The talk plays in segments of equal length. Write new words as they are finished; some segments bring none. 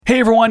Hey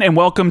everyone, and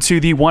welcome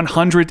to the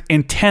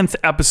 110th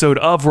episode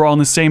of We're All in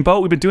the Same Boat.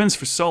 We've been doing this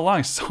for so long.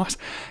 I can't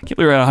believe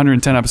we're at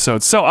 110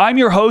 episodes. So I'm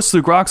your host,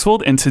 Luke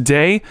Roxwold, and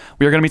today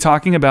we are going to be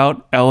talking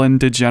about Ellen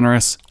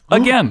DeGeneres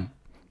again.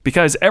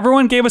 Because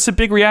everyone gave us a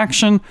big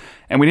reaction,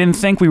 and we didn't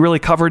think we really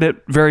covered it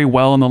very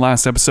well in the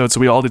last episode, so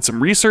we all did some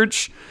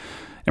research,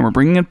 and we're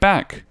bringing it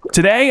back.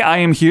 Today, I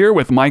am here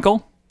with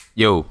Michael.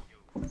 Yo.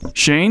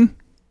 Shane.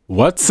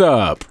 What's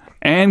up?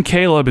 And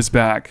Caleb is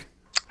back.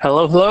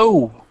 Hello,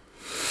 hello.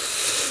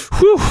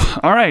 Whew.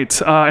 All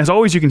right. As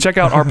always, you can check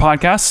out our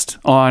podcast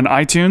on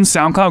iTunes,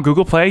 SoundCloud,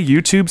 Google Play,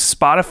 YouTube,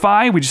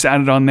 Spotify. We just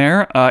added on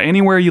there.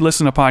 Anywhere you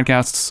listen to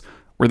podcasts,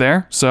 we're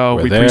there. So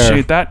we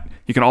appreciate that.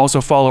 You can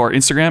also follow our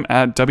Instagram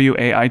at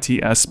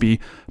WAITSB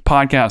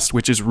podcast,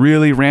 which is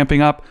really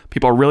ramping up.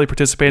 People are really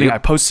participating. Yep. I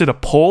posted a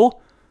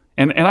poll,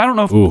 and I don't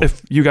know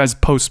if you guys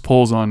post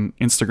polls on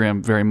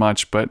Instagram very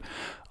much, but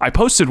I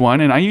posted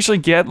one, and I usually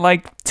get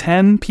like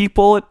 10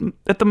 people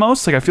at the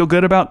most. Like I feel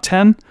good about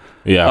 10.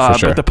 Yeah, for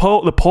sure. But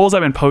the polls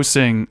I've been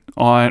posting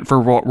on for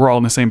We're All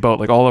in the Same Boat,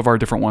 like all of our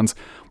different ones,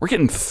 we're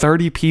getting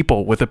 30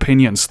 people with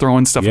opinions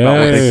throwing stuff about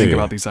what they think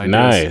about these ideas.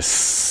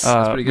 Nice.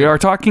 We are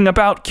talking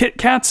about Kit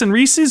Kats and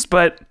Reese's,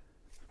 but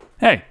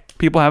hey,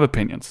 people have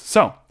opinions.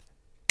 So,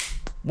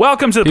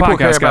 welcome to the people podcast,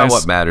 care about guys.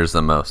 what matters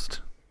the most.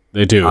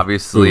 They do.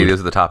 Obviously, these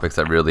are the topics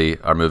that really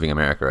are moving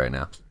America right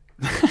now.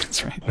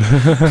 That's right.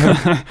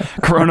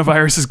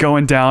 Coronavirus is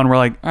going down. We're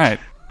like, all right,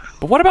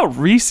 but what about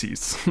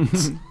Reese's?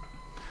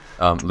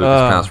 Lucas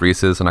pronounced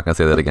Reese's. I'm not going to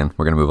say that again.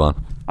 We're going to move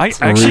on. I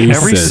actually,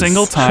 every Reese's.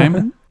 single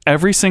time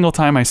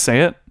I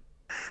say it,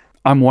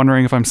 I'm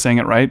wondering if I'm saying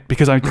it right,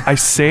 because I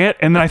say it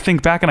and then I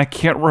think back and I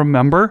can't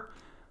remember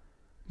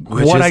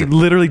what I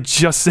literally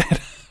just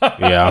said.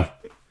 Yeah.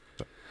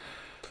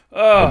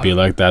 It'd be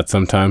like that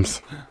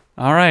sometimes.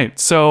 All right.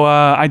 So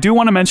I do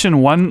want to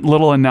mention one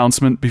little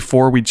announcement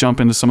before we jump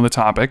into some of the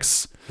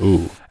topics.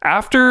 Ooh.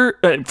 After,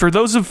 for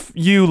those of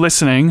you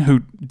listening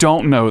who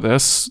don't know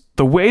this,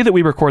 the way that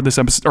we record this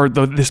episode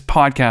or this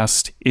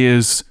podcast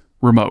is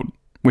remote,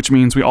 which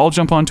means we all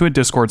jump onto a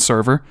Discord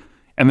server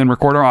and then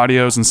record our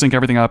audios and sync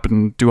everything up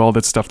and do all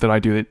that stuff that I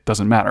do. It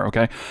doesn't matter.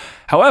 Okay.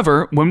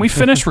 However, when we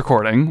finish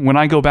recording, when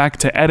I go back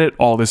to edit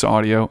all this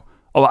audio,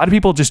 a lot of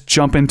people just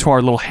jump into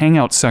our little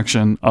hangout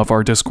section of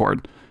our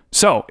Discord.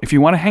 So if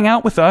you want to hang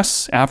out with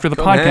us after the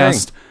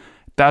podcast,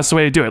 that's the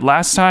way to do it.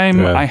 Last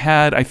time I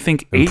had, I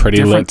think, 8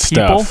 different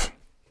people. Stuff.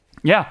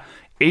 Yeah.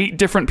 8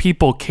 different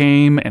people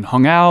came and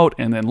hung out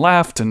and then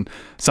left, and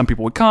some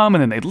people would come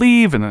and then they'd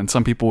leave, and then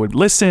some people would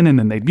listen and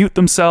then they'd mute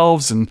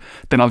themselves, and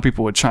then other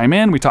people would chime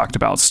in. We talked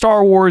about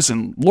Star Wars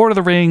and Lord of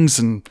the Rings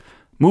and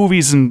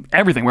movies and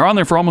everything. We're on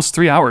there for almost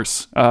 3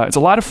 hours. It's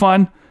a lot of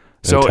fun.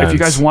 So if you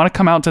guys want to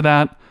come out to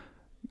that,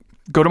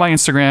 go to my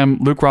Instagram,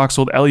 Luke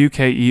Roxwold,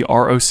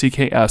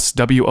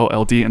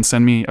 LukeRocksksWold, and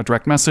send me a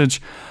direct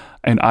message,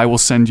 and I will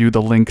send you the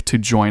link to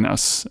join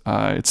us.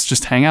 It's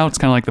just hangout. It's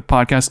kind of like the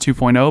podcast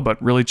 2.0, but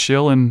really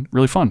chill and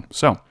really fun.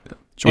 So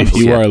join us.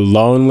 If you are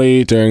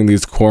lonely during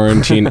these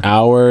quarantine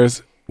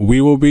hours,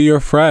 we will be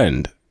your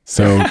friend.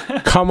 So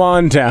come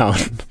on down.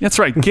 That's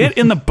right. Get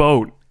in the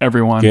boat,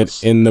 everyone.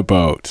 Get in the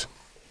boat.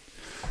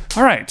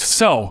 All right.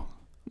 So,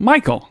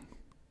 Michael.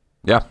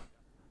 Yeah.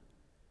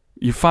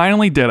 You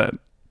finally did it.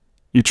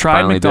 You tried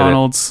Finally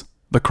McDonald's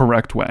the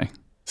correct way. I went to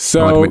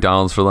So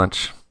McDonald's for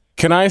lunch.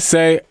 can I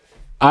say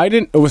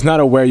I was not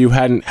aware you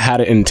hadn't had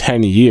it in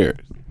 10 years.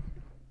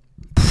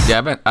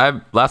 Yeah,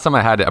 last time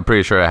I had it, I'm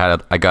pretty sure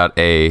I got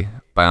a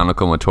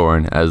Bionicle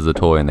Matoran as the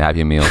toy in the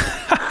Happy Meal.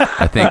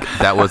 I think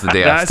that was the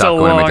day I That's a stopped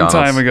going to long McDonald's.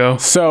 time ago.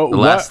 So The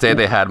last day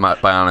they had my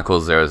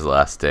Bionicles there was the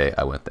last day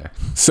I went there.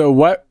 So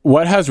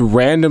what has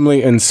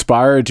randomly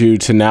inspired you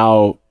to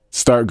now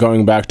start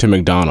going back to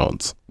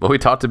McDonald's? Well, we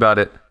talked about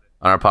it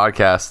on our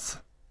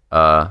podcast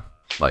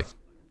like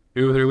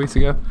 2 or 3 weeks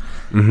ago.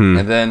 Mm-hmm.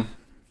 And then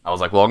I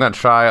was like, well, I'm going to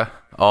try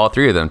all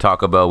 3 of them,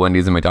 Taco Bell,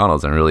 Wendy's, and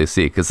McDonald's, and really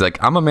see. Because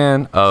like I'm a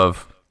man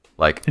of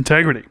like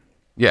integrity.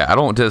 Yeah, I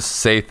don't just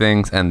say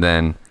things and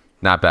then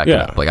not back it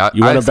up. Like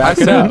you want to back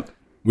it up.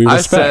 We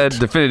respect. I said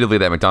definitively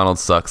that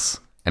McDonald's sucks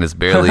and is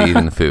barely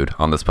eating the food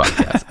on this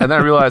podcast. And then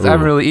I realized I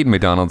haven't really eaten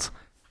McDonald's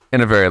in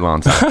a very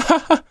long time.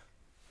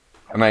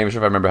 I'm not even sure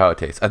if I remember how it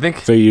tastes. I think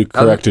So you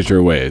corrected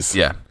your ways.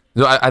 Yeah.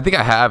 So I think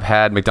I have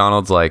had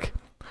McDonald's like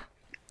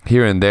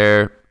here and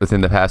there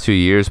within the past few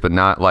years, but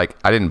not like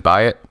I didn't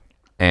buy it,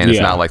 and it's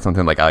not like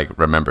something like I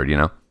remembered, you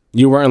know?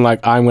 You weren't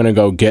like, I'm going to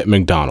go get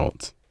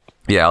McDonald's.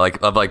 Yeah,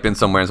 like I've like been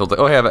somewhere and someone's like,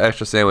 oh, hey, I have an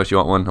extra sandwich. You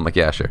want one? I'm like,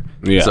 yeah, sure.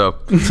 Yeah. So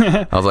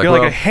I was like, You're well,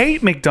 like, I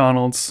hate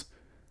McDonald's,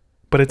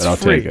 but it's I'll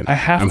free. take it. I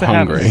have I'm to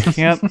hungry. have it. I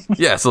can't.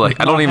 yeah. So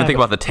like, I don't even think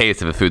about the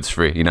taste if the food's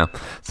free, you know?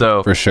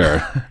 So For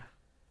sure.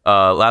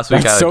 last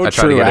week That's I so tried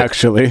to true, get it.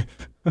 actually.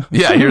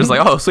 Yeah, you're just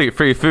like, oh, sweet,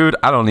 free food.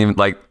 I don't even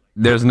like.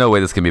 There's no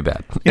way this can be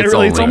bad. It's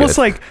only almost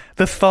good. like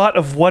the thought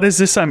of what is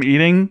this I'm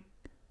eating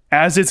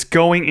as it's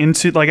going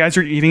into, like, as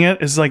you're eating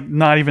it is like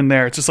not even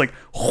there. It's just like,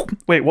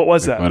 wait, what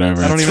was that?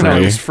 whatever, I don't it's even know.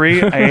 It free. was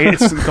free. I ate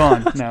it. It's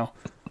gone now.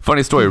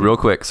 Funny story, real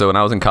quick. So when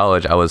I was in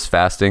college, I was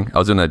fasting. I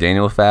was doing a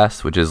Daniel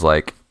fast, which is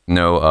like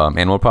no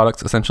animal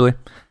products essentially.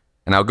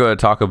 and I'll go to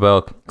Taco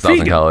Bell because I was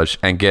in Vegan. college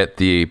and get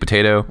the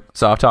potato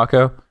soft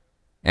taco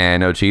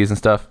and no cheese and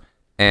stuff.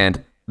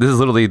 And this is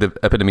literally the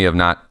epitome of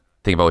not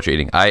thinking about what you're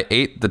eating. I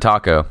ate the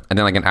taco, and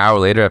then like an hour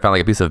later, I found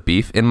like a piece of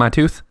beef in my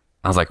tooth.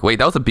 I was like, wait,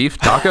 that was a beef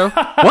taco?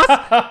 What?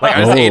 Like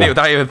I just ate it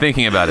without even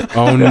thinking about it.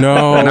 Oh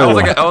no! And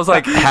I was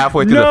like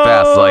halfway through the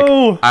fast. Like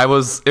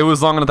it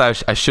was long enough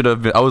that I should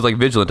have been, I was like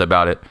vigilant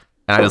about it.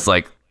 And I just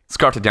like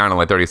scarfed it down in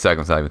like 30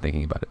 seconds without even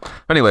thinking about it. But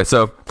anyway,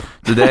 so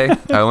today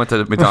I went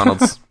to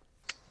McDonald's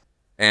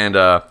and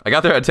I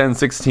got there at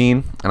 10:16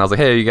 and I was like,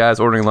 hey, are you guys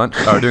ordering lunch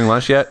or doing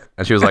lunch yet?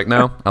 And she was like,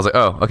 no. I was like,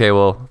 oh, okay,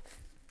 well.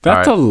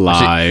 That's all a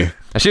lie.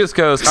 And she just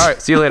goes, all right,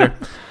 see you later.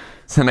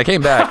 And I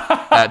came back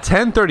at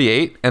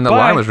 10:38 and the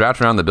line was wrapped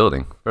around the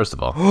building, first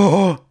of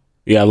all.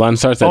 Yeah, lunch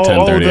starts at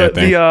 10:30.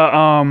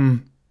 I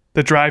think.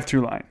 The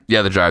drive-through line.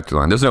 Yeah, the drive-through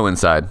line. There's no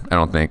inside, I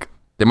don't think.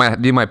 You might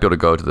be able to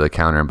go to the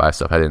counter and buy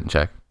stuff. I didn't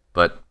check.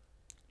 But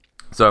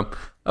so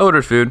I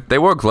ordered food. They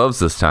wore gloves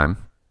this time.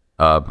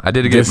 I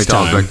did get This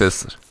McDonald's time.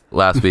 breakfast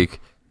last week,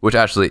 which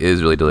actually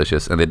is really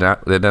delicious, and they did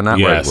not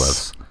wear Yes.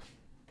 gloves.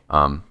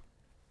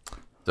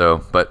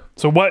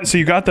 So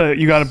you got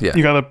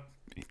a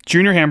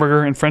junior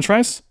hamburger and French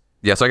fries.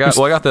 yeah, so I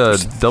got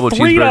the double $3.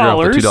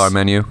 cheeseburger off the $2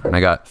 menu, and I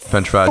got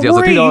French fries. Yeah, it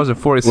was like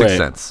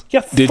 $3.46.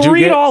 Yeah, Did you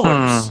get-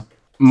 $3.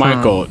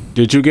 Michael,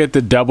 did you get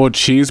the double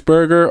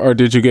cheeseburger or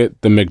did you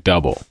get the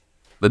McDouble?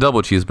 The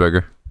double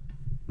cheeseburger.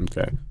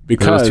 Okay.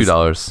 Because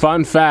 $2.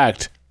 Fun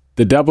fact,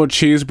 the double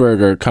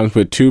cheeseburger comes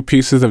with 2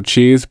 pieces of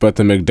cheese, but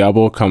the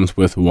McDouble comes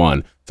with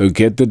 1. So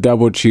get the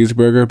double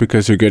cheeseburger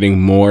because you're getting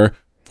more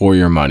for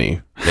your money.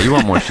 Yeah, you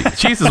want more cheese.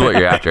 Cheese is what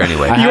you're after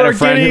anyway. I had a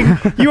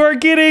friend You are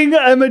getting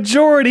a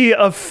majority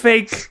of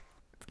fake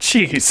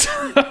cheese.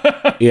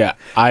 Yeah,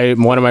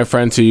 one of my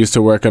friends who used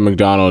to work at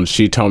McDonald's,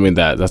 she told me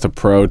that. That's a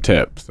pro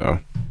tip. So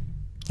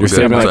you're good.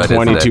 saving That's like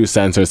what I did 22 today.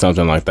 cents or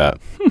something like that.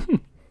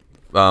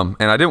 And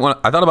I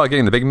thought about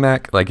getting the Big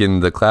Mac, like in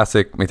the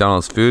classic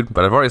McDonald's food,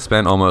 but I've already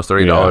spent almost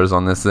 $30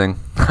 on this thing,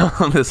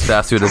 on this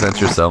fast food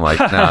adventure. So I'm like,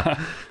 nah.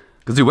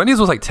 Because dude, Wendy's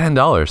was like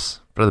 $10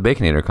 for the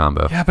Baconator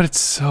combo. Yeah, but it's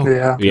so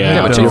Yeah,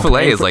 Yeah, but you're Chick-fil-A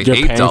paying is like you're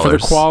paying for the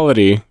 $8.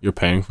 quality. You're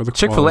paying for the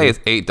Chick-fil-A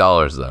quality. is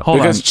 $8 though. Hold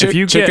Because on.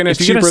 chicken is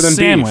if you get cheaper a than beef.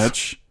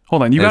 sandwich,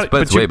 hold on. You got,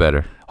 But it's way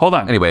better. Hold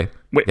on. Anyway,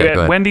 Wait, yeah, go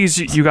ahead. Wendy's,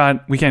 you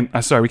got. We can't.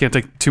 Sorry, we can't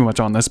take too much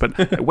on this. But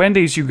at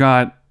Wendy's, you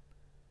got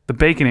the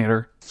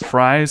Baconator,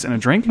 fries, and a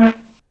drink.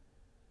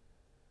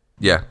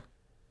 Yeah.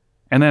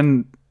 And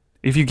then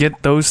if you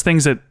get those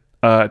things at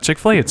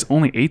Chick-fil-A, it's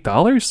only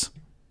 $8.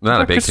 Not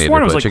a I could've Baconator,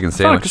 sworn it but was a like, chicken I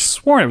sandwich. could've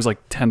sworn it was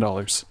like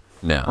 $10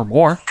 or No.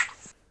 more.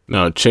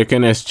 No,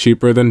 chicken is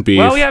cheaper than beef.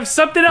 Well, we have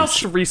something else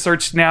to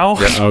research now.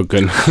 Oh,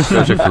 goodness.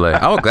 So Chick-fil-A.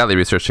 I will gladly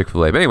research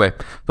Chick-fil-A. But anyway,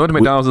 I went to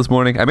McDonald's this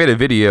morning. I made a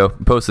video,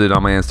 posted it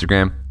on my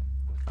Instagram.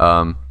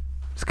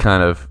 Just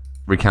kind of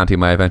recounting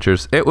my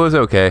adventures. It was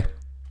okay.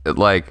 It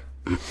like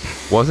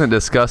wasn't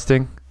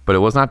disgusting, but it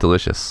was not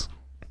delicious.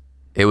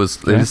 It was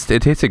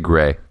it tasted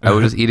gray. I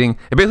was just eating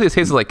it basically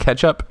tasted like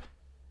ketchup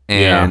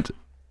and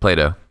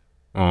Play-Doh.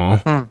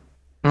 Oh.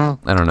 I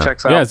don't know.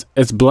 Checks out. Yeah,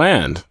 it's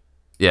bland.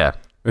 Yeah.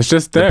 It's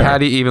just The there.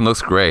 patty even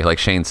looks gray, like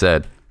Shane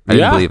said. I didn't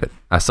Yeah. believe it.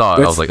 I saw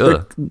it. I was like,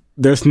 ugh.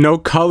 There's no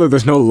color.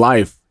 There's no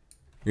life.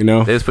 You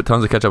know? They just put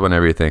tons of ketchup on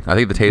everything. I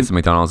think the taste of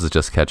McDonald's is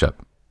just ketchup.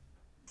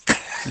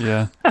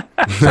 Yeah.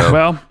 So,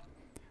 Well,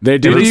 They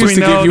at did least used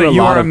we to know give you that a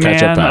you lot are a of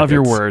ketchup man of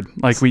your packets. word.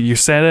 Like you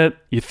said it,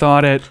 you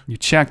thought it, you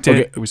checked it,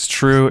 Okay. it was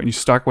true, and you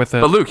stuck with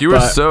it. but Luke, you were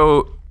But-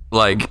 so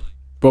like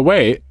But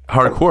wait,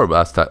 hardcore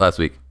last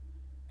week.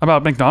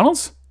 About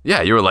McDonald's?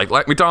 Yeah, you were like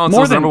McDonald's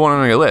More was than- number one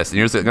on your list, and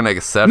you're just gonna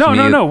accept No,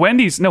 me. no.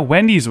 Wendy's. No,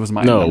 Wendy's was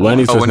my no, number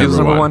Wendy's Oh, was Wendy's was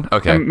number number one. one.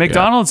 Okay. And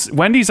McDonald's,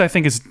 Wendy's, I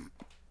think is.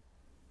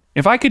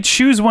 If I could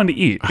choose one to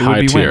eat, it High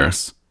would be tier.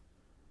 Wendy's.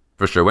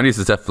 For sure, Wendy's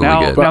is definitely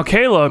Now, good.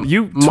 Caleb,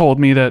 you told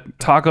me that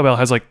Taco Bell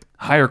has like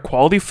higher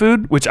quality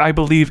food, which I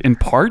believe in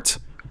part.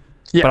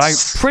 Yes. But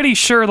I'm pretty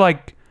sure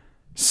like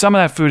some of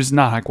that food is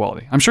not high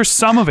quality. I'm sure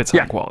some of it's high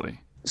Yeah. quality.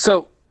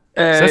 So,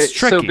 that's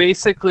tricky. so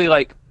basically,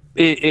 like,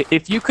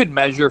 if you could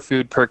measure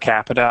food per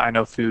capita, I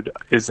know food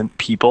isn't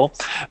people,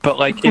 but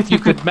like, if you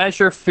could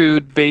measure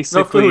food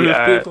basically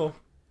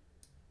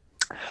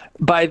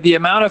by the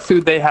amount of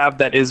food they have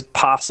that is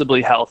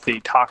possibly healthy,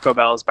 Taco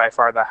Bell is by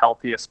far the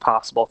healthiest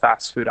possible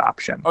fast food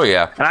option. Oh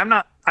yeah. And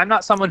I'm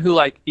not someone who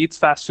like eats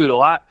fast food a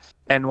lot.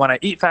 And when I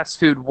eat fast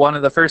food, one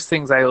of the first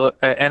things I look,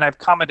 and I've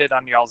commented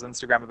on y'all's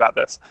Instagram about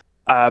this,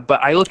 but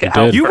I look at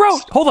health did. You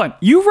first.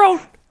 you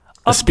wrote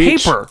a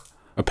speech. paper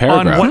A on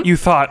paragraph. what you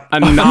thought. a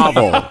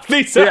novel.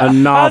 These- A I was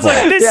novel.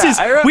 like, this Yeah, is.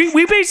 I wrote-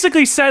 We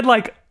basically said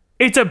like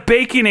it's a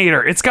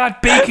Baconator. It's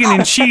got bacon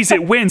and cheese.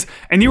 It wins.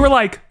 And you were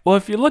like, well,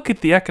 if you look at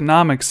the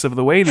economics of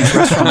the way these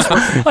restaurants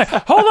work, like,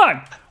 hold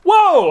on,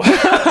 whoa.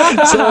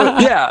 So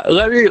yeah,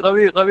 let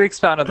me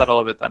expound on that a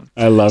little bit then.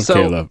 I love So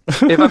Caleb.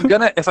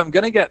 if I'm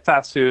gonna get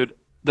fast food,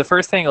 the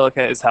first thing I look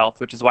at is health,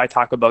 which is why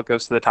Taco Bell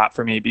goes to the top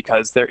for me,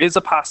 because there is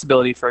a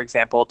possibility, for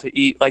example, to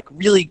eat like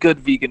really good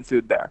vegan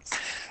food there.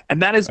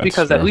 And that is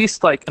because fair. at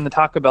least like in the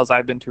Taco Bells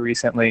I've been to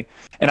recently,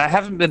 and I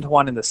haven't been to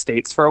one in the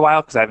States for a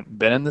while because I haven't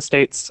been in the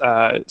States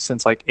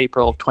since like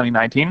April of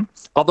 2019,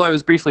 although I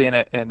was briefly in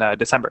it in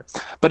December.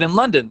 But in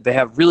London, they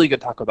have really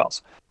good Taco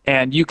Bells.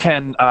 And you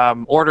can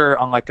order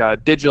on like a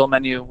digital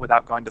menu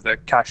without going to the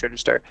cash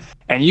register.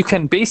 And you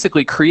can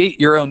basically create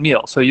your own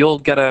meal. So you'll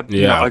get a,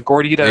 you know, a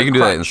gordita. Yeah, you can do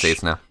that in the crunch.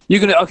 States now. You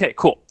can, okay,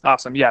 cool.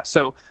 Awesome. Yeah.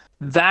 So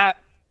that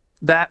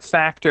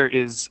factor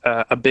is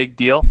a big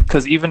deal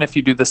because even if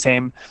you do the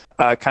same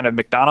kind of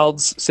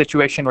McDonald's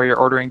situation where you're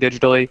ordering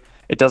digitally,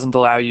 it doesn't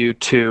allow you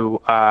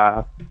to,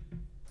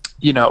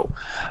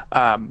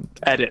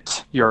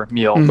 edit your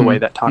meal the way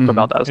that Taco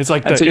Bell does. It's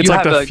like And the, so it's you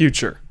like have the a-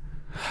 future.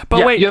 But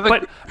Yeah, wait, you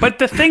have but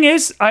the thing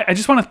is, I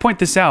just want to point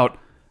this out.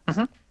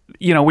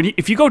 You know,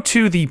 if you go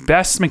to the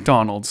best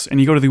McDonald's and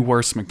you go to the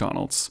worst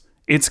McDonald's,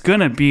 it's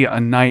gonna be a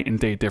night and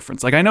day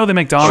difference. Like I know the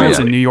McDonald's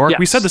yeah. in New York.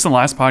 We Yes. said this in the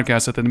last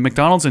podcast that the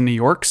McDonald's in New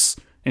York's,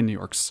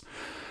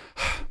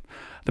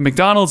 the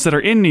McDonald's that are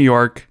in New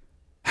York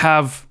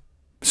have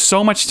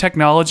so much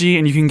technology,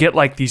 and you can get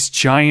like these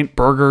giant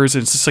burgers,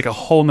 and it's just like a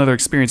whole nother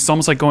experience. It's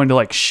almost like going to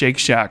like Shake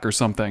Shack or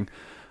something.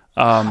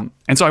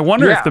 And so I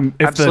wonder Yeah, if the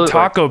absolutely.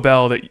 Taco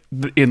Bell that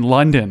in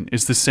London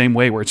is the same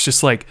way, where it's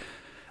just like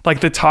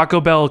the Taco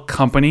Bell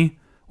company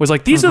was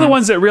like, these are the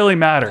ones that really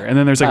matter, and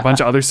then there's like a bunch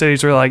of other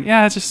cities where like,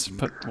 yeah, just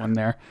put one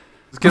there.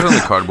 Just give them the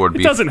cardboard It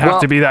beef. doesn't have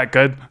Well, to be that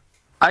good.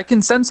 I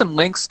can send some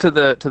links to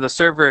the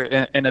server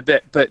in a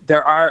bit, but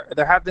there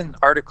have been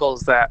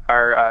articles that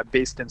are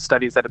based in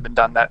studies that have been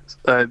done that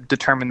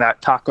determine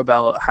that Taco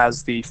Bell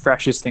has the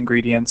freshest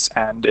ingredients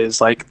and is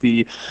like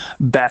the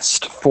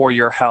best for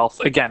your health.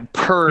 Again,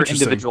 per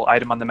Interesting. individual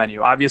item on the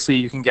menu. Obviously,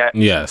 you can get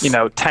Yes.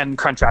 10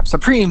 Crunchwrap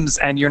Supremes,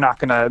 and you're not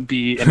going to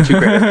be in too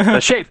great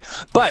a shape.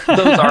 But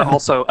those are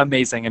also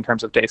amazing in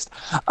terms of taste.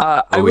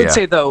 I would yeah.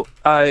 say though,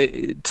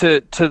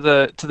 to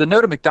the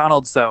note of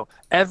McDonald's though.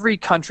 Every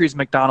country's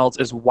McDonald's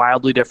is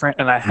wildly different,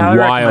 and I highly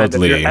recommend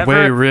Wildly.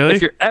 Wait, really?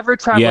 if you're ever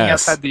traveling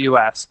Yes. outside the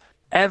U.S.,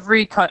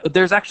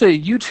 there's actually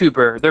a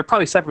YouTuber. There are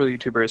probably several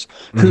YouTubers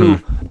who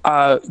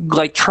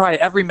like try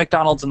every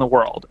McDonald's in the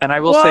world, and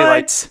I will say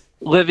like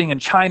living in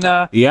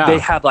China, Yeah. they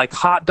had like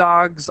hot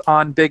dogs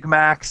on Big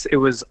Macs. It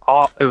was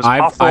awful.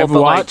 I've but, like,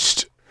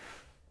 watched.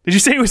 Did you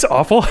say it was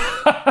awful?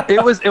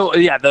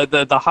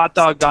 the hot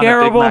dog on a Big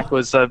Terrible. Mac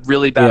was a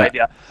really bad Yeah.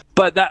 idea.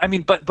 But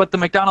but the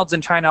McDonald's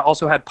in China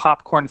also had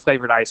popcorn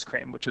flavored ice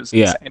cream, which was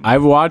Yeah, insane.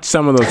 I've watched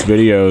some of those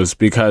videos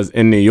because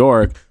in New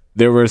York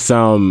there were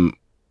some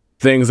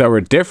things that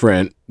were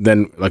different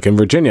than like in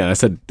Virginia. I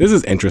said, this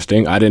is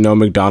interesting. I didn't know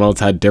McDonald's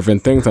had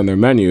different things on their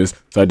menus,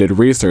 so I did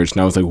research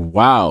and I was like,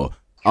 wow,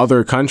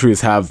 other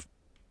countries have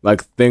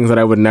like things that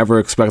I would never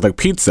expect, like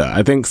pizza.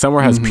 I think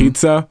somewhere has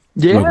pizza.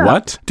 Yeah. I'm like,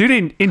 what?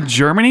 Dude, in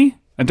Germany,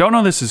 I don't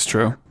know this is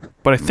true,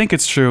 but I think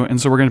it's true, and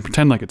so we're going to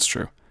pretend like it's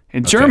true.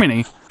 In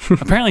Germany,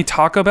 apparently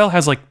Taco Bell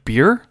has like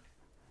beer.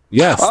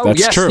 Yes, Oh that's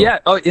yes, true. yeah.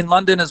 Oh, in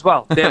London as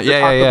well. They have the Yeah,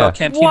 Taco yeah, Bell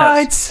yeah. cantinas.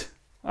 What?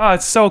 Oh,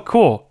 it's so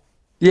cool.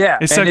 Yeah,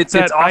 It's and like it's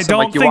that- I awesome.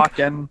 don't Like you think- walk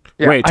in.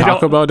 Yeah. Wait, I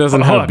Taco don't- Bell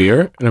doesn't hold have on.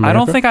 beer in America? I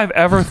don't think I've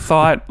ever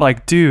thought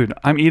like, dude,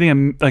 I'm eating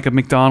a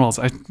McDonald's.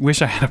 I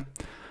wish I had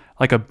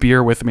a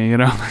beer with me, you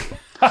know?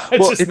 It's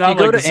Well, just if not you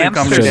go like to the same I'm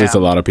sure Amsterdam- there's a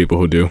lot of people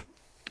who do.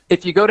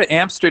 If you go to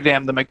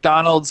Amsterdam, the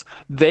McDonald's,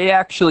 they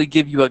actually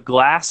give you a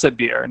glass of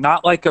beer,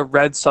 not like a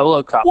red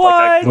Solo cup. What?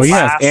 Like a Well,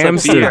 glass yes,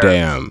 of beer.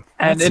 Amsterdam.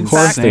 And That's in Of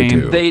course fact, they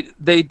insane. do.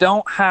 they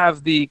don't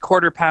have the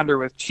quarter pounder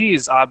with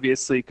cheese,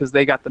 obviously, because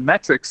they got the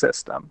metric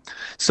system.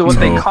 So what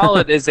they Oh. call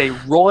it is a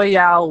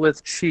Royale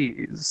with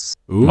cheese.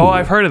 Ooh. Oh,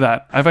 I've heard of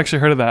that. I've actually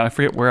heard of that. I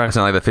forget where I It's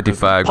not like the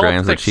 55 Pulp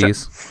grams of Fiction.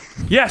 cheese.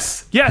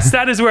 Yes,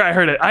 that is where I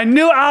heard it. I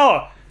knew.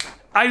 Oh,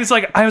 I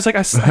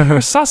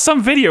saw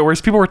some video where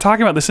people were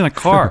talking about this in a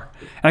car,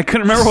 and I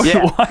couldn't remember what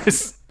Yeah. it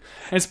was.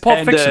 And it's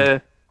Pulp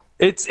Fiction.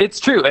 It's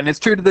true, and it's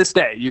true to this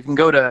day. You can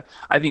go to,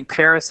 I think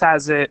Paris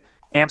has it,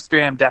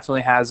 Amsterdam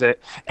definitely has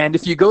it, and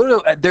if you go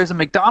to, there's a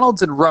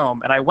McDonald's in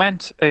Rome, and I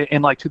went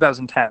in like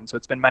 2010, so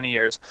it's been many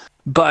years,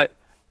 but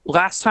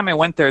last time I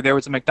went there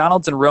was a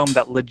McDonald's in Rome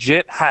that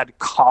legit had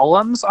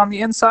columns on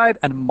the inside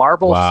and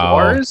marble Wow.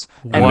 floors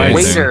and Amazing.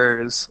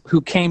 waiters who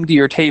came to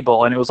your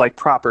table, and it was like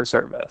proper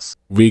service.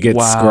 We get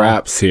Wow.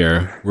 scraps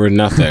here. We're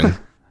nothing.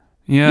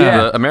 Yeah. Yeah.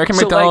 The American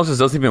So, McDonald's just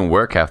doesn't even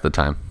work half the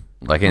time.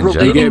 Like in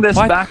Relating general. this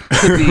What? back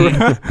to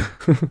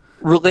the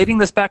relating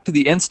this back to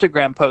the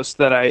Instagram post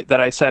that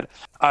I said,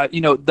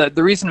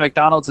 the reason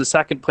McDonald's is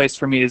second place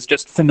for me is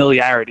just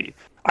familiarity.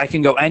 I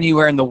can go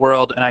anywhere in the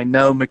world and I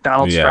know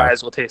McDonald's Yeah.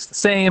 fries will taste the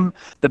same.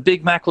 The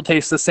Big Mac will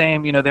taste the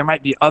same. You know, there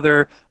might be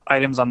other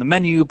items on the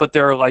menu, but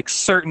there are like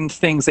certain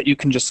things that you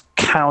can just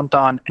count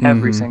on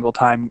every single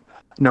time,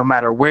 no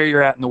matter where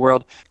you're at in the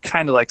world,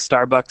 kind of like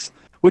Starbucks.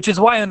 Which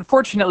is why,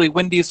 unfortunately,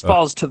 Wendy's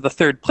falls to the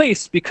third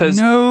place because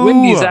No.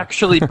 Wendy's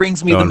actually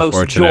brings me So the most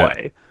unfortunate.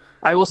 joy.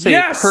 I will say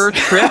Yes! per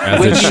trip, As it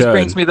Wendy's should.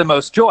 brings me the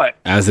most joy.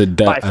 As it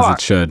By far.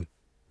 should.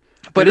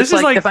 But This it's is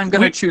like, like- if I'm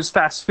going to we- choose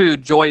fast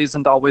food, joy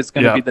isn't always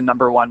going to Yeah. be the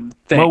number one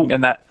thing, Well,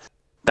 and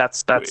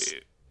that's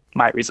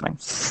my reasoning.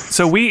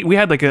 So we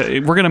had like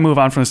we're going to move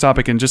on from this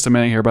topic in just a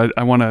minute here, but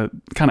I want to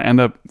kind of end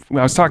up,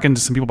 I was talking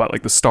to some people about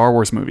like the Star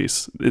Wars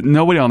movies.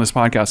 Nobody on this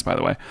podcast, by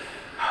the way.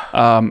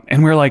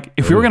 And we're like,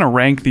 if we were going to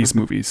rank these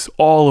movies,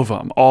 all of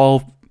them,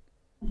 all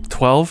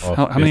 12,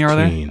 how many are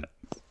there?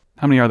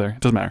 How many are there? It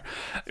doesn't matter.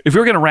 If we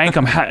were going to rank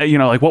them,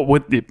 like what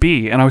would it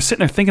be? And I was sitting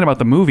there thinking about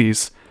the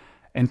movies,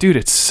 and dude,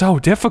 it's so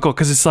difficult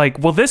because it's like,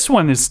 well, this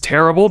one is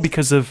terrible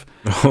because of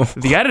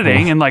the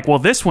editing, and like, well,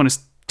 this one is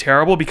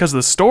terrible because of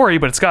the story,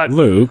 but it's got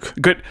Luke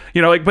good,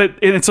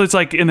 so it's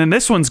like, and then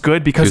this one's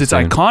good because it's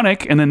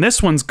iconic, and then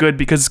this one's good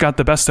because it's got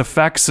the best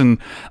effects, and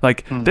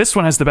like this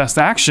one has the best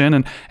action,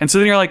 and so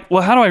then you're like,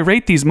 well, how do I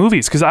rate these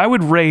movies? Because I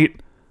would rate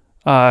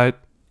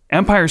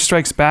Empire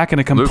Strikes Back in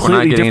a completely Luke, we're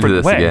not getting different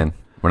into this way. Again.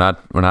 We're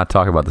not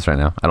talking about this right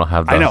now. I don't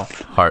have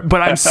the heart.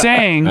 But I'm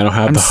saying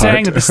I'm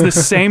saying that this is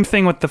the same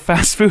thing with the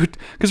fast food,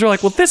 because we're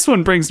like, well, this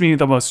one brings me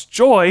the most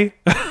joy.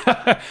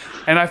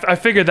 And I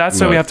figured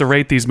that's why we have to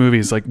rate these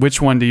movies. Like,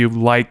 which one do you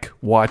like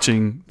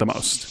watching the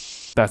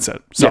most? That's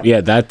it. So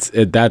yeah,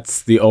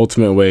 that's the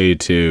ultimate way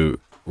to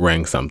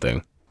rank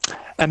something.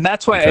 And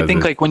that's why I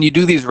think like when you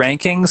do these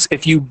rankings,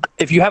 if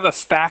you have a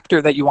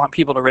factor that you want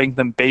people to rank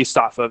them based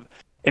off of,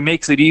 it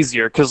makes it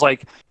easier, because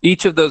like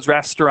each of those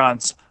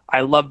restaurants, I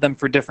love them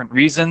for different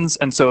reasons.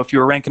 And so if you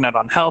were ranking it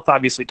on health,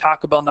 obviously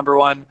Taco Bell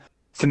 #1,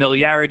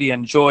 familiarity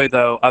and joy,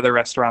 though, other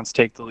restaurants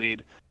take the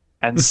lead.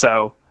 And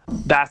so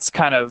that's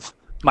kind of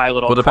my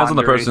little Well, it depends on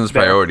the quandary person's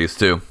there. priorities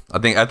too. I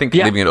think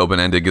leaving it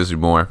open-ended gives you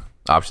more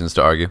options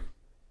to argue.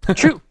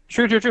 True.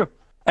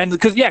 And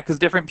because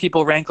different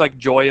people rank like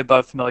joy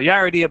above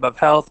familiarity, above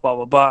health, blah,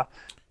 blah, blah.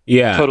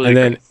 Yeah, Totally and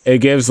agree. then it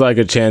gives like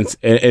a chance.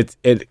 It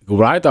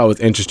what I thought was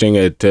interesting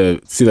to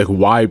see like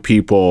why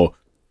people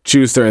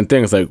choose certain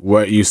things. Like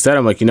what you said,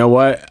 I'm like, you know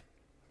what?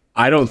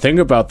 I don't think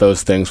about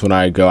those things when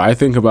I go. I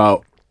think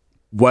about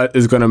what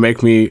is going to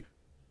make me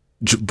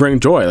bring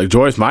joy. Like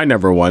joy is my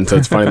 #1, so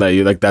it's funny that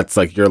you like that's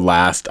like your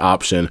last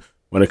option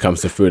when it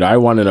comes to food. I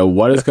want to know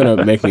what is going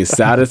to make me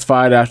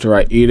satisfied after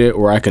I eat it,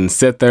 where I can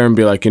sit there and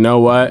be like, you know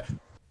what?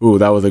 Ooh,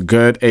 that was a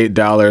good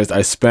 $8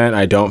 I spent.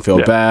 I don't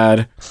feel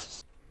bad.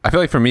 I feel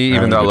like for me,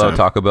 even though I love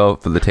Taco Bell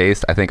for the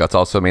taste, I think it's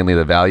also mainly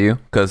the value.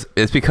 Because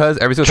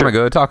every single time I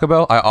go to Taco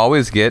Bell, I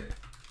always get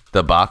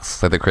the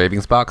box, like the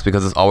cravings box,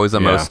 because it's always the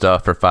most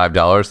stuff for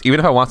 $5.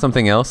 Even if I want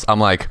something else, I'm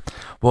like,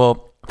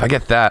 well, if I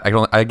get that,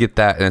 I get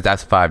that, and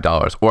that's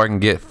 $5. Or I can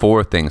get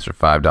 4 things for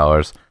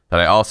 $5 that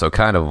I also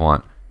kind of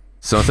want.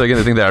 So instead of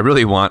getting the thing that I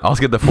really want, I'll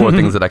just get the 4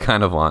 things that I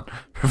kind of want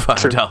for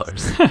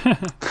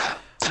 $5.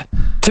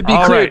 To be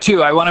clear,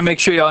 too, I want to make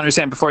sure y'all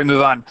understand before we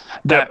move on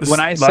that when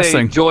I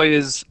say joy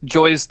is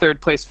third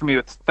place for me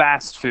with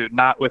fast food,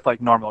 not with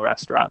like normal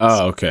restaurants.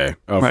 Oh, okay.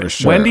 Oh, for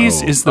sure.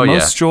 Wendy's is the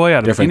most joy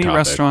out of any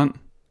restaurant.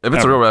 If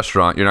it's a real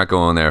restaurant, you're not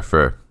going there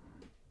for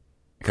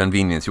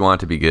convenience. You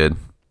want it to be good.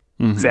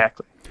 Mm-hmm.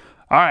 Exactly.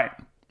 All right.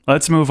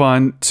 Let's move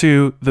on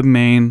to the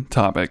main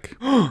topic.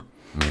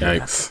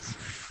 Yikes.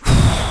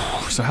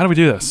 So how do we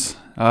do this?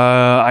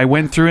 I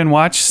went through and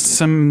watched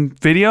some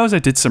videos. I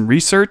did some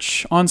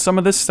research on some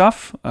of this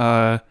stuff.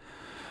 I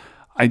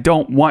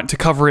don't want to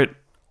cover it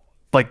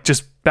like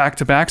just back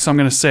to back, so I'm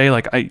going to say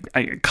like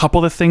a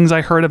couple of things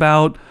I heard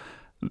about,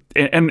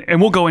 and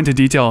we'll go into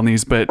detail on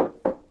these. But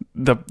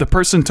the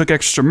person took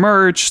extra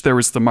merch. There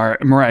was the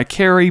Mariah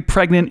Carey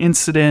pregnant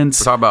incident.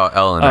 We're talking about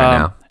Ellen right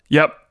now.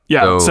 Yep.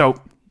 Yeah. So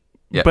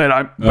yeah. But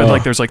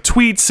like there's like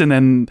tweets and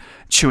then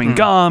chewing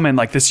gum and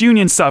like this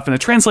union stuff and the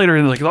translator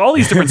and like all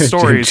these different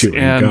stories.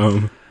 And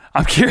gum.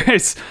 I'm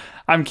curious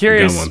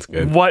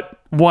what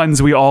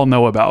ones we all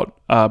know about.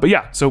 But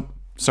yeah, so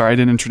sorry I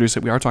didn't introduce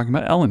it. We are talking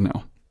about Ellen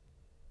now.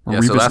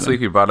 Yeah, so last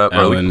week we brought up,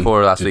 or week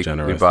before last week,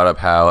 we brought up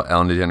how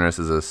Ellen DeGeneres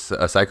is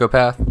a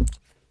psychopath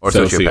or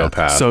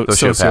sociopath.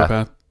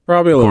 Sociopath.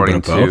 Probably a little bit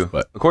of both,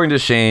 but according to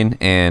Shane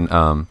and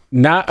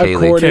not Kaylee.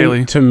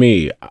 according to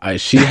me.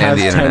 She has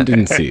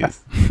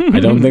tendencies. I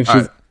don't think she's.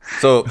 Right.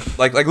 So,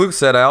 like Luke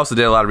said, I also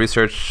did a lot of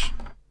research.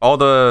 All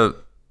the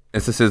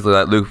instances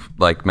that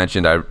Luke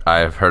mentioned,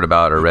 I've heard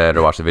about or read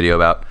or watched a video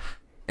about,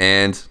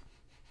 and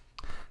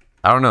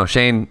I don't know.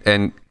 Shane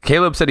and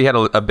Caleb said he had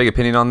a big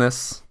opinion on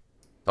this.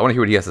 I want to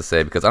hear what he has to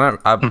say, because I'm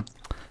kind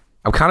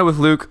of with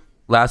Luke.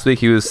 Last week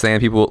he was saying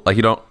people like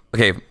you don't.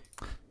 Okay.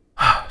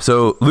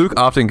 So Luke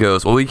often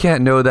goes, well, we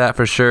can't know that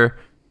for sure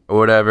or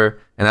whatever.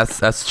 And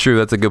that's true.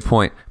 That's a good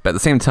point. But at the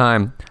same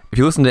time, if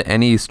you listen to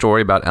any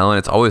story about Ellen,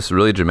 it's always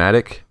really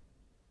dramatic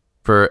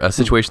for a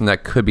situation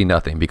that could be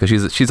nothing, because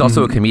she's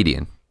also a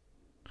comedian.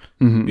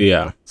 Mm-hmm.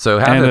 Yeah. So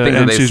half the things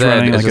that they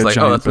said is just like,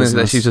 oh, that's something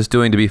that she's just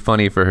doing to be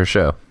funny for her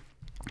show.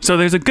 So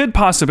there's a good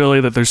possibility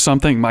that there's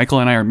something Michael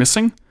and I are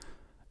missing.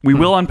 We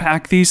will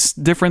unpack these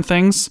different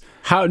things.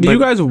 How do you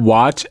guys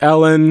watch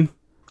Ellen?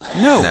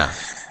 No.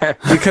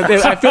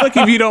 Because I feel like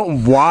if you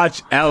don't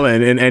watch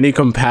Ellen in any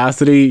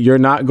capacity, you're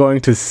not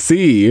going to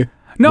see.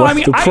 No, what's I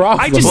mean, the problem.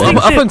 I just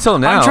think up until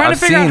now, I'm trying to I've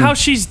figure out seen- how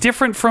she's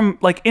different from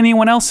like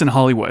anyone else in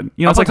Hollywood.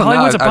 You know, it's like Up until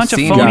Hollywood's now, a bunch I've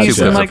of seen phonies.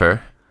 YouTube And clips like, of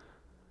her.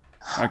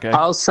 okay,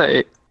 I'll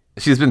say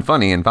She's been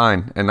funny and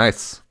fine and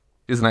nice.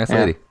 She's a nice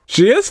lady.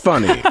 She is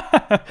funny.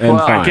 and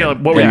Well, fine.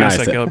 Caleb, what were you and going to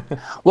nice. say, Caleb?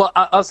 Well,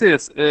 I'll say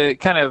this,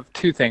 kind of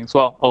two things.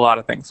 Well, a lot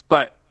of things.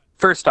 But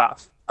first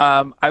off,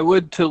 I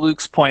would, to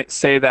Luke's point,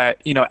 say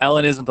that,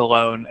 Ellen isn't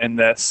alone in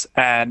this.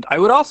 And I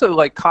would also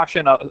like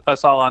caution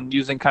us all on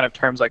using kind of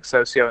terms like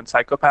socio and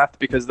psychopath,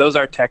 because those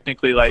are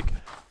technically like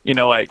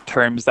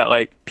terms that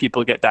like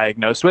people get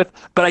diagnosed with.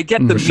 But I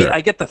get Sure.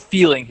 I get the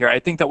feeling here. I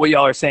think that what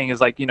y'all are saying is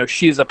like,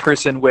 she's a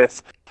person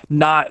with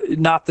not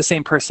the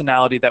same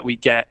personality that we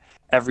get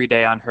every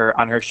day on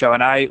her show.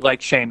 And I,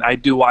 like Shane, I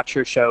do watch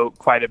her show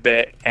quite a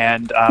bit,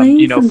 and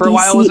for a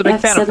while I was a big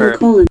fan of her.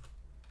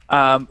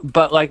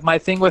 But like my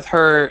thing with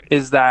her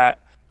is that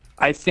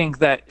I think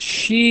that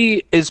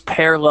she is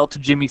parallel to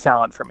Jimmy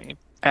Fallon for me.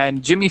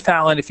 And Jimmy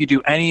Fallon, if you do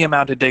any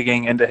amount of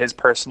digging into his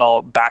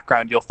personal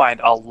background, you'll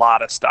find a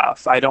lot of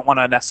stuff. I don't want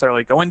to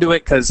necessarily go into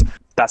it because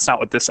that's not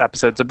what this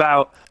episode's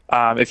about.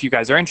 If you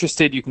guys are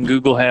interested, you can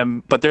Google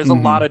him. But there's a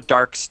lot of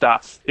dark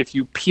stuff if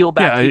you peel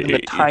back even the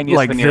tiniest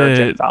like veneer of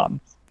Jimmy Fallon.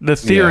 The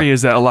theory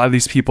is that a lot of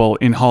these people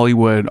in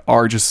Hollywood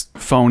are just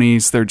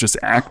phonies. They're just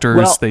actors.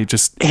 Well, they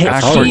just he-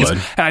 act. Hollywood.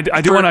 And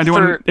I do want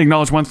to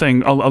acknowledge one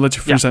thing. I'll let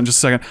you finish that in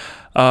just a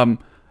second.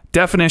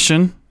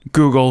 Definition: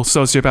 Google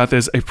sociopath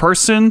is a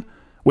person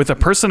with a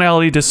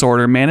personality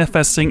disorder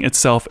manifesting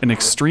itself in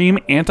extreme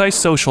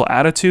antisocial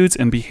attitudes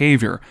and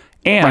behavior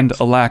and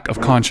a lack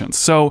of conscience.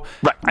 So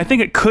I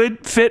think it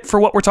could fit for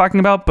what we're talking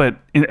about, but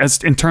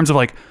in terms of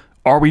like,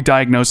 are we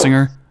diagnosing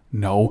her?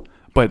 No.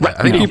 But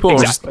I think people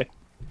Exactly.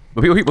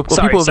 What people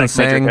Sorry, have been psych major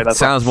saying here, that's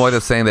sounds more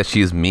like saying that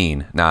she's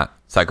mean, not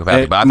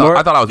psychopathic. It But more-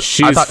 I thought I was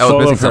she's missing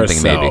full of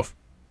something. Maybe herself.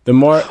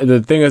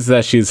 The thing is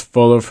that she's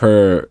full of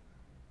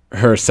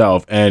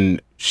herself,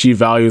 and she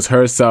values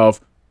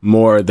herself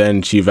more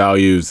than she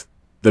values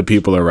the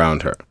people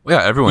around her.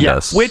 yeah, everyone Yeah.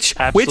 does. Which,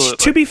 Absolutely.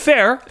 to be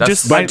fair,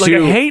 but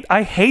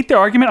I hate the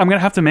argument I'm gonna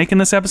have to make in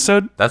this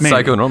episode. that's Maybe.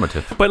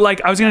 psychonormative. But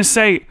like I was gonna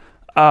say,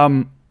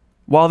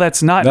 while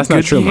that's not That's good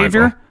not true,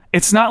 behavior, Michael.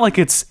 it's not like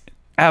it's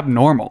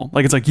abnormal.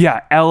 Like it's like,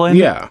 yeah, Ellen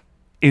Yeah.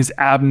 is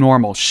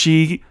abnormal.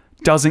 She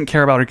doesn't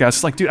care about her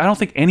guests. Like, dude, I don't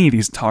think any of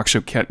these talk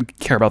show care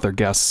about their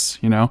guests.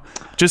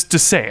 Just to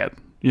say it.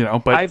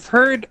 But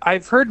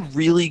I've heard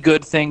really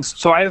good things.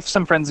 So I have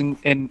some friends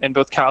in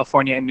both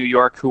California and New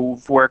York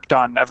who've worked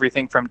on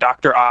everything from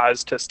Dr.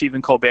 Oz to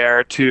Stephen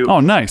Colbert to oh,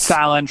 nice.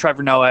 Fallon,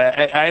 Trevor Noah.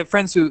 I have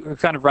friends who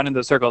kind of run in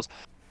those circles.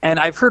 And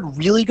I've heard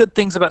really good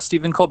things about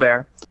Stephen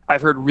Colbert.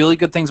 I've heard really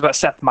good things about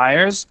Seth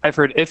Meyers. I've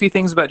heard iffy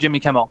things about Jimmy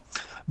Kimmel.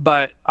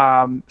 But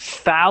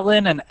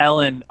Fallon and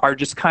Ellen are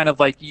just kind of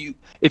like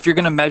if you're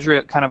going to measure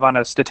it kind of on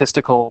a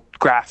statistical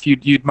graph,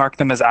 you'd mark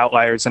them as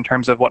outliers in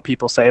terms of what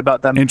people say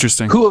about them.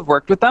 Interesting. Who have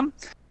worked with them.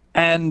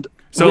 And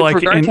So with like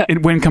regard to-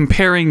 when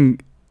comparing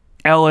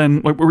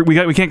Ellen,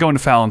 we can't go into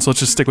Fallon, so let's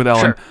just stick with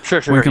Ellen.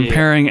 Sure, When yeah.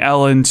 comparing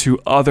Ellen to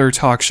other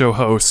talk show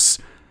hosts,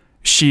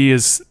 she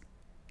is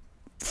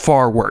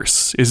far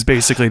worse. Is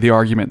basically the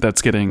argument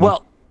that's getting.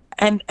 Well,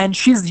 and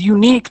she's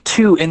unique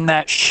too in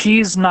that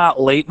she's not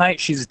late night,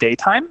 she's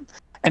daytime,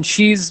 and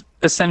she's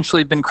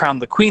essentially been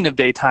crowned the queen of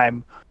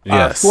daytime.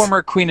 Yes.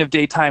 Former queen of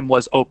daytime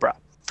was Oprah.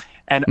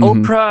 And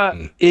Mm-hmm.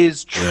 Oprah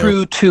is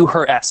true to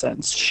her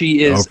essence.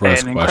 She is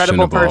Oprah's an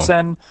incredible questionable.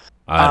 person.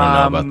 I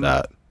don't know about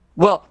that.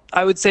 Well,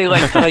 I would say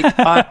like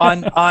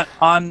on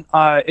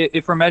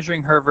if we're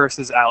measuring her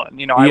versus Ellen,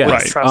 I wouldn't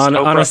Yes, trust on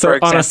Oprah, for a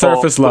example.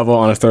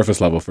 on a surface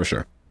level for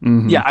sure.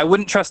 Yeah, I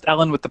wouldn't trust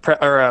Ellen with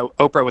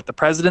Oprah with the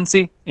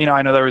presidency.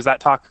 I know there was that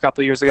talk a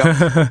couple of years ago.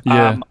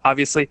 Yeah.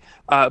 Obviously,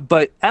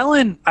 but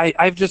Ellen,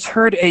 I've just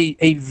heard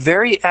a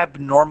very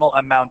abnormal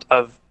amount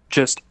of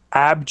just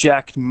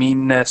abject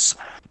meanness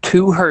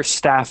to her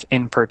staff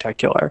in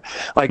particular.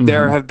 Like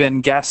there have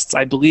been guests.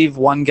 I believe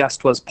one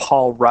guest was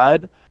Paul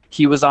Rudd.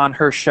 He was on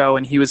her show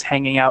and he was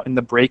hanging out in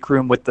the break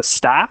room with the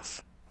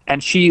staff.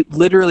 And she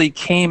literally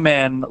came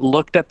in,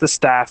 looked at the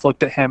staff,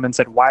 looked at him, and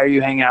said, "Why are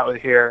you hanging out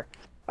here?"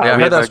 Yeah, I we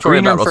heard have that a story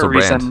green about room for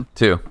Russell a Brand reason.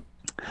 too.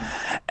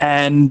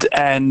 And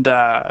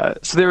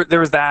so there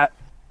was that.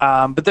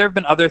 But there have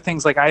been other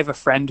things. Like I have a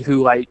friend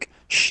who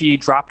she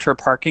dropped her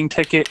parking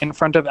ticket in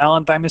front of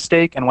Ellen by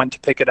mistake and went to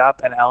pick it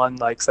up, and Ellen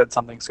said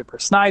something super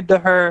snide to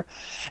her.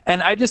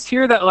 And I just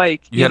hear that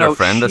You had a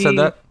friend that said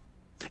that?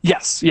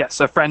 Yes,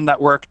 a friend that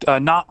worked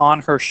not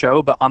on her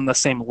show, but on the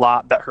same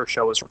lot that her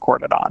show was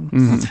recorded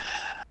on.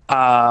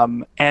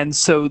 And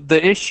so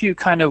the issue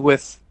kind of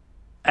with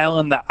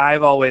Ellen that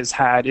I've always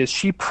had is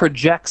she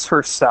projects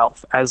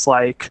herself as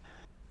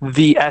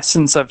the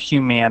essence of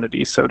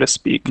humanity, so to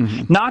speak,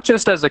 not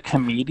just as a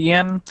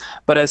comedian,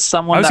 but as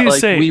someone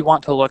that we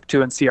want to look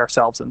to and see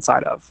ourselves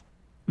inside of.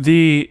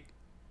 The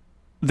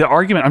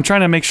argument, I'm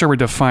trying to make sure we're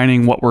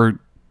defining what we're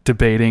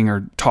debating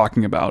or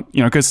talking about,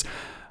 because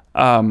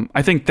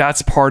I think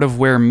that's part of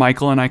where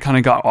Michael and I kind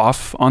of got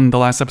off on the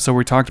last episode where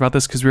we talked about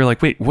this, because we were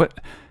like, wait, what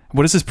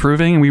is this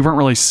proving? And we weren't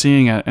really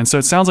seeing it. And so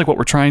it sounds like what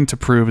we're trying to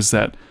prove is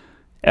that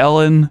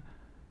Ellen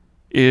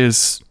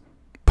is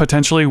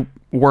potentially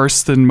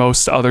worse than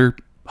most other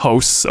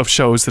hosts of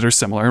shows that are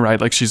similar, right?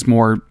 Like she's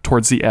more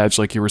towards the edge,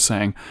 like you were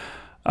saying.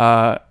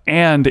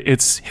 And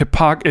it's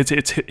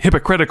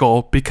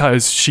hypocritical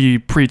because she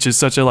preaches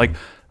such a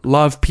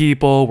love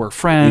people, we're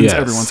friends, Yes.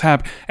 everyone's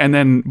happy. And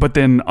then, but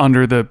then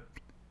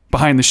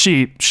behind the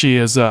sheet, she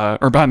is,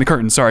 or behind the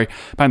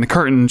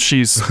curtain,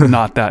 she's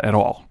not that at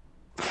all.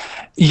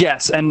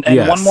 Yes, and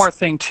Yes. one more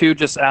thing too,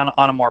 just on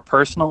a more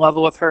personal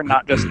level with her,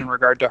 not just in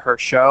regard to her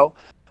show,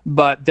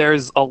 but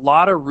there's a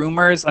lot of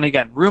rumors, and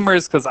again,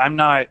 rumors because I'm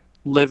not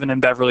living in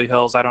Beverly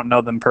Hills, I don't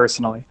know them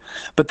personally,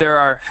 but there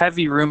are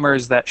heavy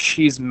rumors that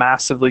she's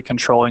massively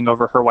controlling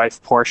over her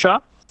wife,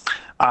 Portia.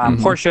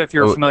 Portia, if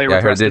you're familiar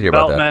with Arrested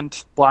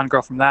Development, blonde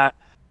girl from that.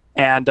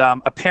 And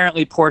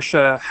apparently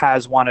Portia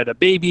has wanted a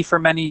baby for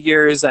many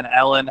years, and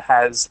Ellen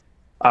has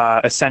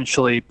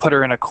essentially put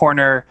her in a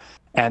corner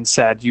and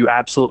said, you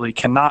absolutely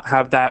cannot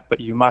have that, but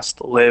you must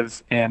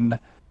live in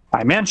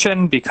my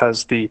mansion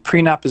because the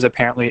prenup is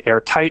apparently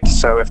airtight.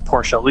 So if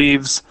Portia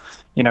leaves,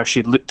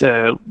 she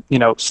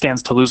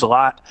stands to lose a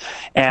lot.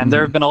 And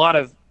there have been a lot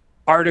of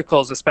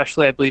articles,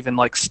 especially I believe in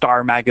like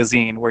Star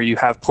Magazine, where you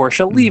have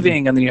Portia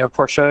leaving and then you have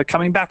Portia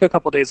coming back a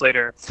couple days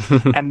later.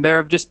 And there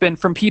have just been,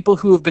 from people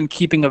who have been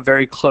keeping a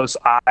very close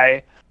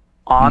eye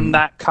on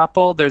that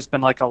couple, there's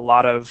been like a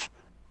lot of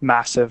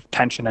massive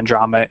tension and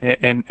drama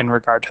in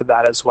regard to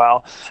that as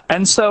well.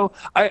 And so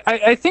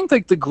I think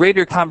like the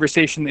greater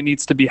conversation that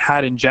needs to be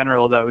had in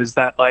general, though, is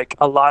that like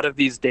a lot of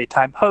these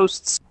daytime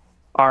hosts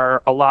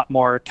are a lot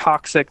more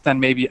toxic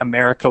than maybe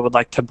America would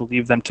like to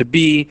believe them to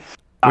be.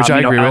 Which I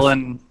agree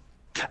Ellen, with.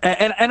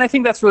 And I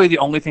think that's really the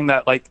only thing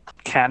that like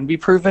can be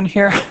proven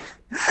here.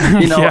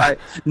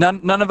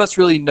 None of us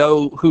really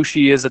know who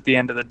she is at the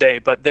end of the day,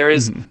 but there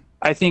is,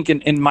 I think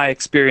in my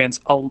experience,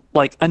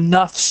 like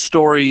enough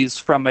stories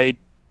from a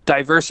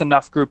diverse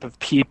enough group of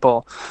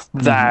people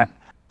that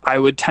I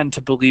would tend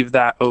to believe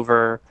that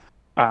over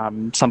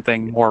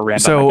something more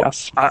random. So I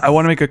guess. I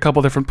want to make a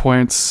couple different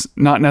points,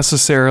 not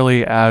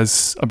necessarily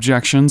as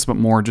objections, but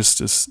more just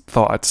as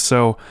thoughts.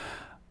 So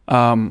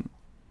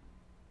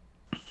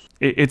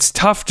it's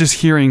tough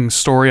just hearing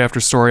story after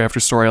story after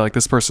story, like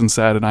this person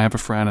said, and I have a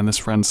friend, and this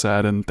friend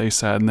said, and they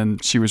said, and then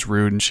she was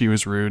rude, and she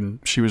was rude, and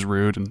she was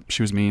rude, and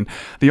she was mean.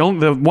 The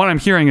one I'm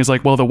hearing is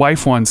like, well, the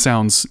wife one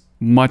sounds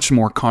much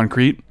more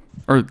concrete.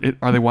 Or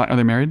are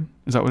they married?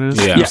 Is that what it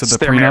is? Yeah. Yes, So the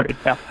they're prenup? married.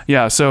 Yeah.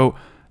 Yeah, so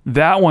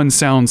that one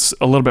sounds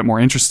a little bit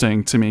more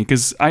interesting to me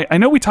because I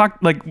know we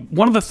talked, like,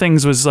 one of the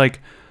things was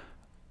like,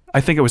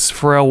 I think it was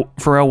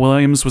Pharrell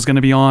Williams was going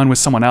to be on with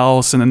someone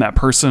else, and then that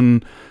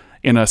person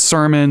in a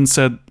sermon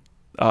said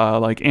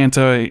like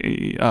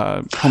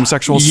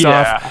anti-homosexual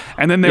stuff,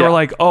 and then they were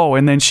like, oh,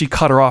 and then she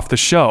cut her off the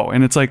show,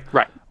 and it's like,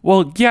 Right.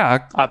 well,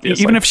 yeah,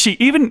 Obviously.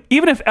 even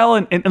if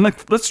Ellen, and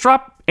let's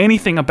drop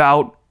anything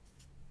about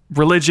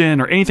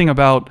religion or anything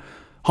about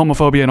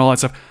homophobia and all that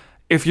stuff.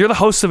 If you're the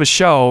host of a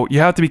show, you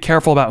have to be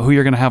careful about who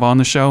you're going to have on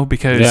the show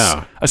because,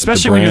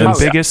 especially when you're the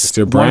biggest,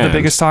 one of the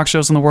biggest talk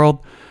shows in the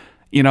world.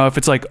 If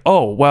it's like,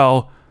 oh,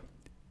 well,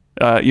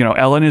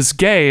 Ellen is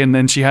gay, and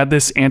then she had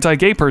this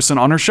anti-gay person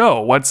on her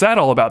show. What's that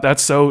all about?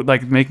 That's so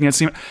like making it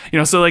seem,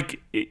 so like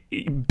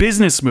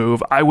business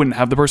move. I wouldn't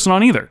have the person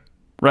on either,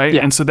 right?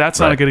 Yeah. And so that's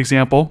not a good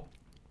example.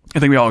 I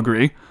think we all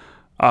agree.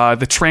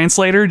 The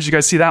translator. Did you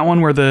guys see that one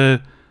where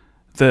the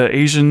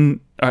Asian?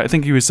 I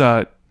think he was.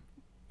 Where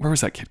was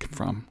that kid come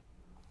from?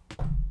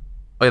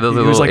 Oh, yeah, the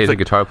little like Asian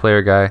guitar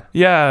player guy.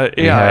 Yeah,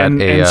 He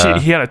had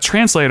he had a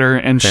translator,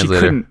 and she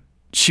couldn't.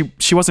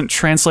 She wasn't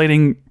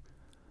translating.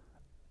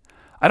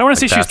 I don't want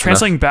to say she was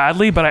translating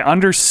badly, but I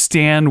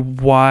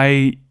understand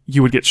why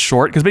you would get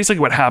short, because basically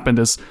what happened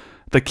is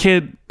the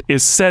kid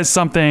says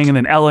something, and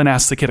then Ellen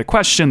asks the kid a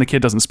question. The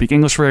kid doesn't speak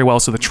English very well,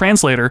 so the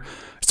translator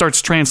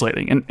starts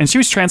translating, and she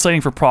was translating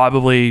for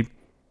probably,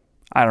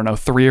 I don't know,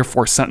 3 or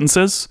 4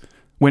 sentences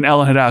when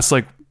Ellen had asked,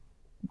 like,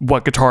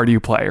 what guitar do you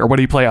play, or what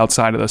do you play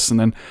outside of this? And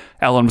then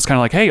Ellen was kind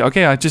of like, hey,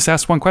 okay, I just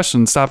asked one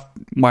question. Stop.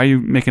 Why are you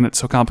making it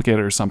so complicated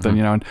or something,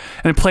 and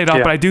it played off.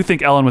 Yeah. But I do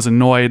think Ellen was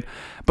annoyed.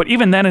 But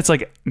even then, it's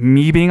like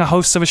me being a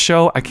host of a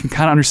show, I can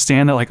kind of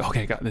understand that, like,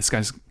 okay, God, we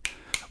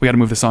got to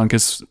move this on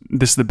because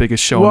this is the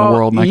biggest show in the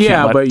world, and I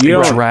can't let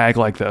it drag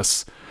like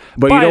this.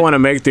 But you don't want to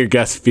make your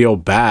guests feel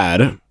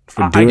bad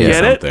for doing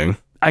something.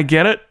 I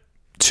get it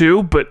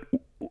too, but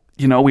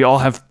we all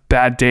have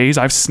bad days.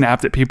 I've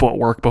snapped at people at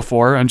work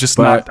before. I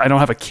don't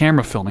have a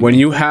camera filming. When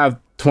you have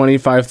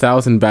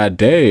 25,000 bad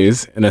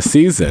days in a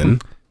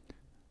season,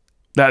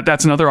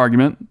 that's another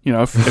argument.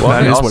 If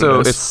that is also,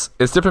 what it is.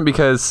 it's different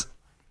because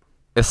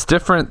it's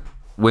different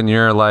when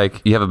you're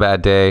like, you have a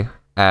bad day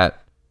at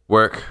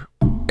work,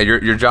 and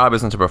your job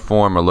isn't to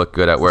perform or look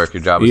good at work.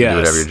 Your job is to do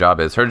whatever your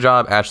job is. Her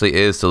job actually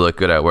is to look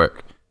good at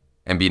work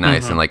and be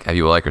nice and like have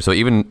people like her. So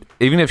even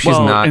if she's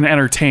not, and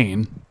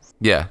entertain.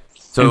 Yeah.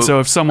 So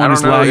if someone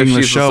is lagging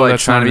the show, like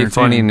that's trying not to be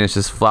funny and it's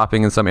just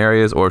flopping in some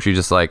areas, or she's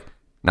just like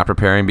not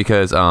preparing,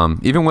 because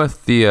even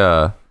with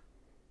the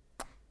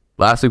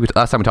last time we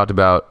talked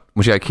about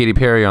when she had Katy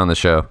Perry on the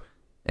show,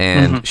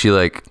 and she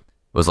like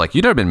was like,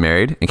 "You've never been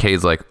married," and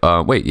Katie's like,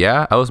 "Wait,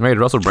 yeah, I was married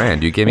to Russell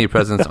Brand. You gave me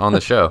presents on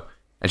the show,"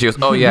 and she goes,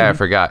 "Oh yeah, I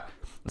forgot."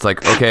 It's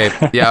like, okay,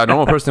 yeah, a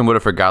normal person would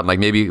have forgotten. Like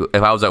maybe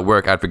if I was at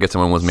work, I'd forget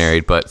someone was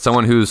married, but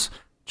someone whose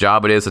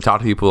job it is to talk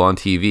to people on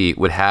TV I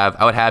would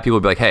have people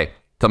be like, "Hey,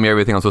 tell me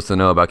everything I'm supposed to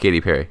know about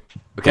Katy Perry.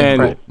 Okay,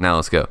 And- cool. Now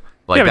let's go.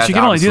 Like, Yeah, but she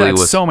can only do that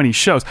obviously so many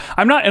shows.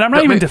 I'm not even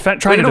trying to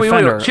defend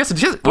her. She has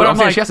to, But I'm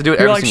like, she has to do it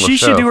you're every like, single she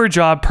show. should do her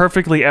job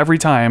perfectly every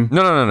time.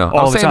 No.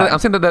 all the time. I'm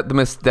saying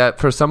that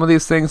for some of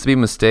these things to be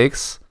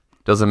mistakes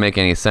doesn't make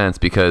any sense,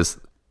 because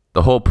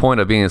the whole point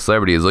of being a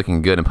celebrity is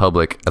looking good in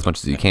public as much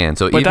as you can.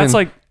 So But that's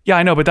like, yeah,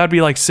 I know, but that'd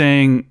be like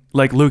saying,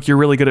 like, Luke, you're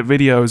really good at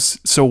videos,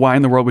 so why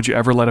in the world would you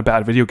ever let a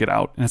bad video get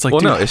out? And it's like, well,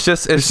 dude, no, it's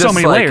just there's so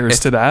many like, layers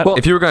to that.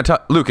 If you were gonna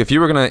talk, Luke, if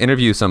you were gonna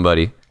interview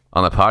somebody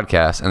on the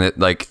podcast, and it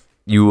like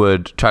you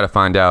would try to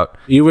find out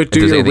You would if do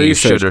there's your anything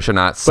research. you should or should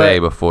not say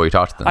But- before you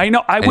talk to them. I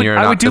know. I And would you're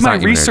I not- would do that's my not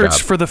even your research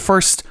job. for the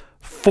first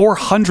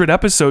 400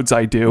 episodes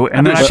I do,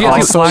 and then But she I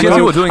has also to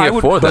do it doing it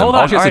for them. Hold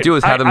All on, she has to do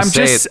is have them I'm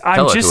say just, it,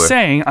 tell it to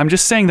her. I'm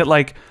just saying that,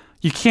 like,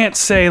 you can't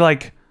say,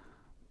 like,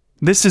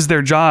 this is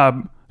their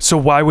job, so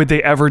why would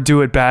they ever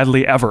do it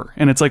badly ever?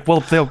 And it's like,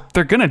 well,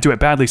 they're gonna do it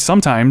badly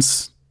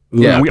sometimes.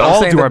 Yeah, we but I'm all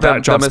saying do that our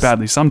bad jobs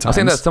badly sometimes. I'm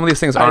saying that some of these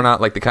things are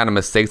not like the kind of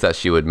mistakes that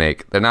she would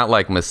make. They're not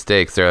like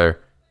mistakes. They're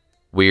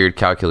weird,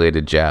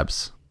 calculated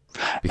jabs.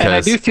 Because, And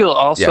I do feel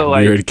also yeah,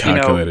 like, weird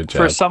calculated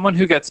for job. someone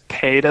who gets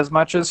paid as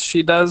much as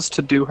she does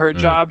to do her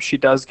job, she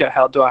does get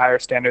held to a higher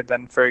standard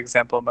than, for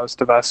example,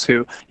 most of us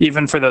who,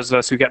 even for those of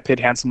us who get paid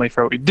handsomely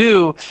for what we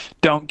do,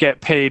 don't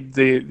get paid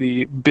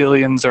the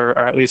billions or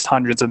at least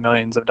hundreds of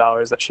millions of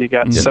dollars that she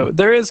gets. So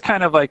there is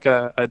kind of like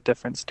a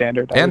different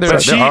standard. I And would there,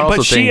 say. there are also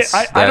but she, things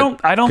I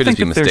that don't could think just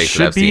be that there mistakes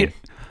that I've should be. seen.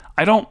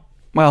 I don't.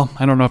 Well,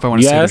 I don't know if I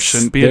want to say there Yes,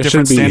 shouldn't be there a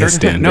different should be a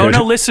standard. standard.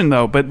 No, listen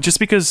though. But just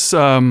because,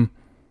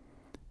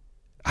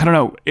 I don't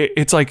know.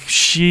 It's like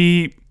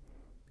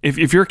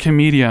if you're a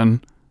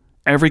comedian,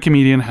 every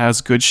comedian has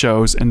good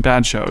shows and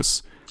bad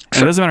shows.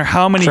 And it doesn't matter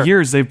how many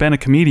years they've been a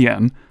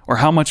comedian or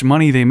how much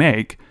money they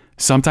make.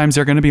 Sometimes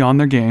they're going to be on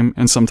their game,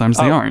 and sometimes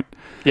they aren't.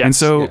 yes, And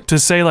so yeah. to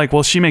say like,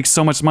 well, she makes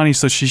so much money,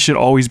 so she should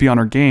always be on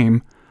her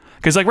game.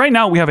 Because like right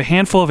now we have a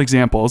handful of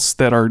examples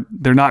that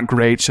they're not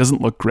great. She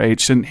doesn't look great.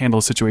 She didn't handle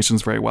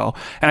situations very well.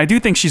 And I do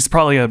think she's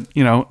probably a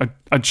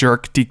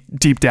jerk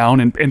deep down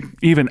and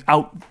even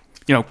out,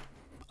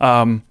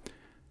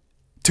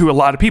 to a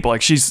lot of people.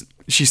 Like she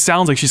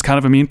sounds like she's kind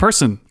of a mean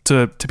person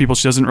to people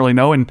she doesn't really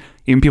know, and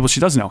even people she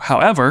does know.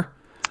 However,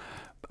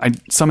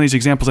 some of these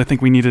examples I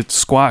think we need to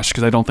squash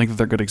because I don't think that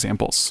they're good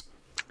examples.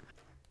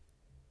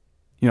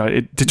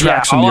 It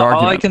detracts from the all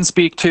argument. I can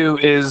speak to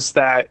is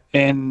that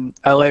in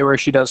LA where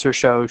she does her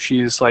show,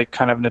 she's like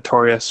kind of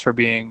notorious for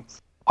being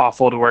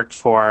awful to work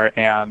for,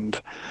 and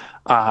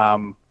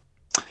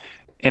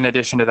in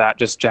addition to that,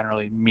 just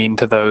generally mean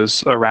to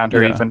those around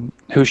her, Yeah. even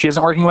who she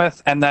isn't working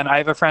with. And then I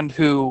have a friend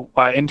who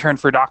interned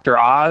for Dr.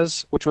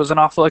 Oz, which was an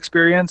awful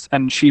experience,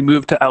 and she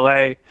moved to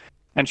LA,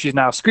 and she's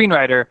now a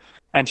screenwriter.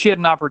 And she had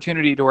an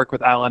opportunity to work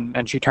with Ellen,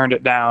 and she turned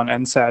it down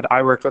and said,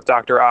 "I worked with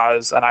Dr.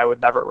 Oz, and I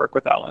would never work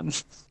with Ellen."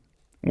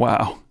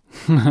 Wow.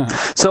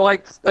 So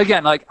like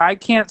again, like I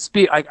can't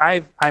speak. Like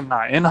I'm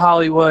not in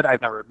Hollywood.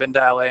 I've never been to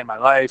LA in my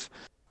life,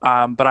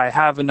 but I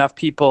have enough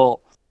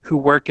people who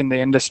work in the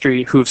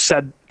industry who've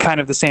said kind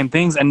of the same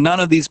things, and none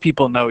of these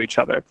people know each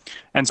other.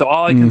 And so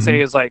all I can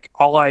say is like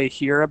all I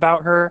hear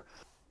about her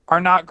are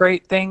not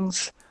great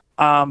things.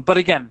 But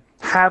again,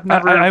 have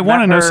never. I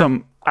want to met know her.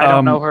 some. I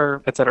don't know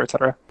her, et cetera, et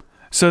cetera.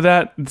 So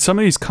that some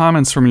of these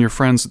comments from your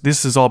friends,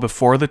 this is all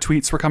before the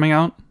tweets were coming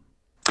out.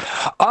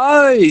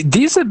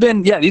 These have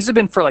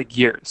been for like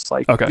years.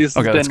 Like Okay, this has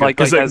okay, been that's good. like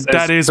 'Cause as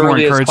that is more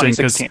early as encouraging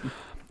because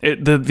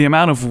 2016. the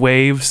amount of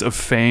waves of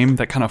fame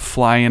that kind of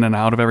fly in and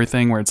out of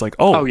everything, where it's like,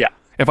 Oh, yeah.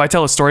 if I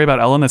tell a story about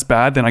Ellen that's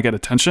bad, then I get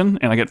attention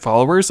and I get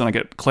followers and I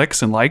get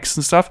clicks and likes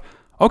and stuff.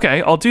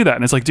 Okay, I'll do that.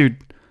 And it's like, dude,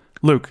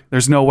 Luke,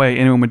 there's no way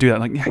anyone would do that.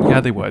 Like, yeah,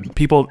 they would.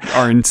 People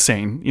are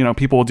insane.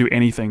 People will do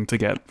anything to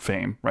get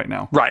fame right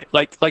now. Right,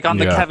 like on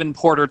the Yeah. Kevin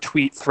Porter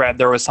tweet thread,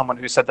 there was someone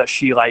who said that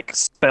she like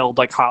spilled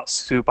like hot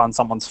soup on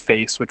someone's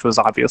face, which was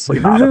obviously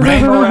not a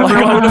thing. Like on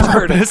Everyone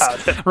heard purpose.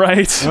 about it.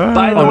 Right.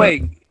 By the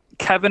way,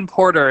 Kevin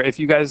Porter, if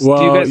you guys do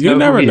Well, you guys you know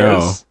never who he know.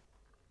 is?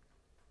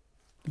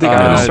 The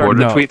guy who started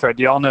no. the tweet thread.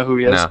 Do y'all know who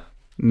he is? No.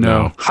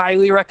 No.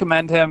 Highly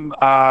recommend him.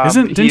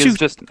 Didn't he you- is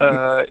just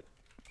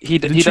he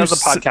Didn't does you a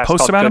podcast post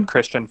called about Good him?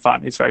 Christian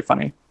Fun. He's very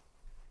funny.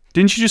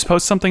 Didn't you just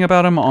post something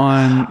about him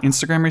on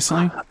Instagram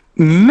recently?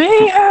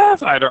 May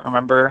have. I don't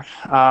remember.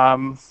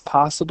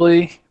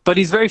 Possibly. But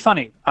he's very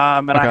funny.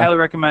 And I Okay. highly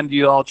recommend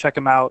you all check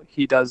him out.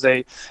 He does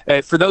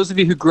for those of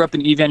you who grew up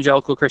in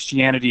evangelical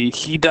Christianity,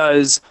 he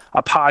does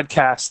a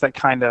podcast that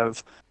kind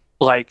of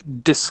like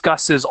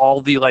discusses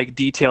all the like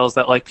details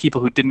that like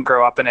people who didn't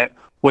grow up in it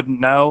wouldn't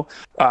know.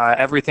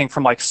 Everything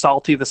from like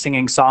Salty the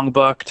Singing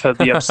Songbook to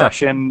the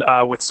obsession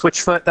with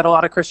Switchfoot that a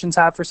lot of Christians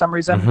have for some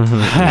reason.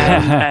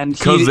 and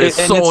Because they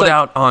it's sold like-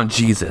 out on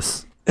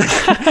Jesus.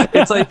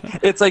 it's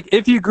like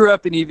if you grew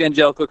up in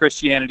evangelical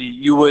Christianity,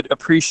 you would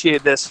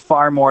appreciate this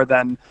far more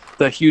than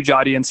the huge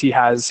audience he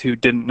has who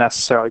didn't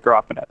necessarily grow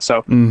up in it.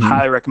 So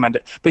highly recommend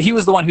it. But he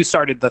was the one who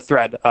started the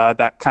thread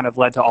that kind of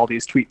led to all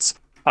these tweets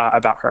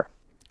about her.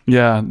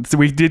 Yeah, so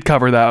we did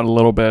cover that a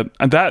little bit.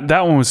 And that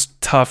one was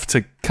tough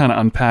to kind of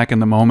unpack in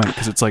the moment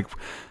because it's like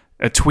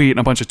a tweet and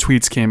a bunch of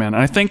tweets came in. And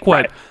I think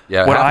what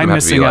Yeah, what half of I'm them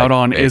have to be, missing out like,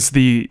 on fake. is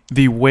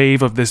the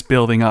wave of this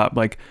building up.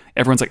 Like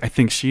everyone's like, I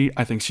think she's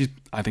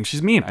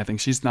mean. I think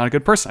she's not a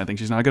good person. I think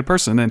she's not a good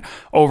person. And then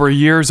over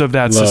years of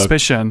that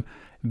suspicion,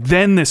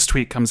 then this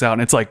tweet comes out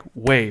and it's like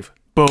wave,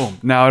 boom.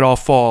 Now it all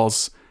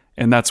falls.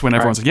 And that's when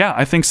everyone's like, yeah,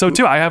 I think so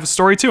too. I have a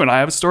story too. And I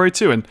have a story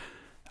too. And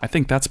I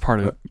think that's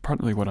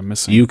partly what I'm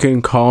missing. You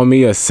can call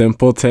me a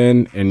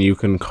simpleton and you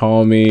can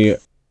call me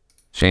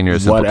Shane, you're a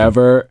simpleton.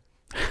 whatever,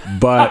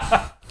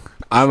 but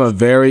I'm a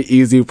very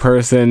easy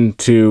person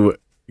to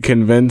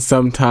convince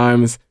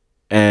sometimes.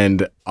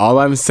 And all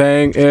I'm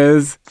saying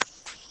is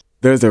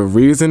there's a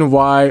reason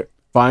why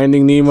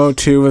Finding Nemo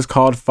 2 is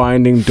called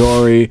Finding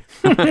Dory,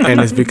 and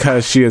it's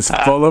because she is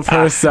full of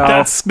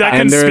herself. That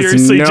and there's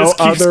conspiracy no just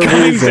keeps other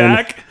coming reason.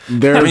 back.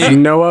 There's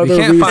no other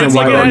can't find reason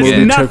why Nemo that It again.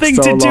 movie has took nothing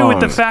so to do long. with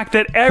the fact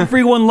that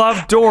everyone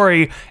loved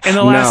Dory in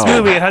the last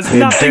No, movie. It has it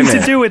nothing to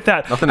didn't. do with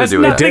that. Nothing to Has do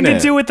with that. nothing It to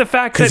didn't. do with the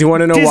fact 'Cause that you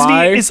wanna know Disney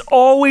why? is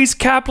always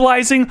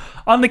capitalizing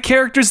on the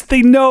characters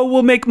they know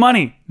will make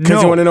money.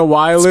 Because you want to know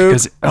why, Luke?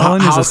 Because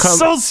Ellen How is a come-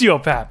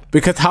 sociopath.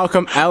 Because how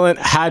come Ellen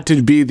had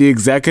to be the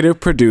executive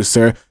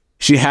producer?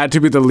 She had to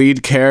be the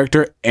lead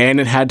character, and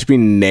it had to be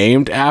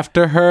named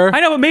after her. I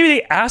know, but maybe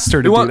they asked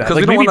her to do that. Because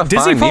Like we don't maybe want to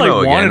Disney find probably Nemo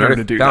again. wanted We her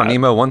already to do found that.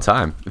 Nemo one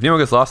time. If Nemo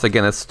gets lost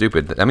again, that's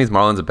stupid. That means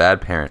Marlon's a bad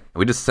parent.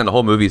 We just send a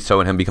whole movie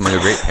showing him becoming a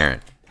great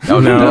parent. That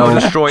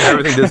would destroy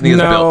everything Disney has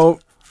built. No,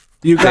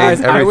 you guys,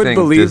 I would everything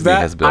believe Disney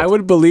has that. built. I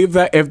would believe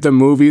that if the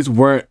movies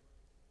weren't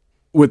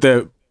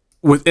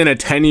within a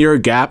 10-year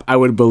gap, I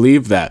would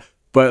believe that.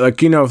 But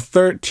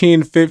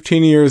 13,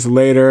 15 years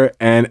later,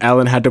 and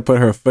Ellen had to put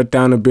her foot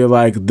down and be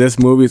like, this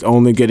movie's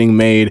only getting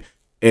made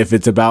if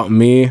it's about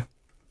me.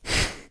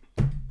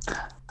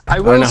 I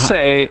will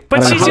say, But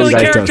I don't she's know the how only you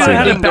guys character don't that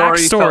had a see Finding Dory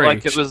felt backstory.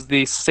 like it was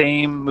the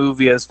same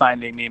movie as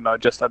Finding Nemo,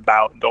 just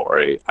about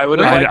Dory. I would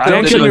have liked don't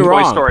them to get do me a Toy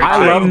wrong. Story.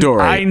 I love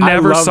Dory. I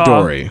never love saw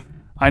Dory.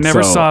 I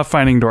never So- saw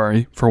Finding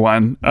Dory for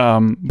one. But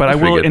I pretty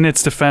will, good. in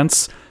its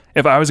defense,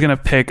 if I was gonna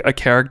pick a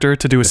character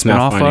to do a It's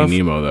not spinoff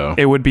Finding of, Nemo, though.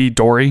 it would be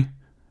Dory,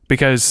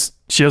 because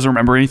she doesn't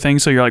remember anything.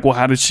 So you're like, well,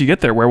 how did she get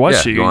there? Where was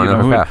Yeah, she? you wanna know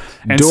her who- path.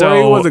 And Dory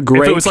so was a if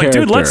great it was like,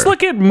 dude, let's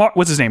character. look at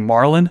what's his name,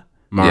 Marlin.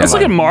 Marlin. Let's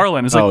look at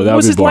Marlin. It's like, Oh, that would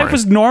was be his life boring.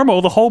 was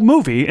normal the whole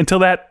movie until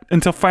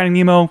Finding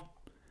Nemo,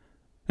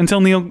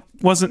 until Neo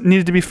wasn't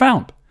needed to be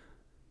found.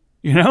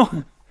 You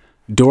know?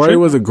 Dory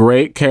was a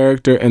great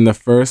character in the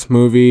first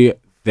movie.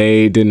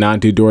 They did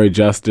not do Dory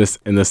justice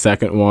in the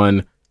second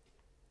one,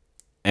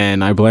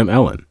 and I blame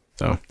Ellen.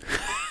 So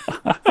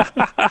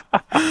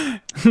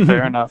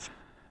Fair enough.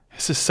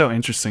 This is so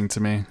interesting to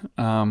me.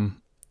 I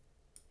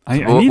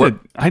Well, need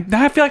what- to.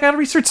 I feel like I gotta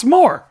research some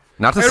more.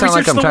 Not to I gotta sound like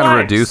research I'm the trying to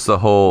lives. reduce the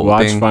whole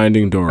watch thing.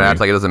 Finding Dory. Act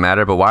like it doesn't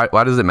matter, but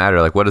why does it matter?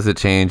 Like, what does it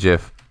change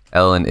if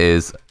Ellen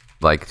is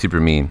like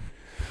super mean?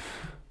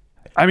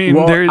 I mean,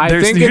 Well, I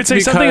there's think you could it's say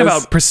something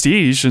because- about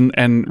prestige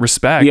and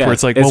respect, Yeah, where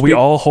it's like, it's well, we be-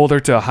 all hold her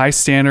to a high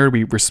standard.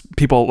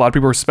 A lot of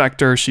people respect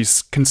her.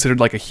 She's considered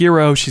like a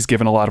hero. She's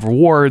given a lot of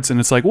rewards, and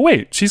it's like, well,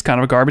 wait, she's kind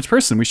of a garbage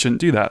person. We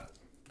shouldn't do that.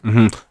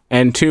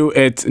 And two,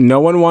 it's no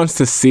one wants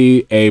to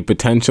see a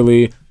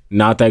potentially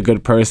not that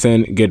good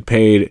person get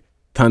paid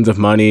tons of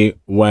money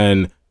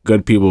when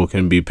good people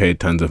can be paid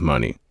tons of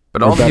money.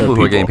 But Or all the better people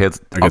who are getting paid,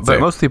 I could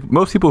but say.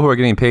 most people who are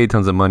getting paid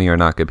tons of money are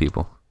not good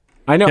people.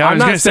 I know. Yeah, I I'm was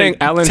not gonna say, saying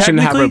Ellen shouldn't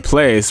have her technically-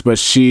 place, but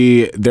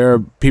there are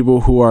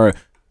people who are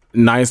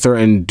nicer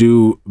and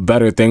do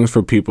better things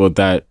for people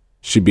that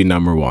should be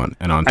number one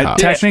and on top.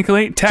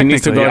 Technically, She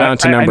needs to go down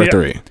to number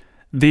 3.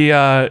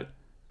 The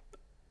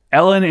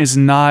Ellen is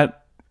not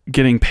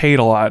getting paid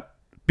a lot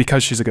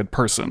because she's a good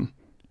person.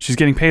 She's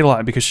getting paid a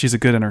lot because she's a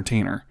good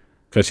entertainer.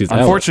 Because she's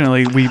Ellen.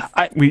 Unfortunately,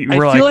 I we're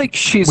feel like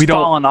she's we don't-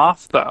 fallen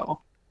off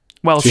though.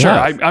 Well, She sure.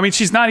 has. I mean,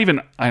 she's not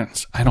even. I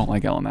don't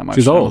like Ellen that much.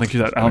 She's I don't old. think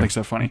I don't think she's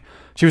that funny.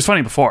 She was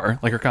funny before.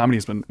 Like her comedy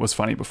was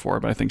funny before,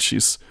 but I think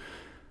she's.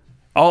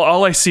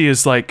 All I see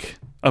is like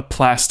a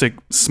plastic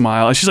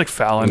smile. She's like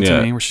Fallon Yeah.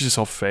 to me, where she's just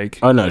all fake.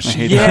 Oh no, I she,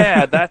 hate that.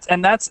 Yeah,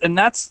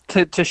 that's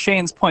to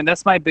Shane's point.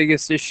 That's my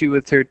biggest issue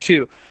with her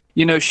too.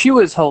 You know, she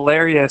was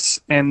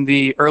hilarious in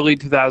the early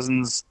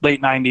 2000s,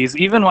 late 90s.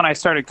 Even when I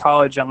started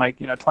college in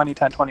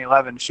 2010,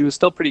 2011, she was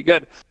still pretty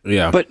good.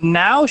 yeah. But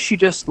now she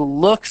just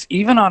looks,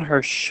 even on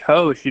her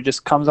show, she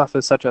just comes off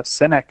as such a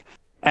cynic.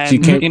 She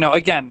And, can't-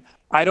 again,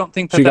 I don't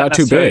think She that got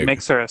too necessarily big.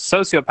 makes her a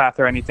sociopath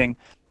or anything.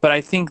 But I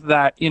think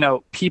that,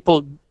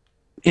 people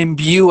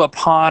imbue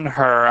upon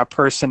her a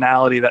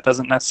personality that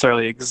doesn't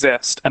necessarily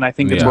exist. And I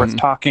think it's Yeah. worth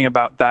talking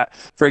about that.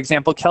 For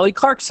example, Kelly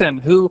Clarkson,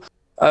 who,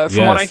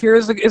 from what I Yes. hear,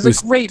 is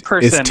a great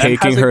person. is and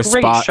taking has a her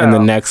great spot show. in the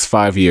next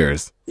 5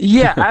 years.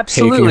 Yeah,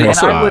 absolutely. her And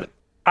spot.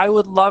 I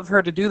would love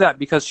her to do that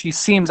because she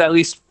seems, at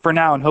least for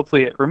now, and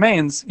hopefully it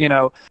remains,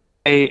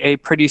 a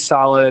pretty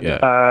solid. Yeah,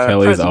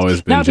 Kelly's presence.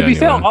 always been Now, to be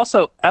fair, genuine.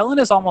 also Ellen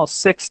is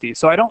almost 60,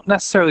 so I don't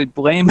necessarily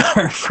blame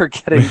her for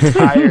getting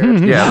tired.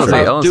 Yeah, I was of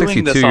like, Ellen's doing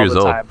 62 this all years the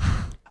old. time.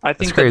 I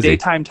think that crazy.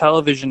 daytime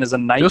television is a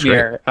was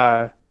nightmare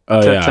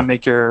Oh to yeah.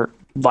 make your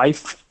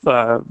life,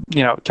 to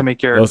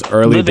make your Those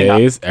early living up.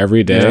 days,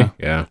 every day.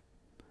 Yeah.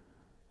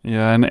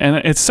 Yeah, and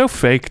it's so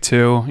fake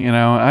too. You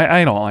know,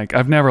 I don't like.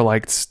 I've never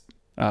liked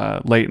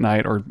late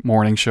night or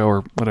morning show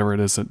or whatever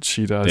it is that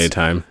she does.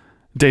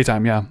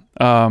 Daytime, yeah.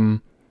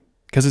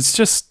 Because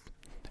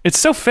it's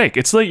so fake.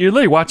 It's like you're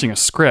literally watching a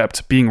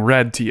script being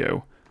read to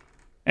you,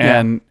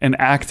 and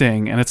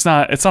acting, and it's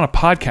not a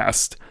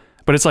podcast,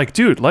 but it's like,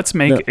 dude, let's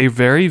make a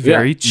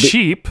very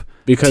cheap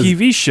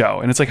TV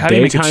show, and it's like, how do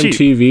you make it cheap?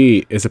 Daytime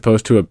TV is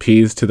supposed to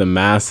appease to the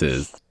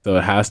masses. So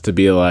it has to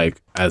be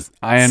like as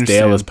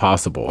stale as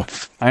possible.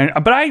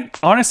 But I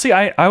honestly,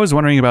 I was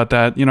wondering about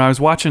that. You know, I was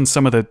watching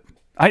some of the,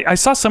 I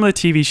saw some of the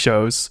TV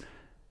shows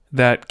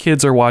that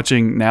kids are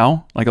watching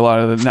now, like a lot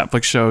of the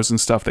Netflix shows and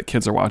stuff that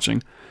kids are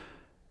watching.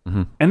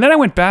 Mm-hmm. And then I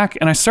went back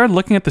and I started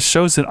looking at the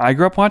shows that I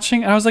grew up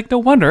watching, and I was like, no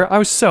wonder I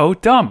was so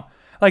dumb.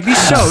 Like,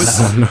 these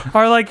shows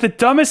are like the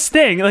dumbest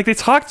thing. Like, they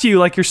talk to you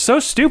like you're so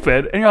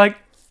stupid, and you're like,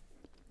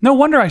 no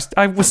wonder I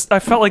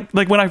felt like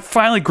when I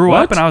finally grew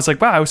up and I was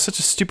like, wow, I was such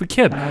a stupid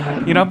kid,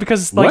 you know,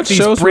 because like what these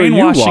shows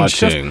brainwashing were you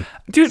shows,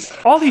 dude,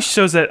 all these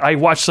shows that I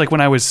watched like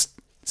when I was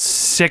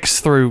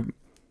 6 through.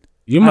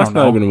 You must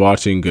not have been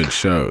watching good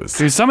shows.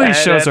 Dude, some of these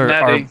shows are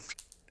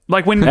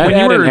like when your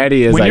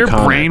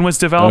iconic. brain was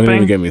developing. Don't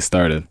even get me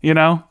started. You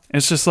know,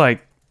 it's just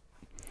like,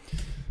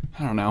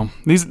 I don't know.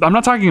 I'm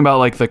not talking about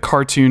like the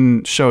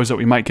cartoon shows that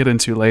we might get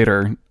into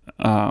later.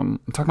 I'm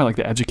talking about like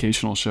the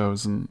educational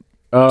shows and.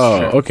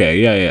 Oh, okay.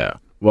 Yeah.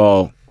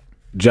 Well,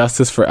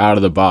 justice for Out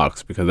of the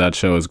Box, because that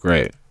show is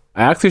great.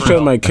 I actually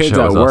showed my kids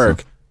at work.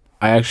 Awesome.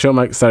 I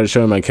actually started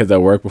showing my kids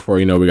at work before,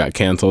 we got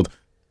canceled.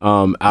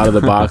 Out of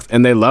the Box,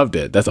 and they loved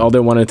it. That's all they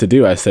wanted to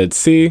do. I said,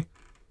 see,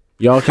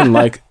 y'all can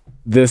like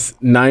this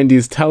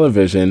 90s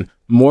television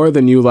more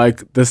than you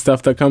like the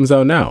stuff that comes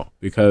out now,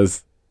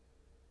 because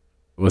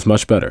it was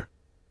much better.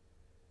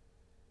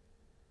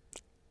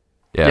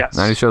 Yeah, yes.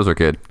 90s shows were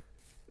good.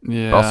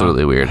 Yeah. Also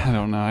really weird. I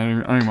don't know. I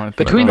don't even want to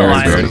think Between the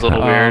lines is a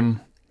little weird.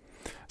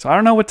 So I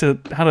don't know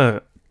how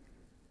to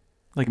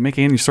like make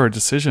any sort of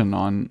decision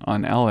on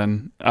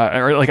Ellen.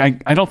 Or like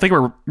I don't think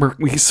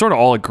we sort of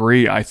all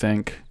agree, I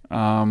think.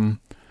 A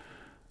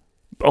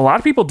lot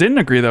of people didn't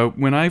agree though.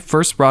 When I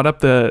first brought up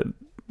that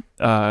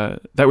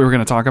we were going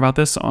to talk about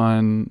this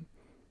on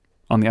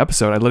the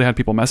episode, I literally had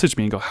people message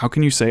me and go, "How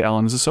can you say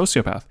Ellen is a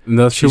sociopath?" And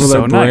those people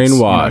are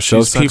brainwashed.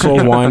 Those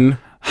people won.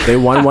 They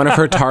won one of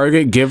her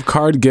Target gift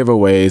card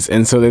giveaways,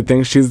 and so they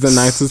think she's the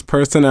nicest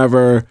person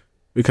ever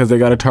because they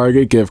got a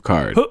Target gift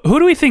card. Who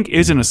do we think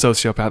isn't a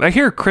sociopath? I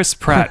hear Chris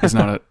Pratt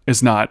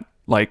is not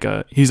like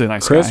he's a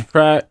nice guy. Chris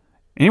Pratt.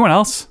 Anyone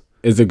else?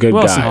 Is a good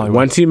guy.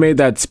 Once he made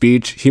that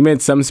speech, he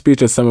made some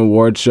speech at some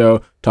award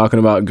show talking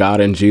about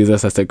God and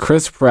Jesus. I said,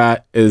 Chris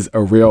Pratt is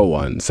a real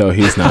one, so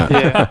he's not.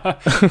 Yeah.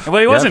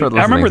 Well, he wasn't.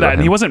 I remember that,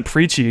 and he wasn't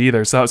preachy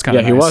either, so that was kind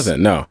of nice. Yeah, he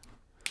wasn't. No.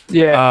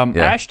 Yeah.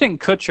 Ashton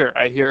Kutcher,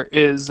 I hear,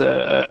 is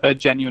a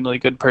genuinely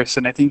good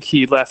person. I think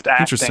he left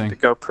acting to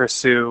go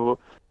pursue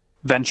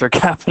venture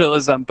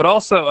capitalism, but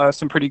also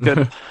some pretty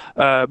good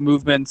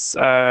movements,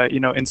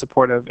 in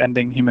support of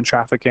ending human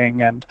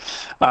trafficking, and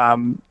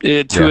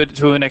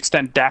to an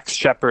extent, Dax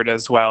Shepard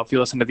as well. If you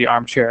listen to the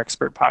Armchair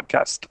Expert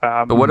podcast,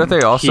 but what if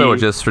they also are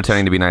just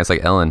pretending to be nice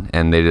like Ellen,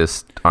 and they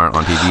just aren't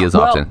on TV as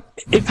often?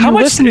 How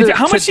much do you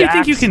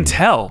think you can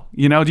tell?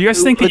 Do you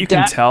guys think that you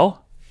can tell?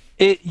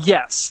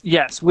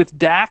 Yes. With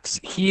Dax,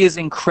 he is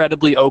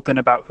incredibly open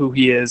about who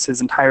he is, his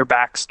entire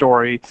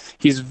backstory.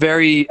 He's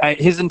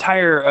his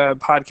entire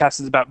podcast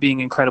is about being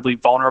incredibly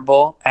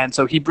vulnerable. And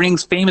so he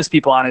brings famous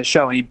people on his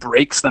show and he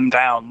breaks them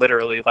down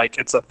literally like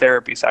it's a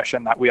therapy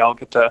session that we all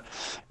get to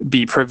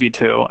be privy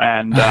to.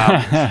 And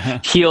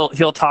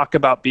he'll talk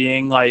about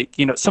being like,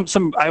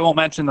 some I won't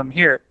mention them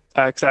here,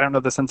 because I don't know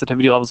the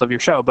sensitivity levels of your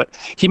show, but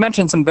he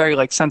mentioned some very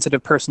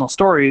sensitive personal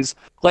stories,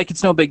 like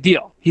it's no big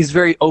deal. He's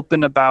very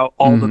open about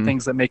all the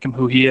things that make him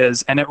who he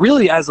is, and it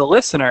really, as a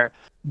listener,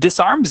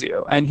 disarms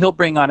you. And he'll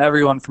bring on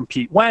everyone from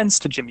Pete Wentz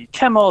to Jimmy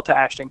Kimmel to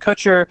Ashton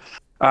Kutcher,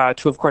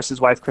 to of course his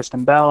wife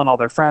Kristen Bell and all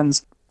their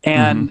friends.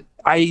 And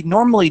I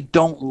normally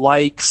don't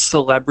like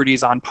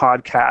celebrities on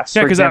podcasts.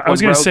 Yeah, because I was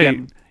going to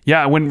say,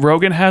 when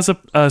Rogan has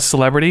a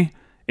celebrity,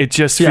 it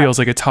just feels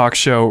like a talk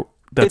show.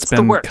 That's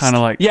been kind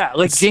of like... Yeah,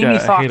 Jamie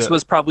Foxx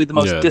was probably the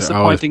most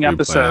disappointing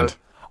episode.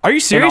 Are you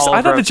serious?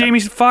 I thought the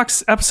Jamie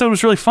Foxx episode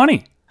was really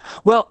funny.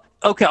 Well,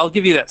 okay, I'll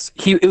give you this.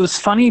 It was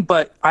funny,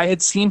 but I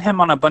had seen him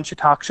on a bunch of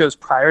talk shows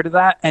prior to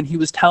that, and he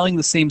was telling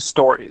the same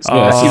stories. He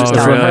was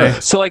telling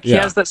her. So he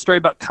has that story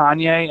about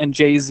Kanye and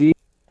Jay-Z,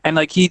 and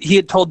he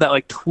had told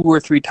that 2 or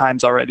 3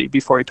 times already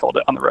before he told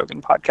it on the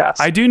Rogan podcast.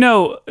 I do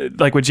know,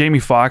 with Jamie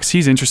Foxx,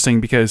 he's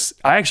interesting because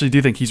I actually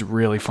do think he's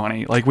really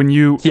funny.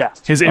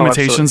 His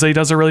imitations that he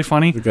does are really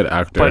funny. He's a good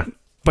actor.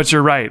 But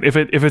you're right. If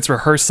it's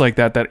rehearsed like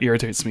that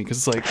irritates me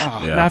because it's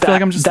I feel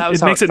like I'm just.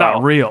 It makes it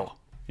not real.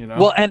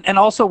 Well, and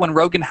also when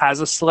Rogan has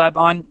a celeb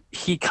on,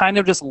 he kind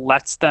of just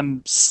lets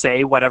them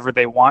say whatever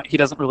they want. He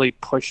doesn't really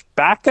push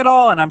back at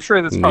all, and I'm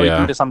sure that's probably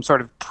due to some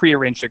sort of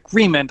prearranged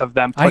agreement of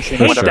them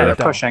pushing whatever they're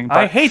pushing.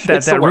 I hate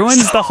that. That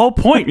ruins the whole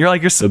point. You're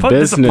like, you're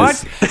supposed to.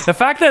 The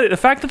fact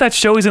that that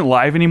show isn't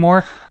live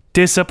anymore,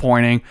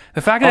 disappointing.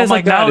 The fact that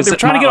it's now they're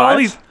trying to get all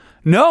these.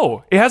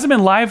 No, it hasn't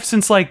been live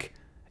since like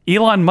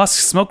Elon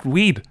Musk smoked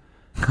weed.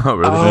 Oh,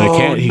 really? They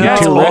can't. He no.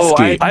 got too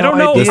risky. I don't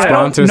know. The I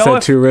don't sponsor know said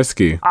if- too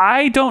risky.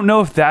 I don't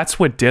know if that's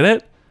what did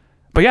it,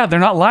 but yeah, they're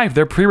not live.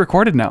 They're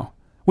pre-recorded now,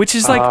 which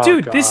is like,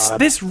 dude,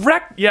 this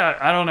wreck. Yeah,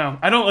 I don't know.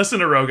 I don't listen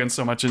to Rogan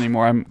so much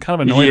anymore. I'm kind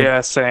of annoyed.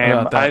 Yeah, same.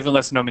 about that. I haven't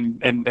listened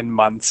to him in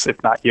months,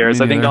 if not years.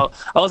 Me I think neither.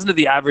 I'll listen to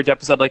the average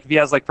episode. Like if he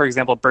has, like, for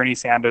example, Bernie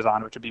Sanders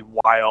on, which would be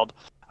wild.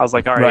 I was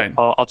like, all right,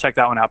 Right. I'll check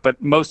that one out.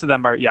 But most of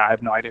them are, I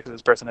have no idea who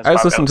this person is. I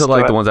just Probably listen to listen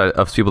like the it. ones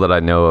of people that I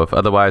know of.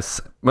 Otherwise,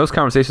 most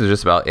conversations are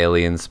just about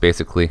aliens,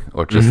 basically,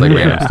 or just like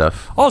random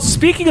stuff. Oh,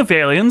 speaking of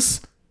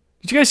aliens,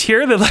 did you guys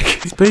hear that? Like,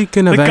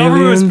 Speaking the of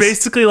government was aliens,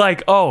 basically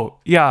like, oh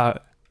yeah,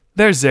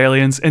 there's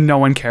aliens, and no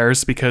one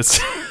cares because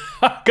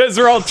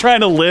we're all trying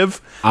to live.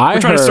 I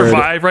We're trying to heard-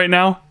 survive right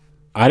now.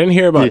 I didn't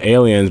hear about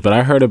aliens, but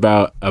I heard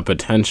about a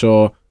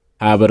potential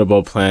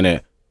habitable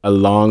planet a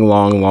long,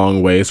 long,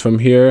 long ways from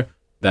here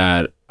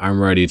that I'm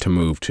ready to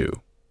move to.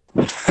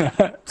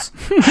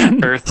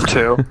 Earth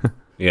 2.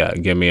 Yeah,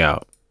 get me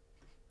out.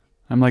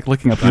 I'm like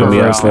looking up. Sign me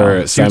up UFOs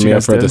now. for, See sign what me you up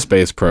guys for the did.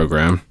 space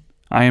program.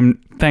 I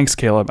am. Thanks,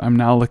 Caleb. I'm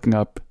now looking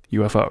up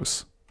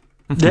UFOs.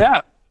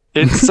 Yeah,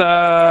 it's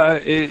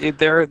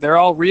they're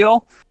all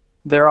real.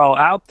 They're all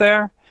out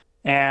there.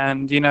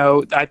 And,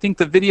 I think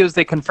the videos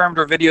they confirmed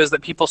were videos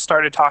that people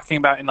started talking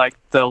about in like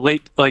the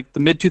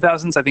mid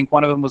 2000s. I think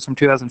one of them was from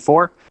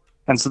 2004.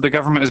 And so the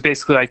government was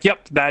basically like,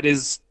 yep, that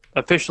is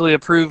officially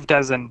approved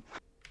as an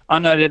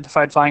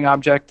unidentified flying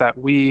object that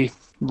we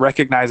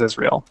recognize as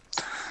real.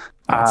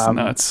 That's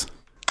nuts.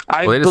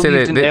 I Well, they just say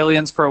believed in they-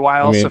 aliens for a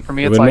while, I mean, so for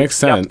me it it's would like, make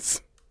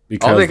sense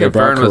because All they they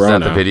brought confirmed was that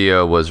the Corona.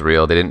 video was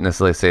real. They didn't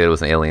necessarily say it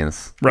was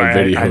aliens. Right.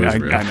 video I is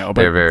real. know,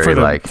 but They're very, for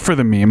the like- for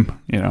the meme,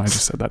 I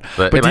just said that.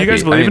 But But it do you might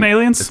guys be. believe I in mean,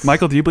 aliens? it's-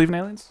 Michael, do you believe in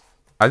aliens?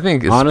 I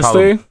think it's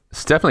Honestly?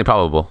 it's definitely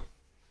probable,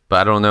 but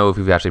I don't know if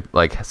we've actually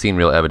like seen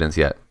real evidence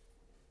yet.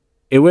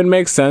 It would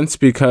make sense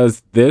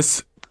because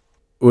this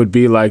would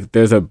be like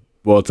it's a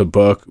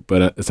book,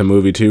 but it's a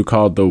movie too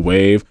called The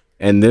Wave,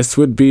 and this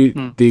would be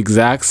the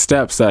exact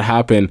steps that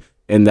happen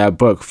in that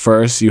book.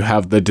 First, you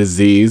have the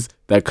disease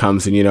that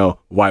comes and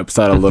wipes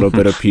out a little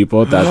bit of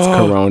people. That's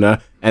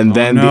Corona, and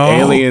then no. the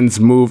aliens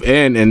move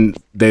in and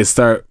they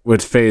start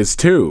with phase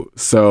 2.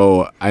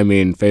 So I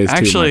mean, phase 2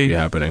 Actually- might be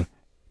happening.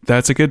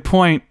 That's a good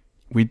point.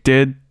 We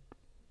did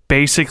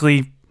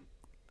basically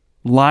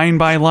line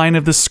by line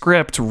of the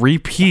script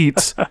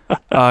repeat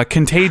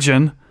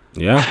Contagion.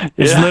 Yeah,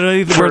 It's Yeah,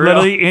 literally for we're real.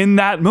 literally in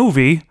that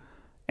movie,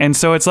 and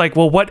so it's like,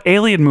 well, what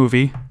alien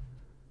movie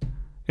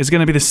is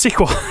going to be the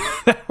sequel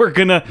that we're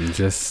gonna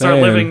just start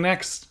saying. living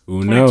next?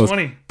 Who knows?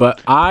 2020.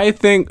 But I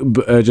think,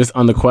 just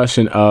on the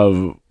question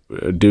of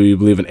do you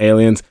believe in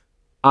aliens,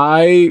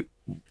 I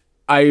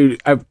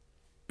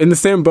in the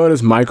same boat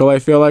as Michael, I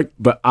feel like,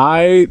 but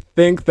I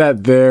think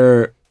that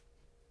there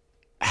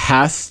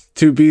has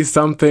to be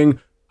something.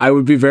 I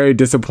would be very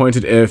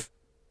disappointed if,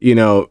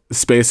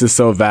 space is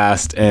so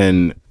vast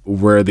and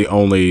we're the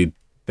only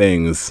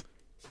things,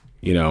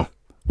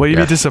 Well, you'd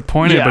Yeah. be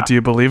disappointed, Yeah. but do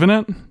you believe in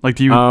it? Like,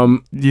 do you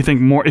do you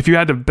think more? If you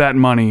had to bet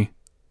money,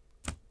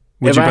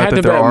 would if you I bet had that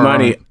to there bet are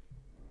money,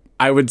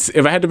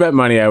 if I had to bet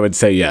money, I would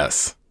say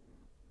yes.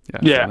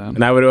 Yeah. for that.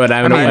 And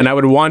I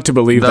would want to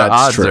believe The that's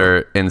odds true.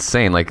 are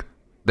insane. Like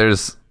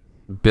there's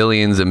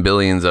billions and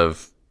billions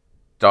of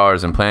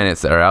stars and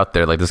planets that are out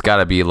there. Like there's got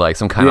to be like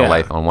some kind of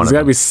life on one There's of got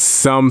to them. be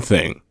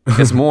something.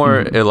 It's more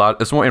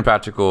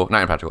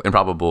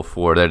improbable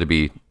for there to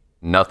be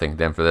nothing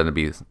than for there to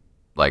be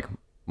like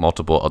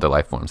multiple other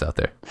life forms out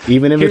there.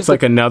 Even if Here's it's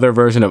like another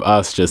version of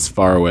us just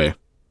far away.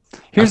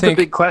 Here's the think-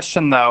 big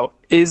question, though.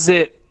 Is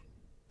it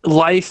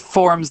life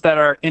forms that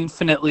are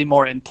infinitely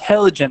more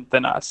intelligent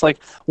than us?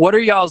 Like, what are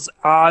y'all's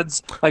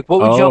odds? Like, what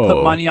would y'all Oh.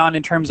 put money on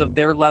in terms of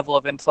their level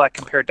of intellect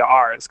compared to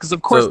ours? Because,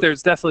 of course, So-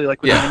 there's definitely,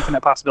 like, with Yeah.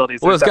 infinite possibilities.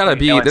 Well, there's got to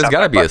definitely be aliens out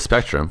there, a but-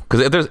 spectrum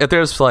because if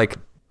there's like,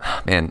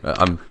 man,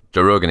 I'm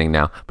Joe Roganing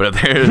now, but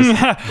if there's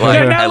Yeah,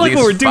 like now at look least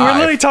what we're doing. We're five,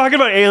 literally talking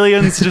about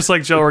aliens, just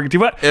like Joe Rogan. Do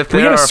you want? If Can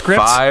we get there a are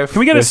script? five- Can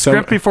we get a There's some-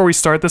 script before we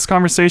start this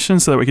conversation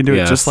so that we can do it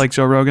Yes. just like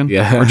Joe Rogan?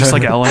 Yeah. Or just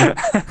like Ellen?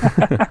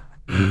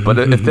 but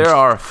if there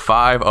are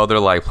 5 other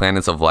like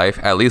planets of life,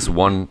 at least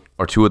 1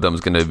 or 2 of them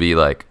is going to be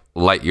like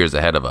light years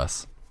ahead of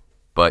us.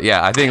 But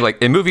yeah, I think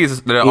like in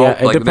movies, they're all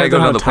it like they depends go on to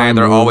how another time planet,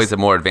 they're moves. always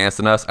more advanced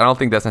than us. I don't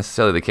think that's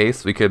necessarily the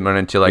case. We could run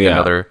into like Yeah.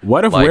 another.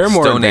 What if like, we're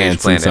more Stone Age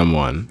advanced than planet.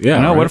 someone? Yeah.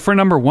 No, right? what if we're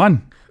number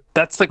one?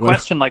 That's the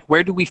question. Like,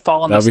 where do we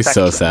fall on That'd the be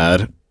so spectrum?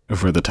 sad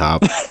if we're the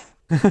top.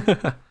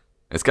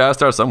 It's got to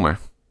start somewhere.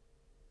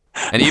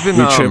 And even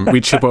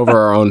We trip over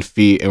our own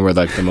feet and we're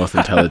like the most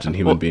intelligent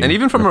human being. and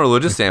even from a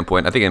religious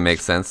standpoint, I think it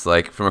makes sense.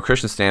 Like from a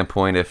Christian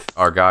standpoint, if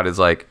our God is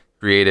like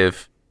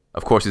creative,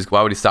 of course,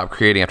 why would he stop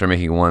creating after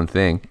making one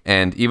thing?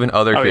 And even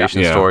other yeah.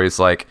 creation Yeah. stories,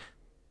 like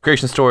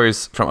creation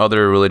stories from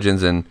other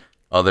religions and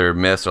other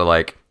myths, are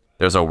like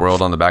there's a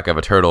world on the back of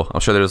a turtle. I'm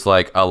sure there's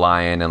like a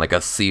lion and like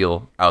a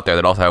seal out there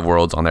that also have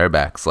worlds on their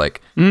backs.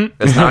 Like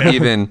it's not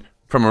even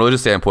from a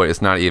religious standpoint,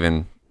 it's not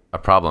even a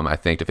problem. I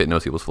think to fit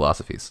most people's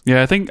philosophies.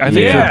 Yeah, I think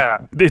Yeah.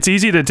 it's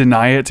easy to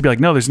deny it, to be like,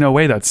 no, there's no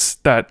way that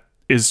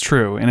is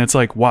true. And it's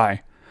like,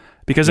 why?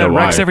 Because Yeah, it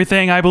wrecks why?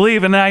 everything I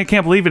believe, and then I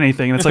can't believe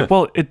anything. And it's like,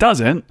 well, it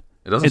doesn't.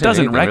 It doesn't It change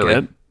doesn't anything, wreck really.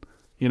 it.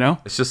 You know?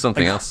 It's just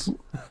something else.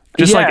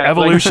 Just like Yeah,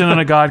 evolution and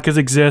a god could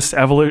exist,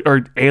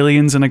 or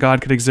aliens and a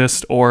god could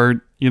exist,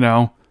 or, you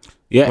know,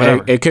 Yeah,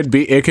 whatever. it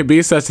could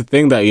be such a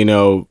thing that you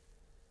know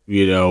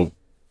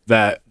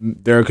that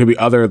there could be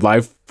other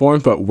life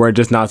forms, but we're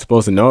just not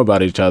supposed to know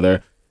about each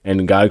other.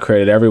 And God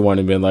created everyone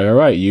and been like, all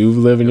right, you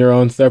live in your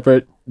own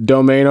separate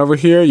domain over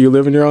here. You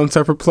live in your own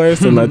separate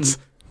place, and let's,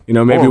 maybe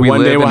Or we one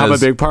day live we'll in have a a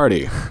big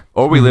party.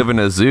 Or we live in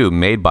a zoo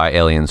made by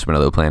aliens from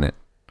another planet.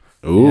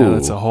 Ooh, yeah,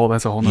 that's a whole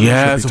nother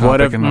yes. trippy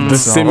What if topic in and of the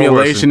itself.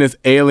 simulation is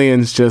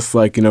aliens just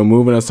like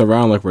moving us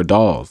around like we're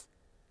dolls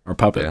or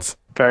puppets?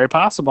 Very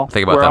possible.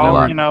 Think about We're that a all,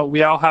 lot.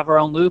 we all have our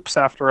own loops.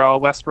 After all,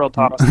 Westworld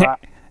taught us that.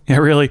 Yeah,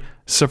 really.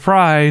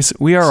 Surprise,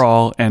 we are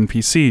all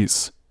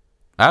NPCs.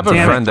 I have a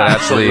Damn friend that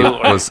actually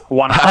was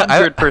 100%.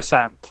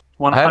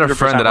 I had a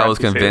friend that I was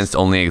convinced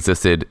only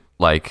existed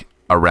like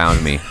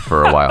around me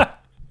for a while.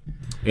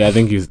 Yeah, I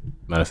think you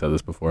might have said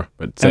this before,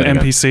 but say An it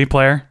again. NPC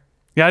player.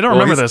 Yeah, I don't Well,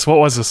 remember he's- this. What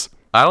was this?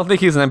 I don't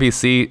think he's an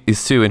NPC.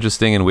 He's too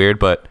interesting and weird,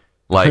 but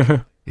like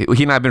he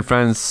and I have been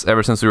friends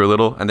ever since we were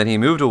little, and then he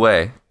moved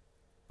away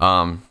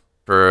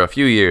for a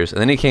few years, and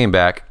then he came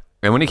back.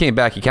 And when he came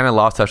back, he kind of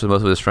lost touch with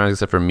most of his friends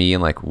except for me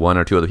and like one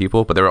or two other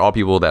people, but they were all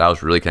people that I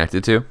was really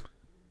connected to.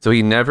 So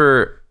he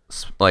never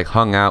like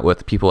hung out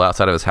with people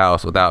outside of his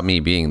house without me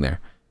being there.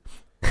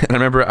 And I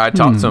remember I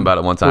talked to him about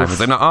it one time. He's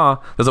like, "Nuh-uh."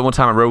 There's that one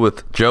time I rode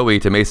with Joey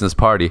to Mason's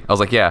party. I was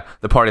like, "Yeah,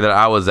 the party that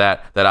I was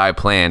at, that I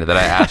planned, that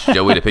I asked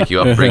Joey to pick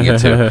you up and bring you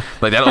to.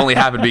 Like that only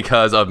happened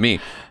because of me.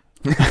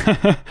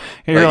 Yeah,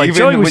 you're like, Even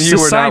Joey was when just you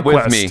a were side not with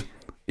quest. me,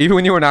 even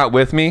when you were not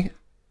with me,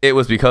 it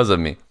was because of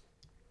me."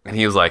 And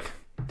he was like,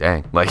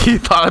 "Dang!" Like he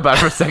thought about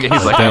it for a second.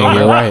 He's like, "I Dang, don't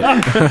you're know."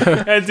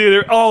 right. Yeah, dude,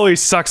 it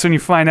always sucks when you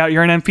find out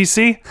you're an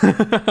NPC.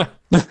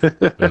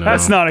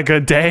 That's not a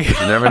good day. You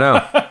never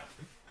know.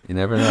 You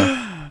never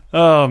know.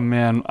 Oh,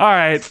 man. All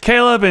right,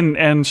 Caleb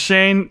and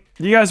Shane,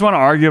 you guys want to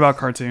argue about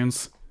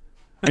cartoons?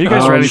 Are you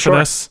guys ready for sure.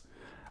 this?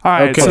 All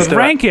right, Okay. so Let's the do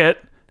it.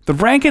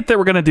 rank it that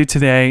we're going to do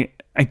today,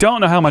 I don't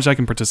know how much I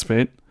can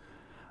participate,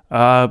 but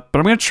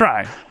I'm going to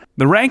try.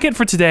 The rank it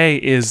for today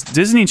is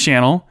Disney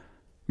Channel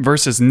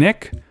versus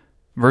Nick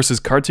versus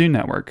Cartoon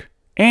Network.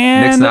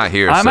 And Nick's not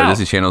here, I'm so out.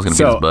 Disney Channel's gonna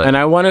be his So, butt. and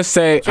I want to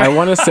say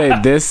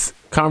this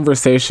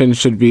conversation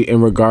should be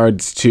in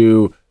regards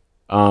to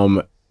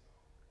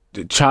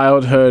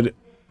childhood.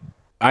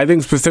 I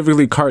think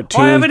specifically cartoons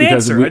Oh, I have an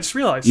because answer. I just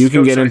realized. you can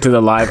Oh, get sorry. into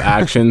the live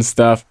action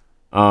stuff.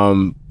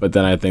 But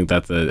then I think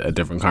that's a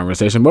different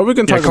conversation. But we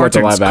can Yeah, talk about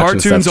the cartoons. live action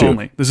Cartoons stuff too.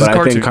 only. This but is I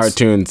think cartoons.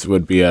 cartoons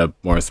would be a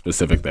more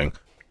specific thing.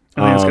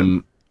 I think it's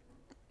good.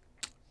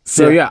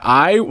 So yeah,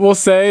 I will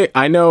say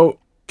I know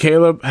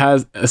Caleb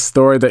has a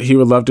story that he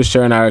would love to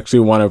share, and I actually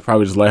want to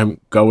probably just let him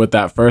go with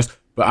that first.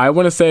 But I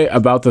want to say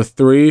about the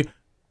three,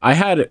 I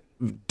had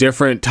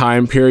different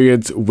time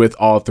periods with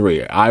all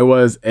three. I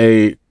was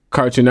a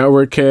Cartoon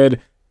Network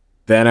kid,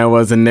 then I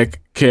was a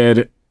Nick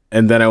kid,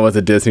 and then I was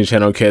a Disney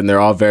Channel kid, and they're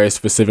all very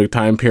specific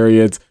time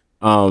periods.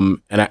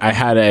 And I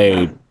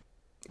had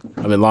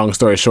long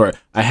story short,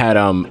 I had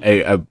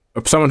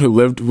someone who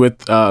lived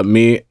with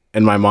me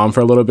and my mom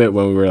for a little bit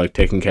when we were like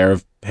taking care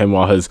of him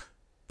while his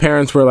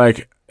parents were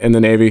like in the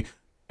Navy.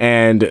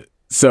 And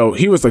so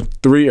he was like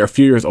 3 or a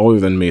few years older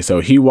than me.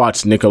 So he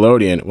watched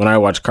Nickelodeon when I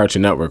watched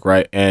Cartoon Network,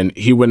 right? And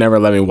he would never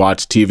let me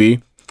watch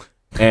TV.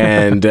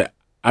 And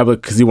I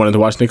would, because he wanted to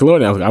watch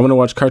Nickelodeon. I was like, I want to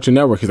watch Cartoon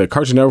Network. He's like,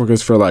 Cartoon Network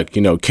is for like,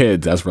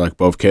 kids. That's for like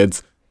both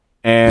kids.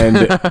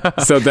 And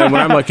so then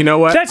when I'm like, you know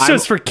what? That's I'm-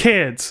 just for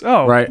kids.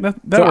 Oh, right. That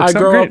So I works out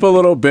grow great. up a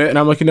little bit, and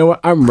I'm like, you know what?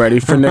 I'm ready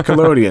for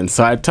Nickelodeon.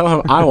 So I tell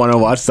him I want to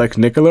watch like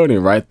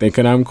Nickelodeon, right?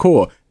 Thinking I'm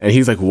cool, and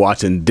he's like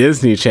watching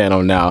Disney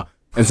Channel now,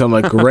 and so I'm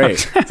like, great.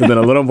 So then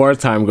a little more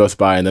time goes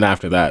by, and then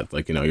after that, it's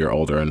like you're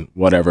older and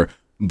whatever.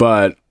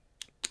 But,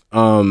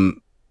 so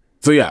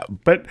yeah,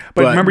 But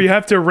remember, you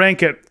have to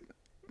rank it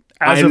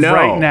as I of know.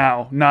 right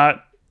now,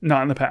 not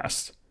in the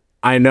past.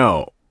 I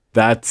know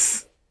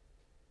that's.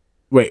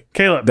 Wait,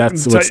 Caleb,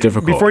 That's what's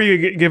difficult. Before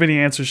you give any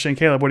answers, Shane,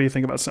 Caleb, what do you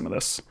think about some of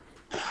this?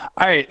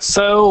 All right,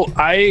 so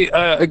I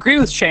agree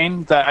with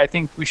Shane that I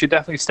think we should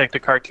definitely stick to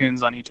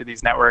cartoons on each of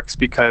these networks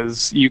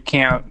because you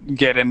can't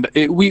get into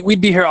it. We'd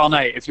be here all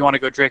night if you want to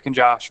go Drake and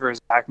Josh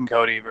versus Zack and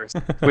Cody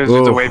versus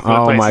Wizards Ooh, Away from the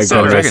oh Place, my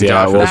etc. goodness, Drake and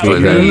yeah, Josh we'll for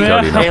be this here.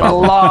 one. Cody, no a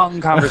problem.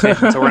 long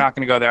conversation, so we're not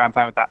going to go there. I'm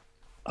fine with that.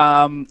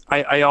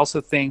 I also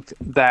think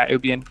that it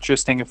would be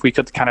interesting if we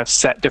could kind of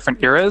set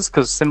different eras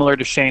because similar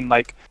to Shane,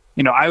 like,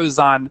 I was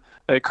on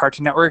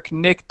Cartoon Network,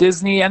 Nick,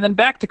 Disney, and then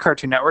back to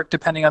Cartoon Network,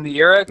 depending on the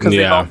era, because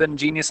they've Yeah. all been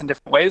genius in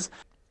different ways.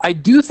 I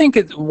do think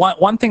it's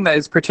one thing that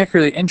is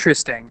particularly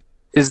interesting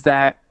is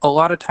that a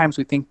lot of times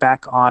we think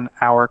back on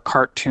our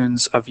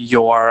cartoons of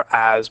yore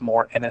as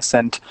more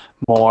innocent,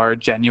 more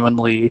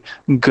genuinely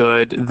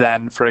good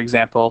than, for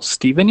example,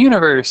 Steven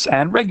Universe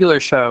and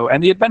Regular Show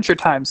and the Adventure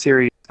Time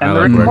series and I the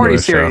like Rick and Morty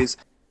Regular Show. series,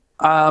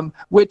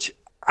 which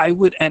I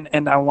would,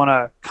 and I want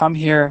to come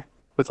here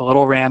with a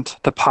little rant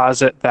to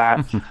posit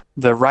that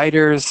the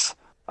writers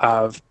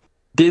of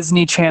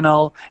Disney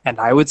Channel, and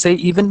I would say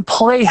even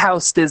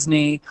Playhouse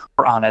Disney,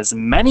 were on as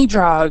many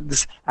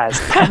drugs as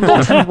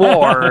Pendleton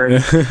Ward,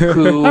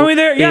 who I mean,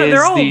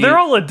 they're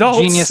all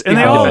adults, and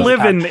they all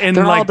live in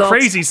like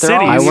crazy cities.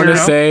 I want to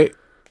say,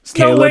 there's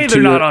no Caleb, way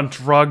they're not on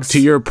drugs. To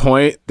your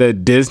point, the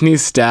Disney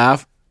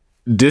staff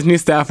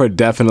are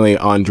definitely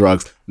on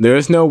drugs.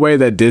 There's no way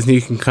that Disney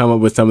can come up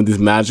with some of these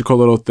magical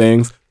little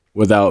things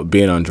without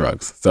being on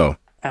drugs. So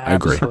I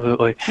agree.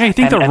 Absolutely. Hey, I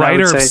think the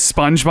writer of say,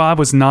 SpongeBob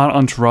was not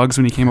on drugs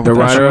when he came up The with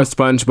that writer of show.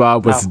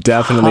 SpongeBob was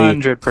definitely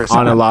 100%.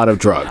 on a lot of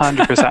drugs.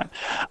 100%.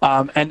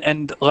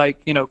 And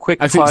like,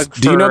 quick Actually, plug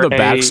do you know for the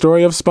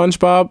backstory of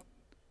SpongeBob,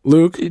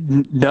 Luke?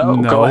 No,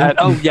 No. go ahead.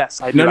 Oh,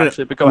 yes, I do No,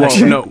 actually, but go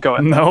ahead. no. Go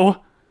ahead.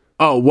 No.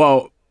 Oh,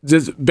 well,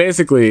 just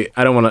basically,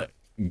 I don't want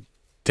to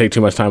take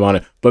too much time on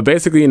it, but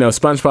basically,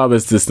 SpongeBob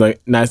is this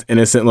like nice,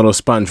 innocent little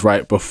sponge,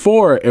 right?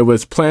 Before it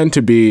was planned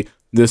to be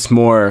this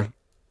more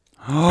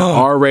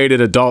R-rated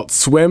Adult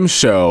Swim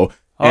show,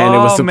 and it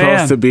was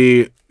supposed to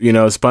be,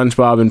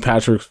 SpongeBob and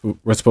Patrick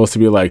were supposed to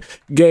be like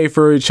gay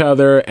for each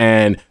other,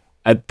 and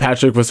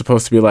Patrick was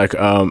supposed to be like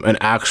an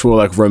actual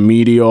like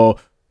remedial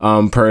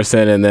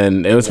person, and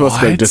then it was supposed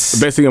to be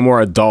just basically a more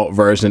adult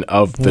version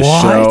of the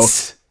show.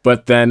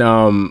 But then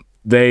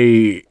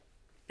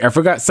I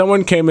forgot,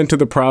 someone came into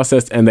the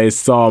process and they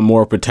saw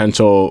more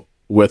potential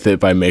with it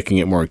by making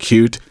it more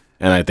cute,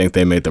 and I think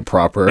they made the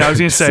proper I was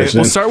going to say,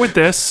 decision we'll start with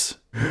this.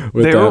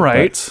 with They that, were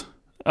right.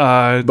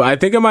 But I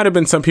think it might have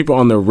been some people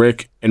on the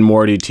Rick and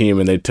Morty team,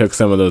 and they took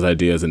some of those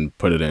ideas and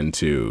put it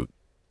into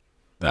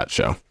that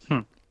show.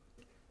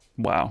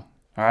 Wow.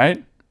 All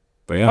right.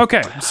 But yeah.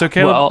 Okay. So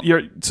Caleb,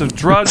 Well, so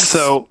drugs,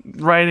 so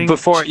writing,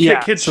 Before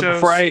kid so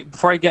shows.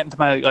 before I get into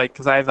my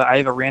because I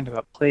have a rant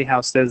about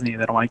Playhouse Disney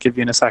that I want to give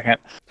you in a second.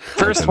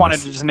 First,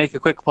 wanted to just make a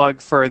quick plug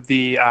for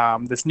the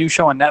this new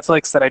show on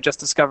Netflix that I just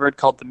discovered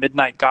called The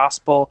Midnight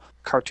Gospel.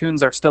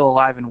 Cartoons are still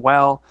alive and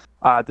well.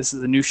 This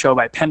is a new show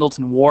by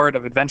Pendleton Ward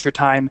of Adventure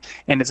Time,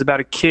 and it's about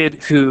a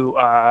kid who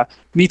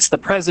meets the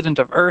president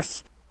of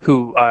Earth,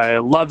 who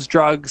loves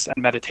drugs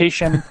and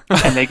meditation,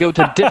 and they go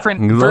to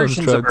different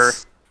versions of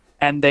Earth,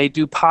 and they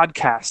do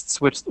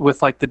podcasts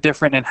with like the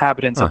different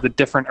inhabitants of the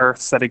different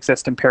Earths that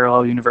exist in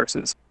parallel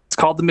universes. It's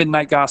called The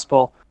Midnight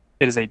Gospel.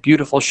 It is a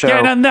beautiful show.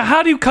 Yeah, now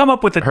how do you come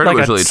up with a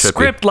really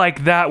script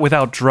like that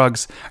without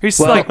drugs? Are you just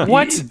Well, like,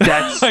 what?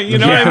 That's You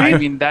know what I mean? I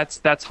mean, that's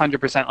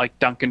 100% like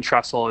Duncan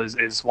Trussell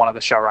is one of the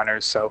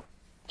showrunners. So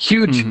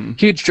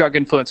huge drug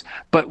influence.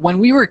 But when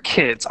we were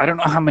kids, I don't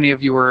know how many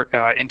of you were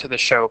into the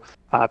show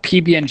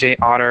PB&J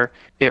Otter.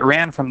 It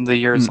ran from the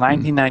years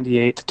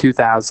 1998 to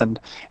 2000,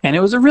 and it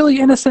was a really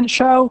innocent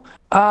show.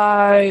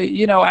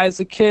 As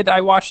a kid,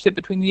 I watched it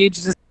between the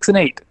ages of 6 and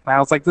 8. And I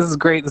was like, this is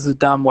great, this is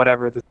dumb,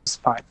 whatever, this is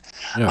fine.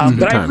 Yeah, it's a good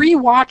But I time.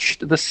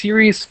 rewatched the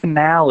series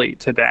finale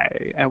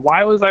today. And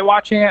why was I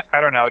watching it?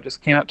 I don't know. It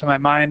just came up to my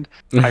mind.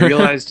 I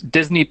realized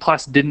Disney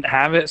Plus didn't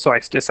have it, so I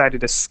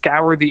decided to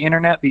scour the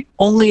internet. The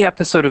only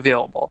episode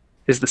available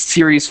is the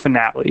series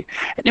finale.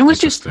 And it was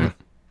just,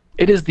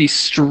 it is the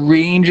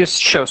strangest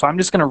show. So I'm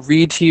just going to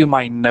read to you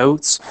my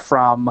notes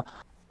from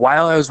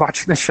while I was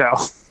watching the show.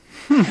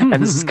 And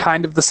this is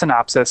kind of the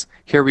synopsis.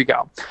 Here we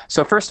go.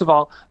 So first of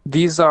all,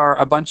 these are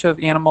a bunch of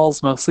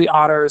animals, mostly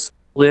otters,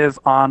 live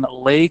on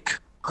Lake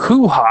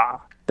Hoo-Ha.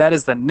 That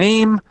is the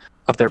name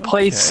of their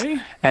place. Okay.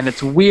 And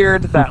it's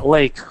weird that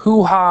Lake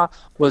Hoo-Ha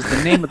was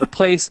the name of the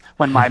place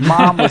when my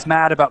mom was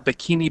mad about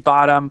Bikini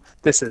Bottom.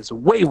 This is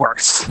way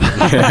worse.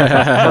 Let's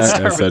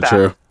start That's so with that.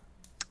 true.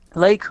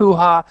 Lake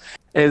Hoo-Ha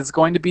is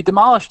going to be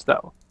demolished,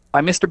 though, by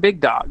Mr.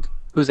 Big Dog,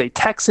 who's a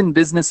Texan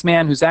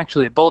businessman who's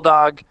actually a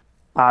bulldog.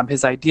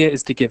 His idea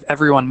is to give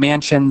everyone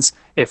mansions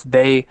if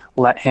they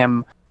let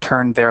him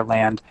turn their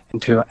land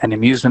into an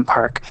amusement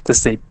park. This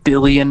is a $1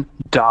 billion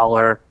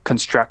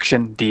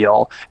construction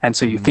deal. And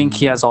so you think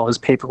he has all his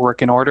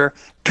paperwork in order.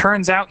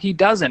 Turns out he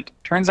doesn't.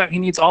 Turns out he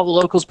needs all the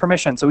locals'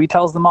 permission. So he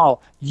tells them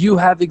all, you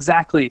have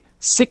exactly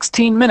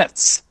 16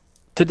 minutes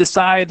to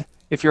decide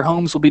if your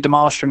homes will be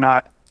demolished or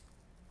not.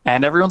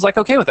 And everyone's like,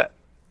 okay with it.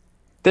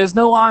 There's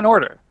no law and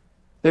order.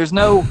 There's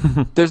no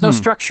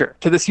structure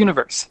to this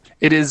universe.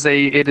 It is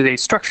a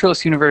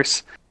structureless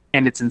universe,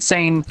 and it's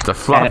insane. It's a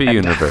floppy And-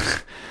 universe.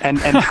 And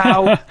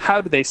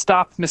how do they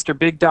stop Mr.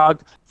 Big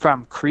Dog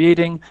from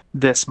creating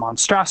this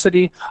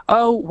monstrosity?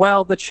 Oh,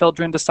 well, the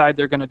children decide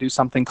they're going to do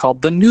something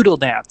called the noodle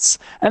dance.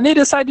 And they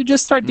decide to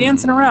just start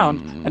dancing around.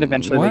 And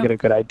eventually What? they get a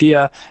good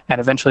idea.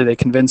 And eventually they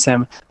convince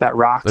him that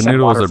rocks The and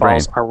noodle is their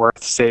waterfalls brain. are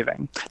worth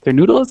saving. Their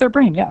noodle is their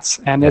brain, yes.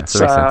 And it's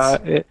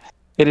that makes sense.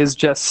 it is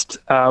just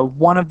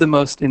one of the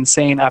most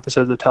insane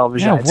episodes of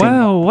television Yeah, I've seen in a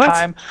wow, long what?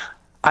 time.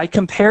 I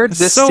compared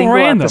this so single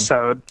random.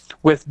 episode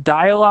with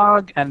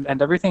dialogue and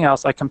everything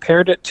else. I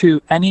compared it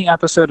to any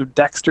episode of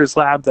Dexter's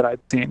Lab that I'd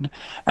seen.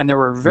 And there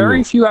were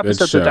very few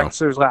episodes of show.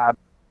 Dexter's Lab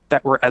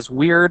that were as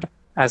weird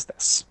as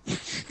this.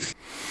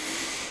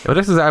 Well,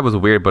 Dexter's Lab was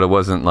weird, but it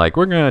wasn't like,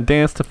 we're going to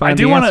dance to find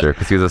do the wanna- answer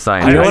because he was a You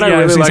scientist. know what I Yeah,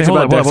 I was really gonna liked say, hold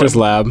about on, Dexter's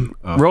Lab?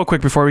 Oh. Real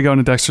quick before we go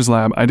into Dexter's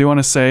Lab, I do want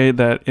to say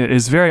that it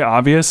is very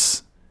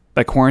obvious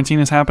that quarantine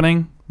is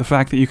happening The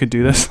fact that you could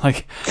do this,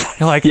 like, Yes.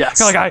 you're like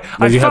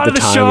I you had thought of the the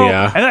time, show,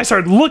 yeah. and then I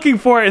started looking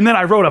for it, and then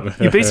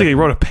you basically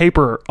wrote a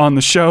paper on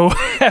the show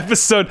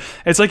episode.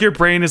 It's like your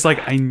brain is like,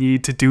 I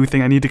need to do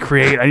things, I need to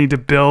create, I need to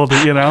build,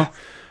 you know.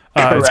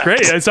 It's Correct. great.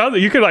 It sounds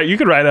like you could make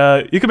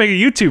a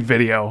YouTube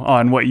video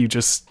on what you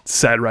just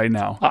said right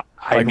now.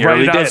 I Like nearly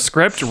write it out, a did.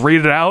 script,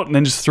 read it out, and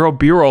then just throw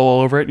B-roll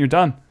all over it, and you're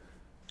done.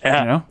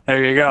 Yeah. You know?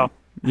 There you go.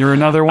 You're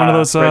another one of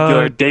those.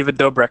 Regular David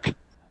Dobrik.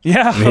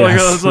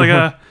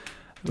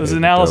 Those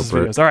analysis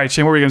Dobrik. videos. All right,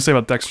 Shane, what were you gonna say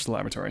about Dexter's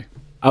Laboratory?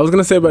 I was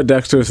gonna say about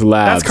Dexter's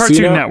Lab. That's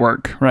Cartoon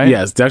Network, right?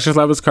 Yes, Dexter's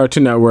Lab was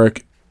Cartoon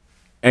Network,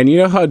 and you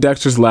know how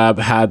Dexter's Lab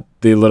had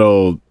the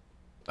little,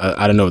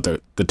 I don't know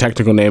what the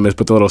technical name is,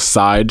 but the little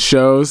side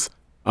shows.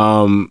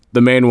 The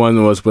main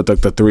one was with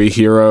like the three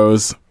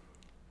heroes.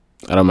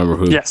 I don't remember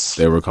who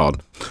they were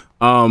called.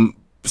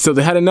 So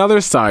they had another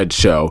side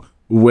show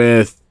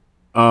with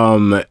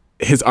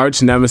his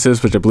arch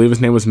nemesis, which I believe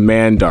his name was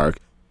Mandark,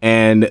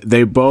 and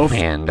they both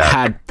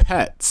had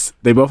pets.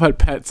 They both had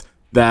pets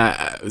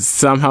that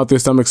somehow through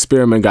some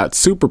experiment got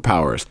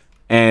superpowers,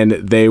 and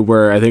they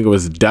were, I think it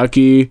was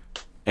Ducky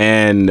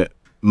and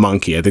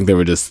Monkey. I think they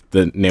were just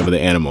the name of the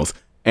animals,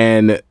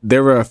 and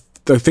there were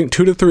I think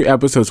 2 to 3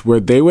 episodes where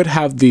they would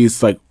have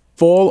these like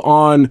full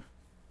on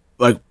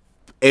like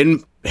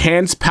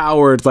enhanced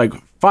powered like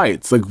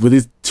fights like with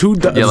these two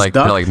ducks like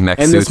mech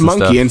and this suits and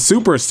monkey stuff. in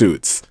super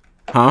suits.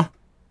 Huh?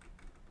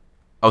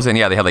 I was saying,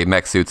 yeah, they had like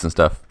mech suits and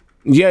stuff.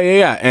 Yeah.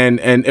 And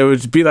it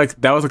would be like,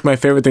 that was like my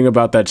favorite thing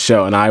about that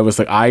show. And I was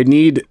like, I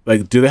need,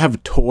 like, do they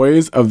have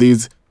toys of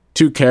these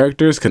two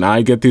characters? Can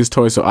I get these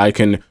toys so I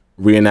can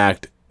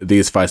reenact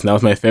these fights? And that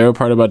was my favorite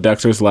part about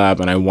Dexter's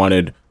Lab, and I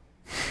wanted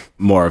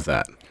more of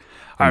that.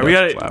 All right, we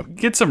gotta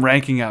get some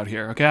ranking out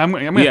here. Okay, I'm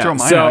gonna throw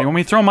mine out. You want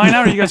me to throw mine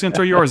out, or are you guys gonna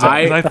throw yours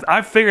out? 'Cause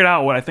I've figured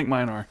out what I think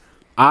mine are.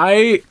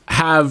 I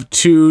have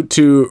two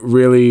to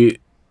really.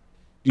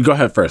 Go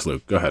ahead first,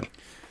 Luke. Go ahead.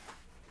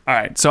 All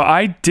right, so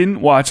I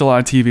didn't watch a lot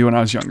of TV when I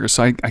was younger,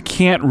 so I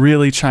can't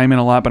really chime in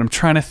a lot, but I'm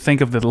trying to think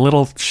of the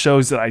little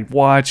shows that I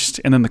watched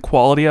and then the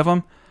quality of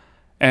them.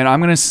 And I'm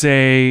going to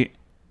say,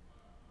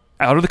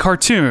 out of the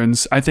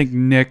cartoons, I think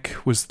Nick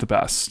was the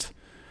best.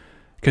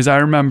 Because I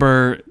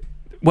remember,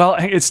 well,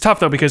 it's tough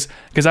though, because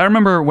I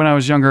remember when I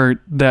was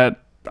younger that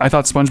I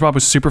thought SpongeBob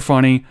was super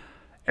funny,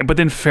 but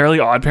then Fairly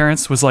Odd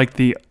Parents was like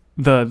the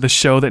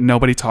show that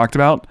nobody talked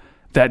about.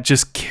 That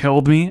just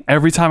killed me.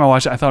 Every time I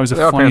watched it, I thought it was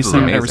the funniest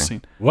thing I've ever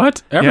seen.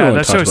 What? Everyone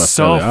that show talks is about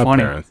so Fairly Odd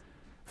funny. Parents.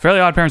 Fairly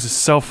Odd Parents is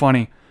so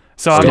funny.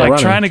 So I'm Still like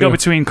running, trying to go too.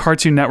 between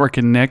Cartoon Network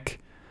and Nick.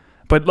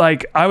 But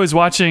like I was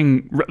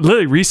watching,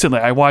 literally recently,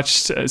 I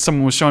watched,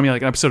 someone was showing me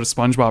like an episode of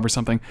SpongeBob or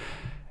something.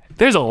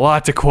 There's a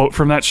lot to quote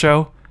from that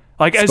show.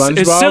 Like as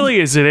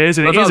silly as it is,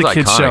 and it is a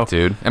kid's iconic, show.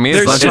 dude. I mean,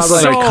 There's it's just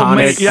SpongeBob's so iconic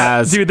many,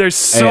 as dude. There's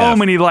so AF.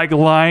 many like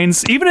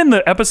lines, even in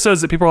the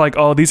episodes that people are like,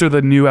 "Oh, these are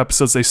the new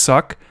episodes. They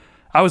suck."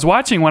 I was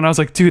watching one. I was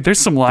like, "Dude, there's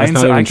some lines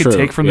not that I even could true.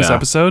 take from this Yeah.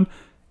 episode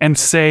and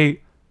say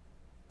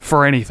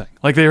for anything."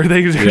 Like they're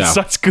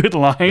such good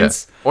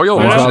lines. Or you'll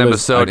Yeah. watch an SpongeBob is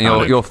episode and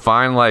iconic. you'll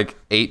find like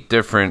 8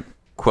 different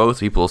quotes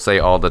people say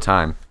all the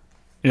time.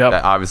 Yeah,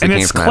 That obviously and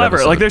came it's from that clever.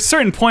 episode. Like there's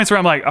certain points where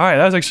I'm like, all right,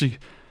 that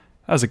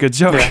was a good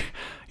joke.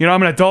 You know,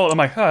 I'm an adult. I'm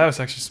like, oh, that was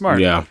actually smart.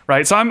 Yeah.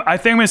 Right. So I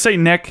think I'm gonna say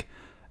Nick,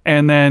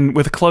 and then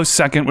with a close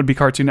second would be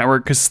Cartoon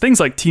Network, because things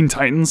like Teen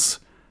Titans,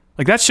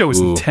 like that show was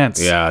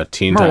intense. Yeah,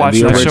 Teen I remember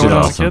Titans. watching The that show when I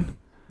original. was a kid.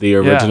 The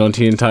original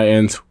Teen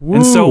Titans.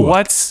 And so Woo.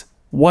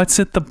 what's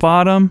at the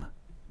bottom?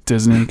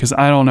 Disney, because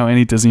I don't know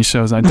any Disney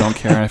shows. I don't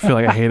care. I feel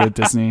like I hated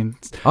Disney. I don't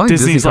think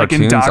Disney's Disney like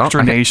cartoons-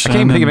 indoctrination. I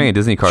can't even think of and any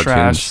Disney cartoons.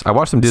 trash. I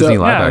watched some Disney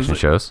So- live Yeah, action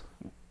shows.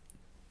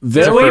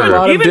 There were a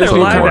lot of even their Disney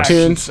live action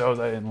cartoons. shows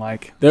I didn't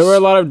like. There were a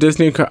lot of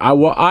Disney. I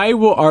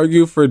will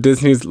argue for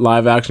Disney's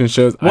live action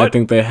shows. I What-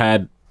 think they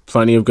had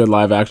plenty of good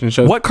live action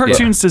shows. What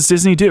cartoons does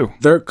Disney do?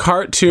 They're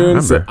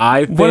cartoons that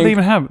I think. What do they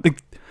even have?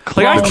 Like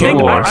I Clone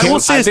think Wars. I will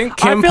say I this, think I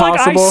Kim feel like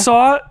I Possible-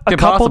 saw a Kim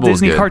couple Possible was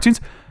Disney good. cartoons.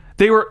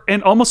 They were,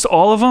 and almost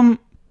all of them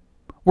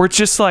were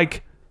just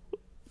like,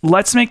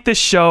 let's make this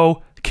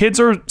show. Kids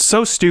are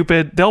so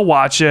stupid, they'll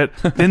watch it,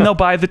 then they'll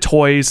buy the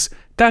toys.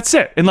 That's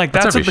it. And like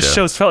that's every what the show.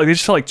 shows felt like. They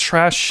just felt like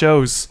trash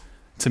shows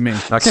to me.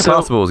 Now, Kim So-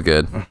 Possible was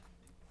good.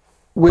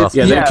 With,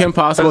 Yeah, they had Kim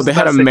Possible. They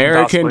had that's Kim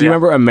American. Possible, Do you yeah.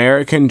 remember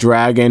American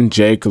Dragon?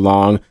 Jake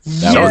Long.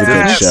 That was a good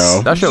Yes!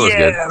 show. That show was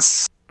good.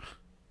 Yes.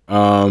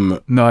 No,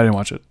 I didn't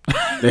watch it.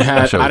 They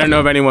had. show was I don't know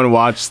if anyone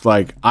watched.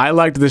 Like, I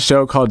liked the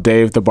show called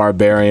Dave the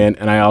Barbarian,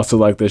 and I also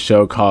liked the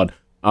show called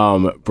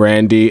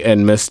Brandy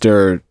and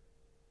Mr.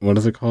 What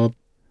is it called?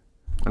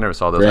 I never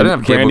saw those. I didn't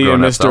have cable Brandy growing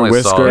and up, so I Mr.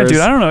 only saw Whiskers. Dude,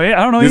 I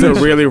don't know. These either.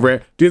 are really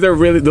rare.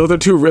 Those are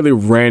two really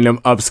random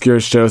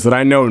obscure shows that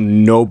I know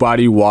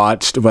nobody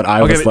watched, but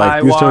I Okay, was but like,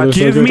 I these shows are watched so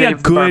Give good. me a Dave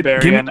the good-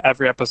 Barbarian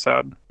every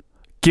episode.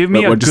 Give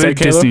me a What'd you say, good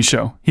Caleb? Disney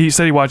show. He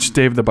said he watched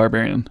Dave the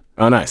Barbarian.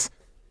 Oh, nice.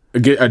 A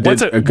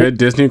What's it- good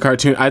Disney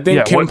cartoon. I think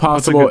Yeah, Kim what's a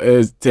Possible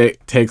good-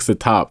 takes the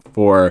top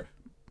for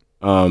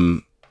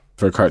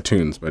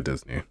cartoons by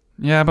Disney.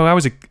 Yeah, but I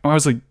was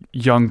a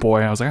young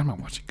boy. I was like, I'm not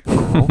watching Good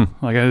Girl.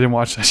 Like, I didn't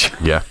watch that show.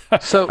 Yeah.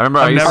 So I remember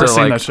I've never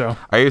seen like, that show.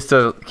 I used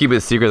to keep it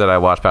a secret that I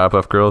watched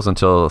Powerpuff Girls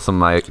until some of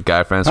my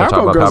guy friends started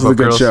Powerpuff talking Girls about is a Powerpuff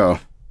good Girls. show.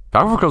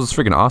 Powerpuff Girls is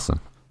freaking awesome.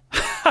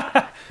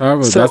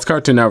 That's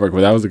Cartoon Network,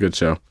 but that was a good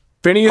show.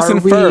 Phineas Are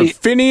and we- Ferb.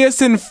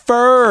 Phineas and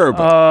Ferb.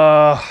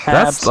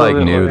 That's like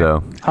new though.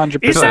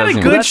 100%. Is that a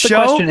That's good That's the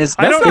show? question is-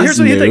 I don't. That's Here's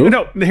the new. thing.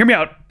 No, hear me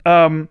out.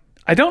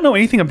 I don't know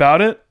anything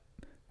about it,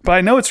 but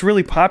I know it's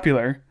really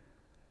popular.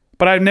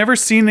 But I've never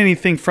seen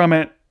anything from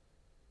it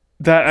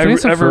that I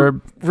Phineas and ever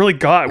Ferb- really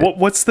got.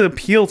 What's the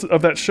appeal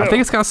of that show? I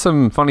think it's got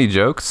some funny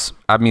jokes.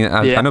 I mean,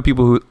 Yeah. I know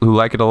people who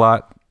like it a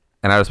lot,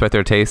 and I respect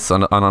their tastes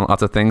on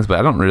lots of things, but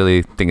I don't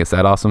really think it's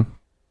that awesome.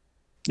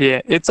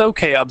 Yeah, it's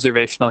okay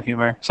observational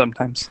humor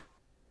sometimes.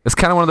 It's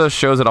kind of one of those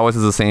shows that always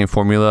has the same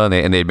formula,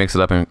 and they mix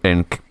it up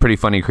in pretty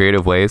funny,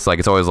 creative ways. Like,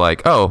 it's always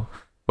like, oh,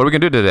 what are we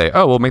going to do today?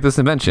 Oh, we'll make this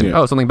invention. Yeah.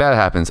 Oh, something bad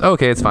happens. Oh,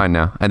 okay, it's fine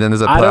now. And then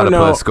there's a I don't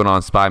platypus know. going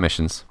on spy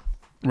missions.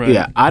 Right.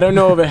 Yeah, I don't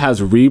know if it has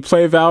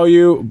replay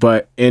value,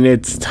 but in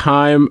its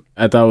time,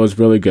 I thought it was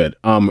really good.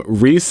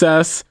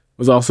 Recess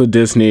was also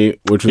Disney,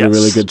 which was a Yes.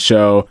 really good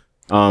show.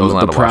 wasn't allowed The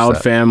to watch Proud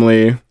that.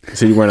 Family.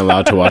 So you weren't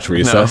allowed to watch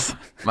Recess.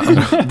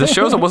 The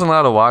shows I wasn't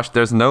allowed to watch,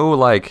 there's no,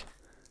 like,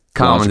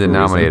 common Logical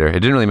denominator. It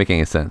didn't really make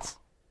any sense.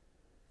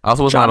 I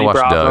also wasn't Johnny allowed to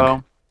watch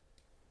Bravo.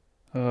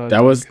 Doug.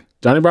 That was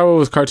Johnny Bravo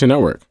was Cartoon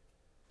Network.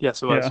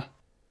 Yes, it was.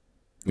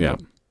 Yeah.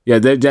 Yeah,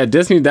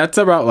 Disney. That's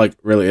about like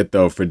really it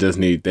though for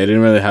Disney. They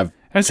didn't really have.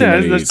 I too said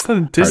many that's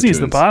Disney's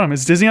the cartoons. bottom.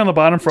 Is Disney on the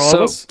bottom for all of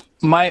So us?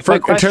 my In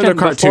terms question of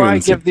before I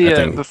cartoons, give the I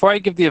think. before I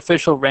give the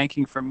official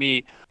ranking for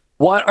me,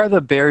 what are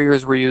the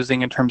barriers we're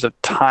using in terms of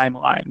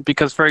timeline?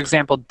 Because for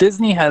example,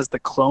 Disney has the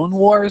Clone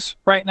Wars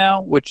right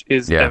now, which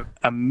is Yeah. an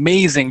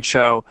amazing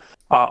show.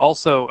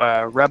 Also,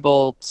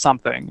 Rebel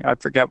something, I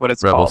forget what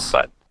it's Rebels.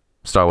 called, but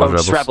Star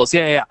Wars Rebels.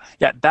 Yeah.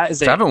 That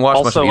is. I haven't watched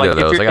much also, of either like, of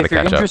those. If I you're, gotta if you're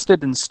catch up.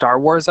 interested in Star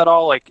Wars at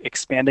all, like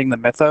expanding the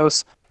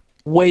mythos,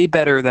 way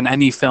better than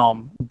any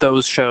film.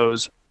 Those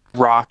shows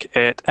rock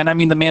it, and I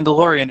mean, The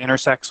Mandalorian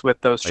intersects with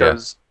those Yeah.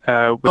 shows.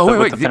 With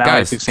Wait, the finales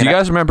guys, we've do seen you it.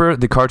 guys remember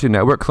the Cartoon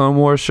Network Clone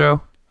Wars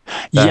show?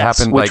 that yes,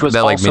 happened, which like, was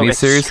that, like, also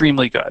miniseries?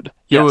 extremely good. It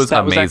Yes, was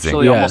that amazing. Was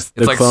actually Yes, almost,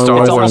 It's like Clone Star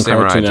Wars Wars on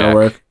Samurai Cartoon Jack.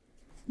 Network.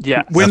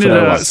 yeah. When That's did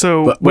what it was.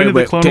 so But when wait,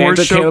 did the Clone to Wars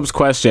answer show? Caleb's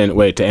question,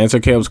 to answer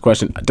Caleb's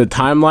question, the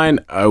timeline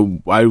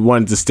I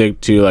wanted to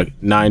stick to like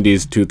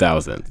 90s,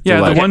 2000s. Yeah,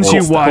 So, like, the ones old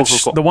you stuff.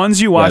 watched, Cool. the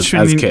ones you watched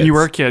as when kids. you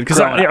were a kid. Because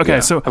Growing up, okay, yeah.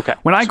 so Okay,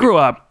 when I sweet. grew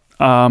up,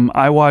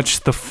 I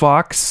watched the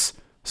Fox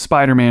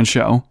Spider-Man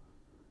show.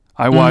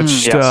 I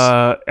watched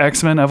yes.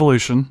 X-Men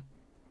Evolution.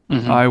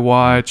 I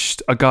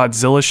watched a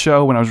Godzilla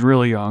show when I was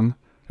really young.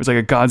 It was like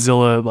a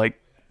Godzilla like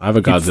I have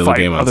a Godzilla fight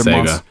game on other Sega.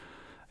 monsters.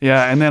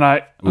 Yeah, and then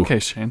okay,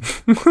 Shane.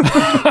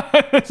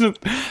 Just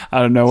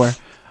out of nowhere.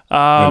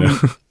 I'm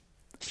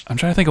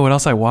trying to think of what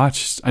else I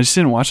watched. I just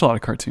didn't watch a lot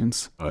of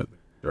cartoons.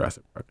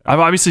 Jurassic Park. I've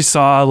obviously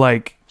saw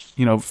like,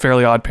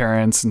 Fairly Odd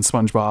Parents and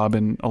SpongeBob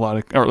and a lot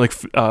of, or like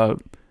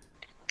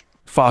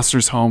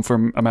Foster's Home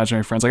from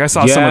Imaginary Friends. Like I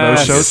saw some of those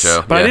Yes. shows, Good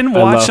show, but I yeah. didn't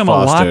I watch love them a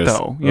lot Foster's.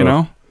 though,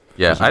 Ugh.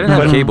 Yeah, I didn't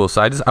have cable,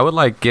 so I would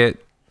like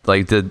get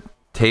like the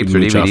tapes or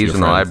Reach out to DVDs your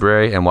in the friends.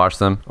 library and watch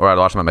them, or I'd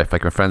watch them at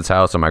my friend's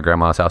house or my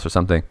grandma's house or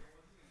something.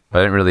 But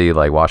I didn't really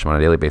like watch them on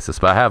a daily basis.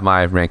 But I have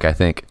my rank, I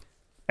think.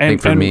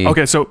 And, for me-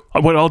 okay, so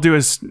what I'll do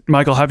is,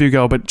 Michael, have you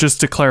go. But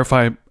just to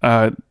clarify,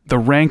 the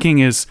ranking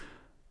is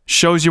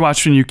shows you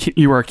watched when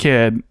you were a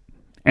kid,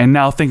 and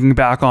now thinking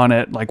back on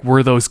it, like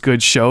were those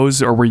good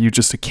shows, or were you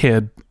just a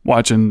kid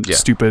watching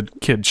stupid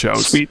kid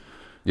shows? Sweet.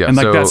 Yeah, And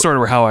like so that's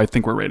sort of how I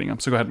think we're rating them.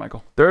 So go ahead,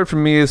 Michael. third for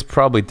me is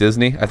probably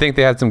Disney. I think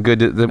they had some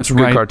good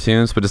right.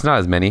 cartoons, but it's not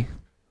as many.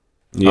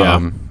 Yeah.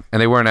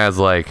 And they weren't as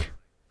like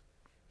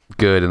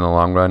good in the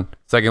long run.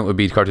 Second would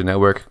be Cartoon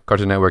Network.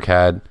 Cartoon Network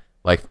had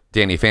like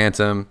Danny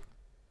Phantom.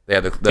 They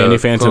had the Danny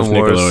Phantom's Clone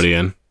Wars.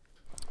 Nickelodeon.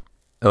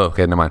 Oh,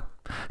 okay, never mind.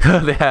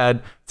 They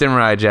had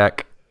Samurai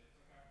Jack.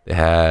 They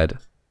had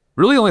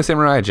really only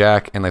Samurai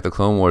Jack and like the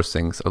Clone Wars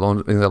things. The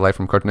only things I like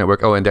from Cartoon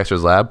Network. Oh, and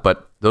Dexter's Lab.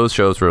 But those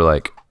shows were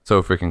like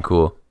so freaking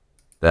cool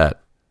that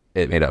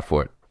it made up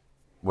for it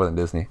more than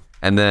Disney.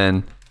 And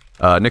then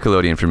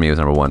Nickelodeon for me was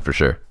number one for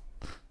sure.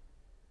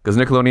 Because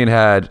Nickelodeon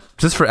had,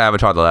 just for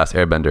Avatar: The Last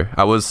Airbender,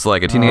 I was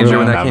like a teenager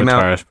when that came out.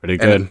 Avatar is pretty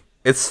And good.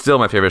 it's still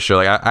my favorite show.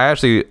 Like I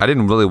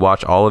didn't really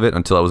watch all of it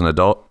until I was an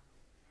adult,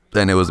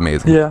 and it was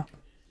amazing. Yeah.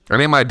 I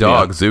named my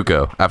dog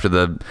Zuko after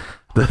the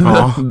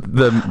Aw.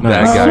 bad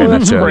Nice. guy in that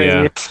that's show. great.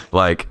 Yeah.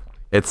 Like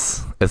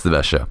it's the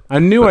best show. I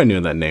knew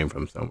that name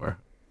from somewhere.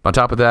 On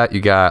top of that,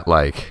 you got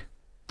like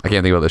I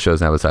can't think of other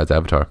shows now besides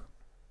Avatar.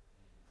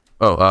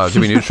 Oh,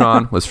 Jimmy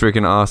Neutron was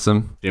freaking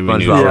awesome. Jimmy SpongeBob,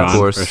 Neutron, of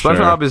course. for sure.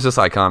 SpongeBob is just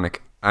iconic.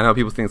 I know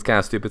people think it's kind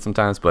of stupid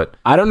sometimes, but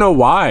I don't know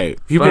why.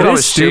 People It SpongeBob is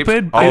was shaped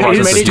stupid. all It of is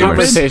us as many stupid. humans.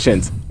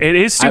 conversations It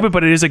is stupid,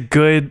 but it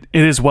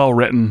is well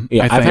written.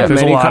 Yeah, I I've think had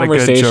there's a many lot of good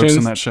jokes in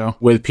conversations that show.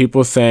 with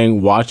people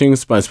saying watching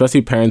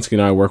especially parents,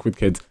 I work with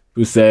kids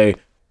who say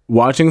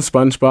watching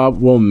SpongeBob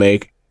will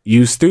make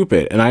you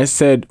stupid. And I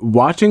said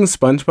watching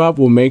SpongeBob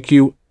will make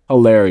you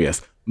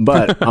hilarious.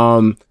 But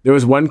there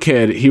was one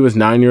kid, he was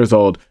 9 years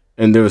old,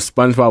 and there was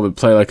SpongeBob would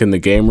play like in the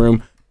game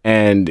room,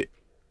 and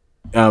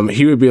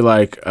he would be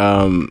like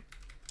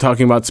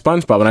talking about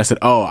SpongeBob, and I said,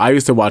 "Oh, I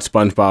used to watch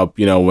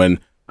SpongeBob, when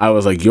I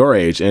was like your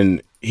age,"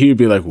 and he would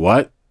be like,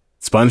 "What?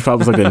 SpongeBob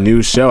was like a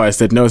new show?" I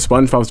said, "No,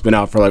 SpongeBob's been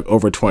out for like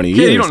over 20 years."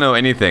 Yeah, you don't know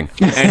anything.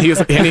 And he was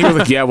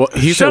like, "Yeah, well,"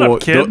 he Shut said, up, "Well,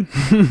 kid."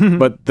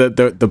 but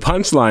the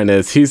punchline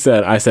is,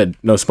 I said,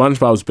 "No,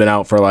 SpongeBob's been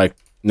out for like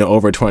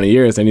over 20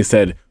 years," and he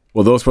said,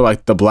 "Well, those were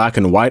like the black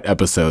and white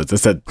episodes." I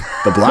said,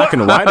 "The black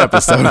and white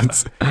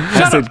episodes?"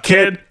 I said, up,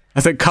 kid. I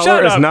said, Shut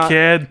 "Color is up, not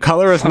kid.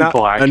 color is not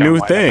Black a and new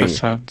white thing.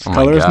 episodes. Oh my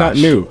Color is not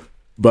gosh. new."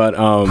 But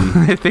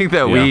I think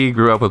that we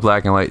grew up with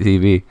black and white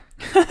TV.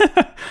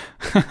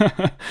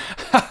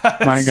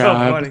 My So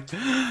God.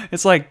 funny.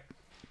 It's like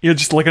you're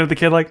just looking at the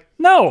kid like,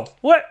 no,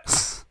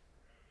 what?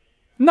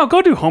 No,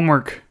 go do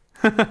homework.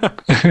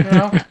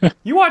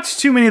 You watch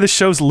too many of the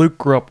shows Luke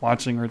grew up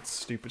watching, or it's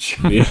stupid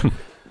shit.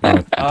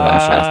 yeah.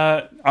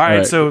 All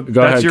right, so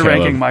go that's ahead, your Caleb.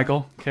 ranking,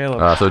 Michael.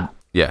 Caleb. So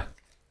yeah,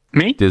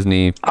 Me?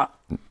 Disney.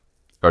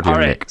 Cartoon All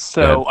right, Nick.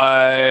 so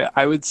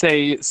I would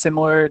say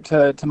similar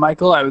to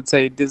Michael, I would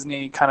say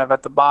Disney kind of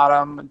at the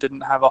bottom.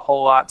 Didn't have a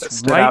whole lot that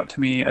stood right. out to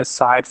me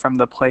aside from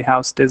the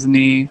Playhouse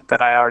Disney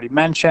that I already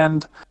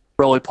mentioned.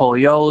 Roly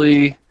Poly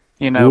Oly,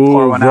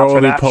 pour one out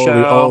for that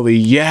show. Oly,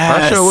 yes.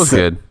 That show was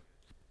good.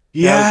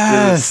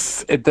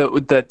 Yes.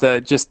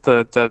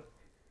 The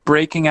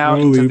breaking out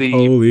Roly into the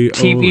Poly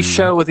TV Oly.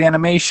 show with the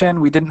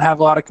animation. We didn't have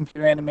a lot of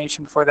computer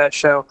animation before that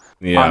show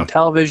Yeah. on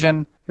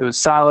television. It was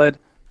solid.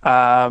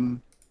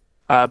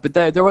 But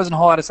there wasn't a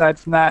whole lot aside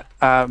from that.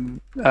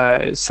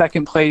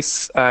 Second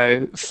place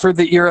for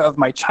the era of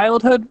my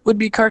childhood would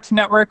be Cartoon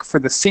Network, for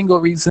the single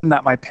reason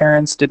that my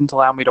parents didn't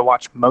allow me to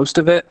watch most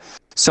of it.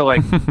 So I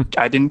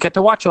didn't get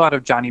to watch a lot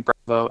of Johnny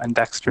Bravo and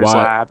Dexter's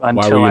Lab Why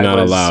until were you I not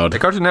was allowed? The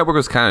Cartoon Network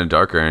was kind of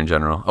darker in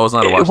general. I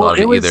wasn't allowed to watch a lot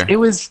of it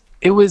either.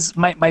 It was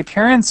my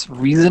parents'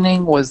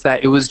 reasoning was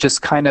that it was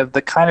just kind of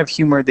the kind of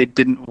humor they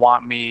didn't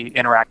want me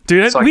interacting.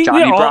 Dude, with. So like we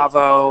Johnny all-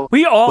 Bravo.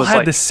 We all was had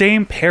like- the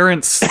same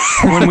parents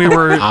when we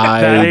were I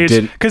that age.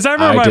 did- Because I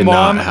remember I my did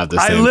not mom. have the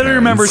I same literally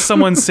remember parents.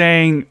 someone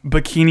saying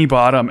Bikini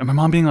Bottom, and my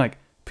mom being like,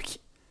 "That's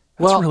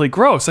Well- really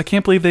gross. I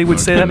can't believe they would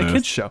say that in a goodness.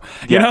 kids show."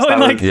 Yes, and that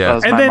like, was, that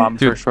was and my then, mom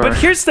for sure. but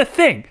here's the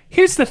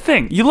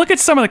thing. You look at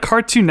some of the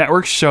Cartoon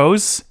Network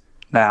shows.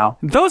 Now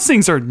Those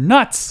things are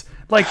nuts.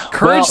 Like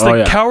Courage Well- the Oh,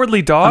 yeah.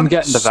 Cowardly Dog. I'm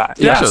getting to that.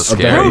 Yeah, Yeah. show's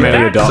Very scary. Dude, many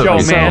that adult, show,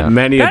 so man.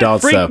 many that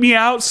adult freaked stuff. me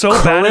out so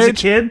bad as a Courage?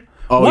 kid.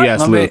 Oh What? yes,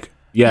 Let me- Luke.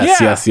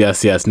 Yes, Yeah.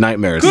 yes.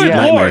 Nightmares. Good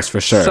Nightmares Lord.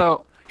 for sure.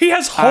 So He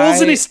has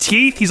holes in I- his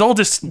teeth. He's all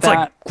just it's like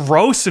That-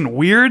 gross and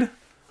weird.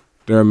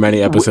 There are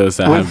many episodes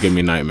that with- have given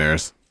me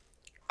nightmares.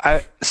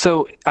 I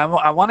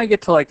want to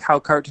get to like how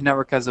Cartoon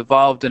Network has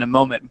evolved in a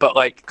moment, but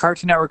like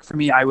Cartoon Network for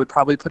me, I would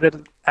probably put it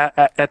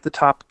at the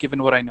top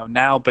given what I know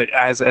now. But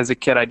as a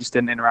kid, I just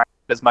didn't interact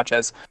as much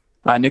as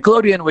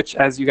Nickelodeon, which,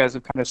 as you guys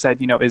have kind of said,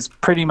 is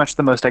pretty much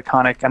the most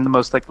iconic and the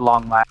most like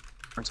long lasting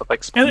in terms of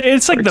like. And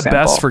it's like for the example.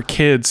 best for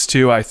kids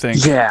too, I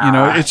think.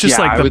 Yeah, it's just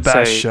yeah, like I the would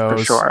best say shows.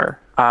 for sure.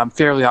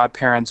 Fairly Odd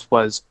Parents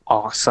was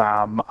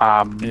awesome.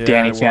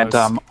 Danny it was.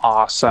 Phantom,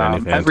 awesome. Danny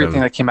Phantom, Everything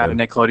that came out of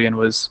good. Nickelodeon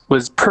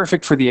was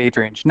perfect for the age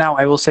range. Now,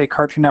 I will say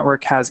Cartoon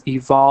Network has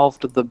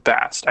evolved the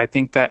best. I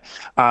think that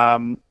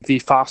the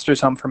Foster's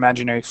Home for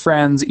Imaginary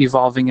Friends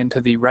evolving into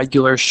the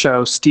regular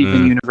show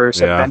Steven Universe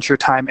yeah. Adventure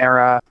Time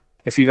era.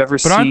 If you've ever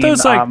But seen, aren't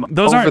those like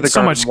those Over aren't the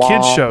so much Garden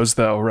kids Wall, shows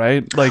though,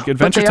 right? Like but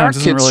Adventure they Time are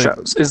doesn't kids really.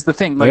 shows is the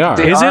thing. They Like are.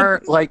 they Is it?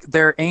 are like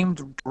they're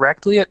aimed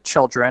directly at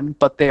children,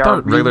 but they are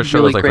thought regular really, shows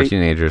really like for great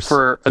teenagers.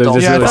 for They're adults.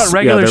 just Yeah, I really thought s-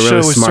 regular they're show really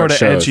was smart sort of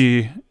shows.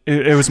 edgy.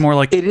 It was more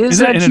like It is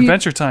Isn't it in edgy.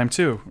 Adventure Time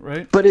too,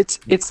 right? But it's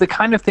the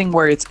kind of thing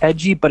where it's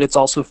edgy, but it's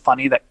also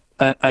funny that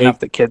enough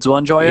that kids will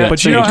enjoy it. Yeah, but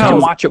so you know can how-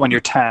 watch it when you're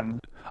 10.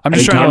 I'm It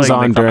just trying comes to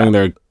like. on during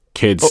their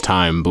kids'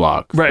 time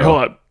block. Right, so.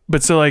 hold up.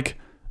 But so like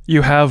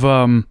you have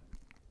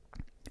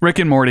Rick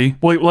and Morty.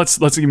 Well,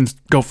 let's even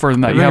go further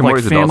than that. Rick You have and like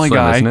Morty's Adult Family Swim,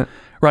 Guy, isn't it?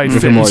 right? Rick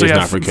and so Morty's you have,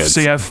 not for kids.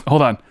 So you have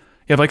hold on.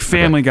 You have like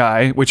Family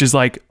Guy, which is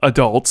like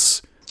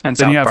adults. And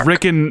Then South you have Park.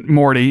 Rick and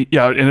Morty.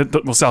 Yeah,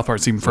 and South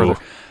Park's even further.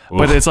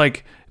 But it's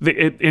like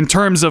in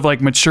terms of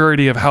like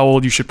maturity of how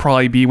old you should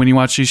probably be when you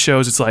watch these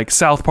shows. It's like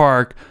South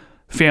Park,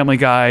 Family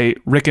Guy,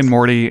 Rick and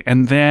Morty,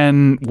 and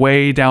then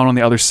way down on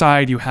the other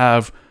side you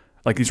have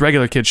like these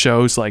regular kid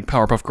shows like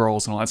Powerpuff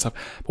Girls and all that stuff.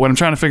 But what I'm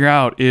trying to figure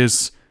out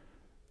is,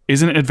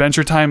 isn't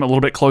Adventure Time a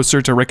little bit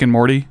closer to Rick and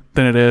Morty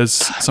than it is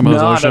some of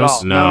those other Not at all.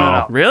 shows?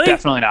 No. Really?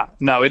 Definitely not.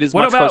 No, it is.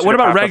 What much about closer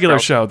to Powerpuff regular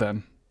Girls. show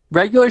then?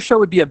 Regular show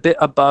would be a bit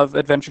above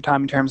Adventure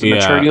Time in terms of Yeah.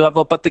 maturity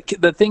level, but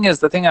the thing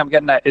I'm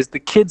getting at is the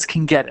kids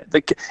can get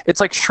it. It's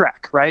like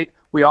Shrek, right?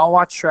 We all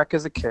watched Shrek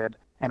as a kid,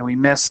 and we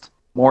missed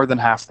more than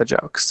half the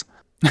jokes.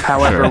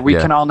 However, we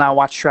Yeah. can all now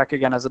watch Shrek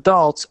again as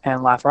adults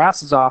and laugh our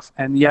asses off,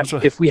 and yet That's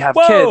right. if we have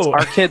Whoa! kids,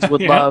 our kids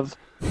would Yeah. love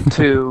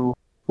to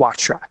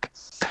watch Shrek.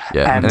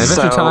 Yeah, And and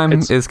Adventure so Time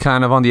it's- is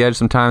kind of on the edge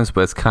sometimes,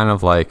 but it's kind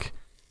of like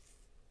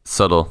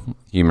subtle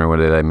humor where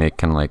they make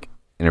kind of like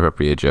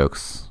inappropriate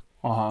jokes.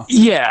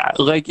 Yeah,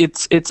 like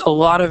it's a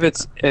lot of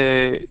it's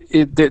I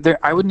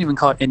wouldn't even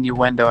call it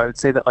innuendo. I would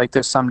say that like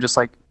there's some just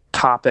like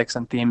topics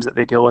and themes that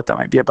they deal with that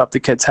might be above the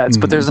kids' heads,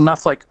 but there's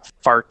enough like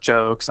fart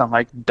jokes and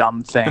like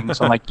dumb things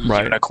and like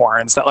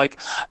unicorns that like,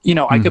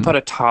 I could put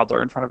a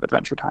toddler in front of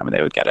Adventure Time and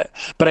they would get it.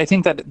 But I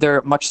think that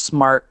they're much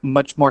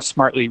more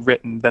smartly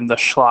written than the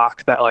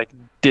schlock that like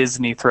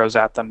Disney throws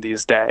at them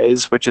these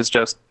days, which is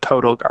just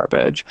total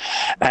garbage.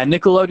 And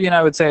Nickelodeon,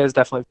 I would say, has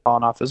definitely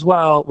fallen off as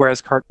well,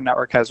 whereas Cartoon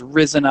Network has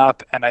risen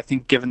up. And I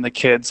think given the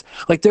kids,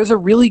 like there's a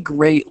really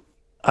great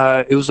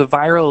it was a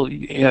viral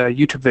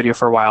YouTube video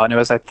for a while, and it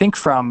was, I think,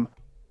 from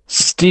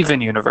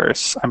Steven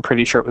Universe. I'm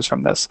pretty sure it was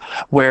from this,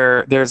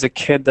 where there's a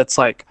kid that's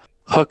like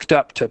hooked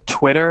up to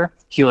Twitter.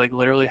 He like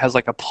literally has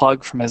like a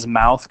plug from his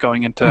mouth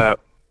going into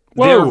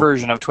their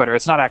version of Twitter.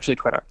 It's not actually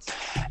Twitter.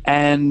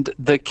 And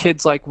the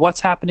kid's like, what's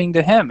happening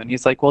to him? And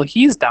he's like, well,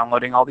 he's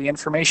downloading all the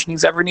information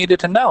he's ever needed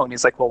to know. And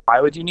he's like, well,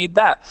 why would you need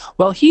that?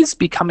 Well, he's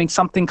becoming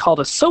something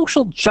called a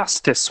social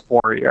justice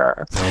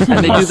warrior.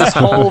 And they do this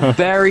whole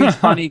very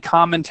funny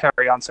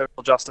commentary on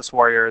social justice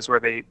warriors where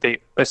they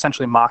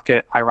essentially mock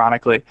it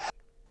ironically.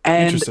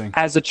 And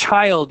as a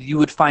child, you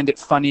would find it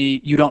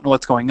funny. You don't know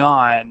what's going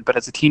on, but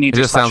as a teenager,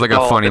 it just sounds like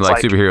a funny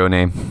like superhero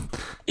name.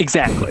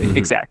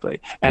 Exactly.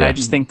 And I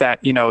just think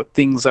that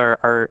things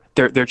are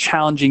they're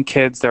challenging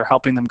kids. They're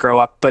helping them grow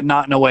up, but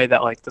not in a way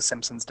that like The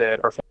Simpsons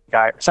did or Family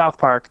Guy or South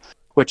Park.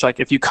 Which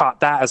like if you caught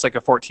that as like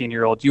a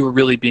 14-year-old, you were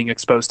really being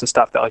exposed to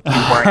stuff that like you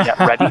weren't yet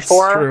ready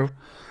for. True.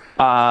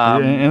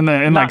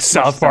 And like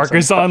South Park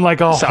is on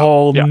like a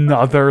whole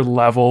nother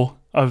level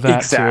of that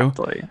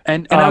exactly. too.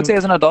 And I would say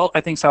as an adult,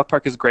 I think South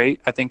Park is great.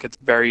 I think it's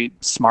very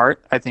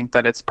smart. I think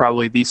that it's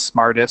probably the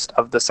smartest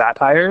of the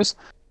satires,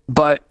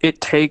 but it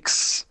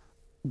takes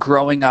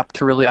growing up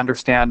to really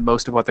understand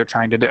most of what they're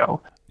trying to do.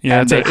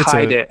 Yeah, and they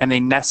hide it and they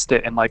nest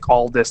it in like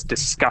all this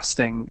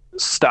disgusting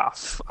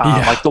stuff.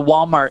 Like the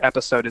Walmart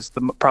episode is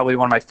probably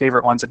one of my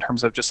favorite ones in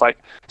terms of just like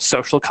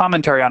social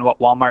commentary on what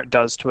Walmart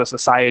does to a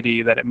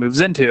society that it moves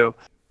into.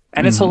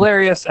 And it's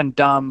hilarious and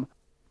dumb,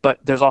 but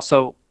there's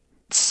also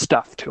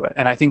stuff to it.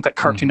 And I think that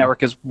Cartoon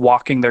Network is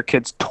walking their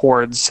kids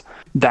towards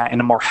that in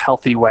a more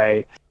healthy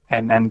way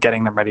and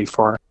getting them ready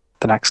for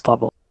the next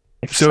level.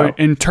 So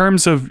in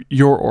terms of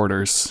your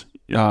orders,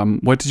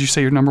 what did you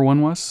say your number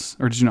one was,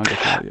 or did you not get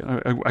that yet?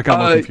 I got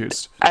a little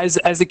confused.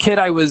 As a kid,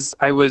 I was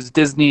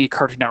Disney,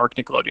 Cartoon Network,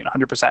 Nickelodeon,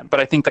 100%. But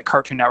I think that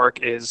Cartoon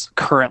Network is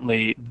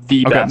currently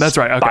the best. That's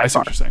right. Okay, I see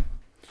what you're saying.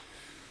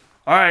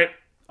 All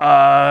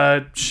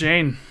right,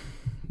 Shane,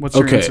 what's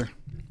your answer?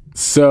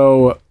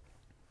 So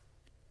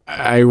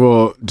I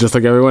will, just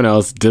like everyone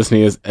else,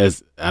 Disney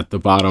is at the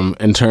bottom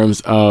in terms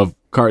of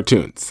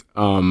cartoons.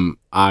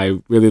 I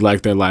really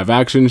like their live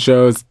action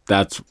shows.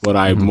 That's what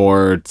I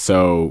more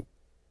so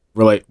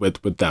relate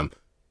with them.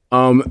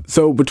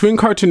 So between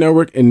Cartoon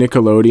Network and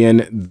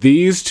Nickelodeon,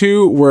 these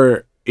two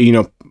were,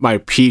 my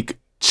peak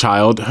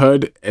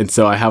childhood. And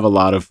so I have a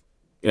lot of,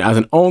 as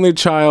an only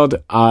child,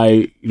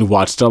 I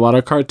watched a lot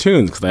of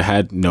cartoons because I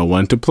had no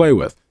one to play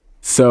with.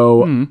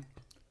 So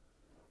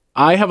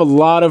I have a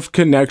lot of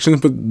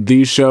connections with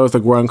these shows.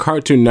 Like we're on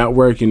Cartoon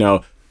Network,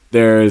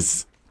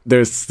 there's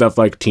stuff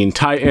like Teen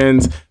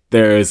Titans.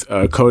 There's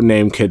a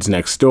Codename Kids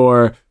Next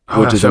Door,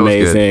 which is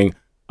amazing.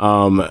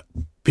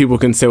 People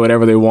can say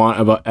whatever they want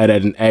about Ed,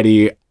 Edd and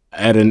Eddy.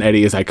 Ed and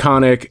Eddy is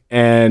iconic.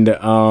 And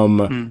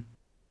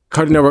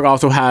Cartoon Network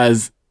also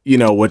has,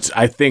 which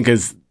I think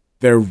is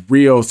their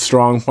real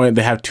strong point.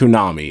 They have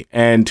Toonami.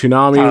 And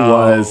Toonami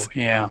was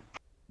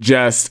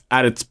just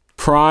at its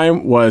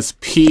prime, was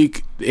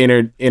peak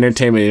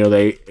entertainment.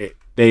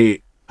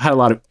 They had a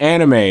lot of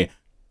anime,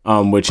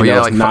 which is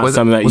not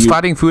something that was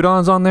Fighting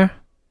Foodons on there?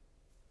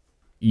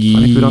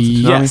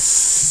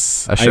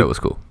 Yes. That show was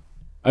cool.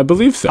 I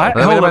believe so.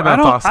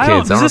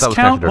 Does this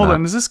count? Hold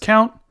on. Does this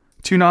count?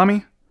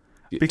 Toonami?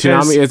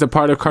 Toonami is a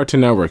part of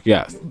Cartoon Network.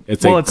 Yes,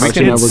 it's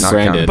Cartoon Network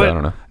branded. But, I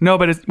don't know. No,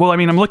 but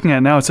I'm looking at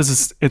it now. It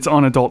says it's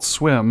on Adult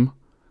Swim,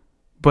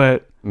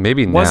 but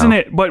maybe wasn't now.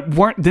 it? But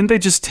didn't they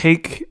just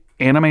take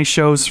anime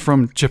shows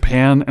from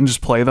Japan and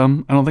just play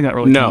them? I don't think that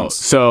really counts.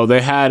 So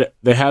they had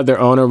their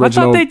own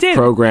original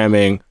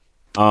programming.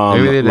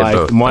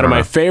 Like one of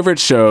my favorite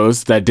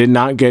shows that did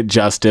not get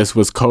justice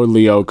was Code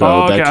Lyoko.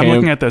 Oh, okay. I'm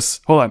looking at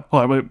this. Hold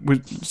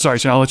on. Sorry,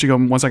 Shane, I'll let you go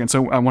in 1 second.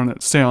 So I want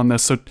to stay on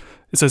this. So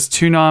it says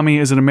Toonami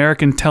is an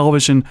American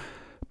television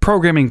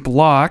programming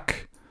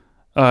block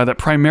that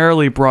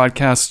primarily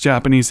broadcasts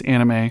Japanese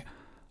anime,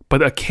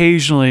 but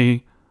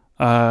occasionally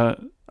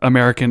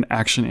American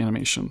action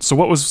animation. So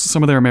what was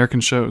some of their American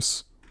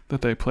shows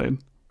that they played?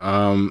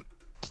 I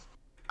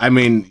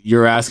mean,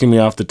 you're asking me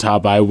off the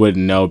top. I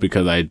wouldn't know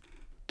because I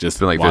just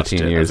been like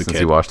 15 years since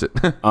you watched it.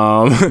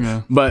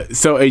 But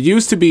so it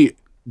used to be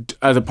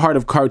as a part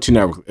of Cartoon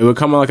Network. It would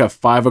come on like at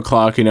 5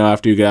 o'clock,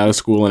 after you get out of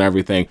school and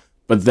everything.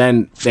 But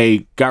then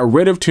they got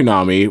rid of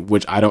Toonami,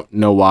 which I don't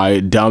know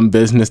why, dumb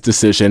business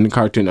decision,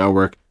 Cartoon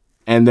Network.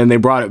 And then they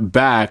brought it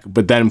back,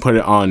 but then put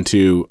it on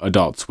to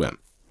Adult Swim.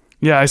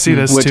 Yeah, I see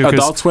this which too.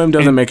 Adult Swim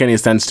doesn't make any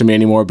sense to me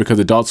anymore because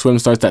Adult Swim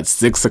starts at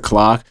 6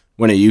 o'clock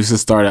when it used to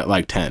start at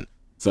like 10.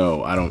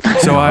 So I don't.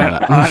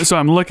 So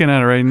I'm looking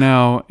at it right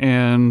now,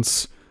 and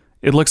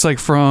it looks like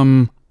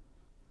from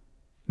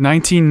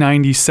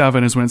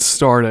 1997 is when it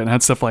started, and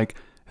had stuff like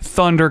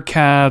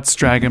Thundercats,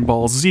 Dragon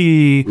Ball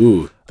Z,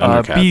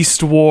 Thundercats.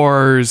 Beast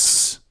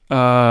Wars.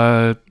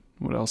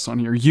 What else on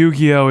here?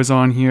 Yu-Gi-Oh is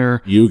on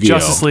here. Yu-Gi-Oh.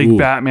 Justice League, Ooh.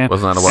 Batman.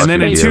 Wasn't that a And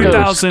then in Yu-Gi-Oh?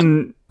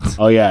 2000,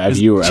 Oh yeah, if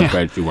you were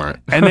upgraded, you weren't.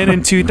 and then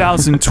in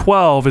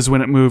 2012 is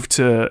when it moved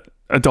to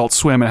Adult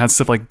Swim and had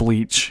stuff like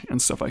Bleach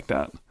and stuff like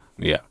that.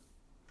 Yeah.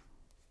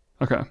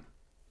 Okay. All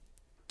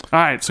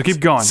right, so keep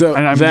going. So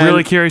and I'm then-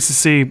 really curious to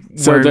see.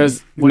 So where,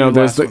 there's what your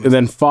there's last one is.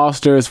 then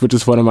Foster's, which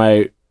is one of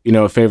my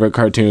favorite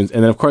cartoons,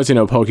 and then of course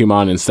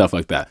Pokemon and stuff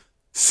like that.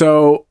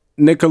 So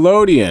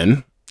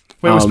Nickelodeon.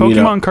 Wait, was Pokemon you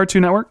know-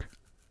 Cartoon Network?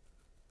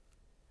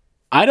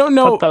 I don't I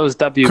know. thought that was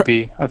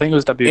WB. I think it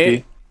was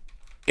WB.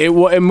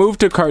 It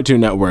moved to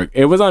Cartoon Network.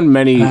 It was on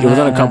many. It was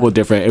on a couple of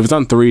different. It was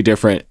on 3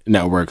 different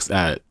networks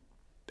at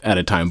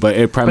a time, but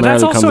it But primarily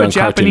that's comes also on a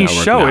Japanese Cartoon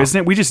Network show, now. isn't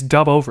it? We just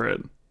dub over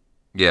it.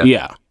 Yeah.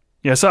 Yeah.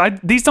 Yeah, so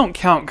these don't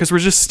count because we're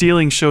just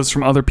stealing shows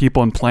from other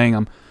people and playing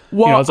them.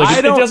 Well, it's like, I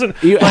it don't. doesn't.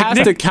 It like, has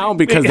Nick- to count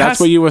because it that's has-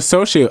 what you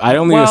associate. I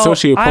only well,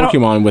 associate I don't-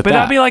 Pokemon with but that.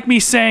 that'd be like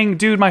me saying,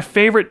 dude, my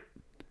favorite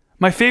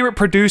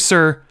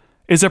producer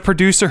is a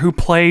producer who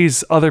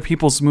plays other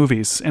people's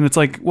movies, and it's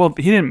like, well,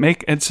 he didn't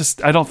make. It's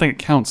just, I don't think it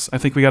counts. I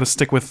think we got to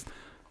stick with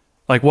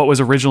like what was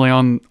originally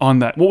on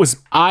that. What was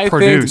I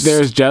produced. think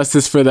there's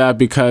justice for that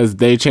because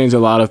they changed a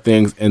lot of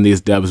things in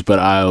these dubs, but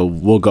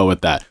we'll go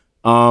with that.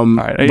 All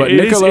right. But it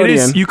is-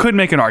 Nickelodeon. you could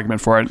make an argument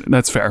for it.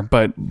 That's fair,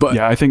 but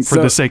yeah, I think for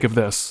so- the sake of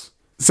this,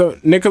 So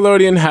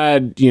Nickelodeon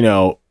had,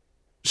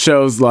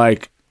 shows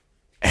like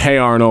Hey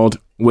Arnold,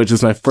 which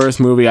is my first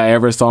movie I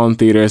ever saw in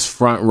theaters,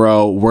 front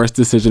row, worst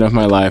decision of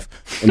my life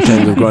in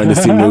terms of going to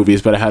see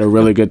movies, but I had a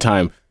really good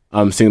time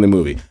seeing the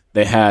movie.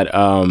 They had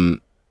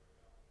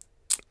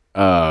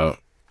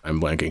I'm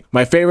blanking.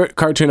 My favorite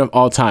cartoon of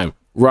all time,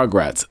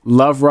 Rugrats.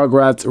 Love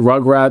Rugrats.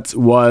 Rugrats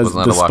was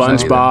Wasn't the allowed to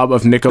watch that SpongeBob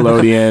of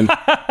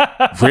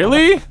Nickelodeon.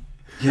 Really?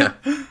 Yeah.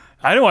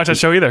 I didn't watch that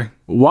show either.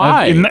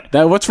 Why? in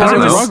that- What's wrong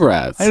with was-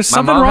 Rugrats? There's My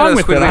something mom had wrong a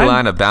with it. squiggly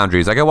line of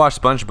boundaries. I could watch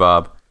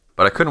SpongeBob,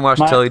 but I couldn't watch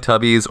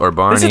Teletubbies or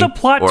Barney. This is a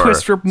plot or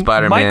twist where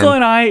Spider-Man. Michael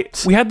and I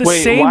we had the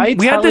Wait, same why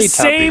we had the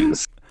same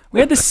Teletubbies? we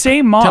had the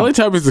same mom.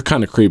 Teletubbies is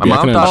kind of creepy. My I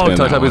mom can thought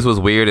understand that Teletubbies one. was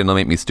weird and it'll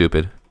make me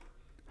stupid.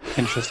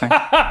 Interesting.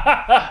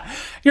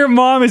 Your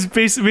mom is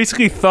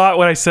basically thought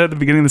what I said at the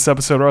beginning of this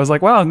episode where I was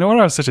like, wow, no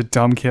wonder I was such a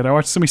dumb kid. I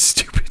watched so many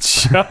stupid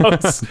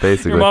shows.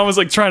 Basically. Your mom was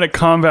like trying to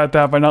combat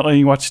that by not letting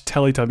you watch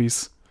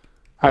Teletubbies.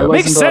 I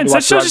Makes wasn't allowed to sense. That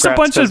watch show's just a Rugrats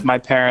bunch of- because my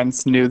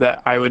parents knew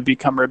that I would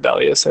become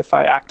rebellious if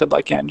I acted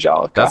like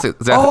Angelica. That's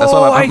exactly. That's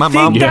why my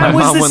mom. think that my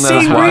was mom the wouldn't let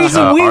us same watch,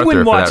 reason we Arthur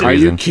wouldn't for watch that it. Are you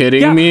reason.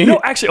 kidding Yeah, me?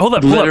 no, actually, hold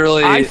up.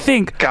 Literally, I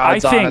think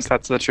God's honest,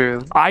 that's the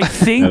truth. I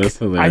think That is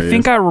hilarious. I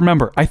think I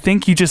remember. I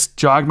think you just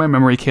jogged my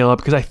memory, Caleb,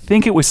 because I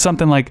think it was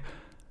something like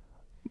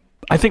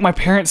I think my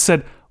parents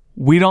said,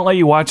 we don't let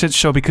you watch that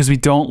show because we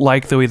don't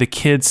like the way the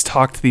kids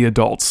talk to the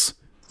adults.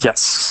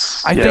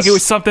 Yes. I think it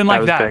was something like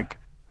was that. big.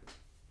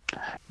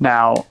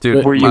 Now,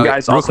 Dude, were you my-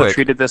 guys real also quick.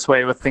 treated this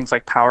way with things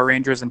like Power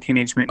Rangers and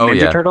Teenage Mutant Oh,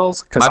 Ninja yeah.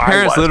 Turtles? Because My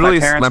parents literally-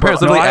 my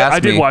parents No, literally I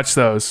asked did me- watch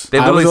those. They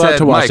I literally was allowed said,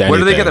 to watch Mike, where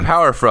do they get the anything.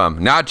 power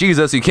from? Not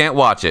Jesus. You can't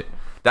watch it.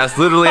 That's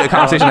literally a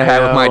conversation I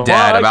had with my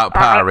dad Well, about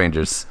Power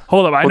Rangers.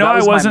 Hold up, I know that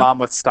was I wasn't. my mom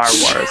with Star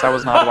Wars. I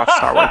was not allowed to watch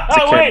Star Wars as a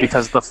kid Wait.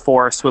 because the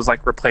Force was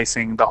like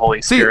replacing the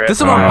Holy See, Spirit. this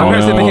is what my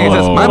parents didn't make any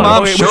sense. My Oh.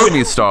 mom Wait, showed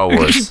me Star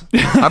Wars.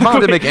 My mom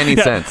didn't make any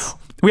sense.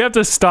 We have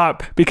to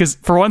stop because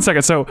for 1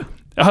 second. So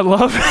I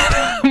love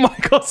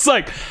Michael's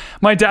like,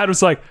 my dad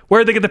was like,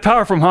 where'd they get the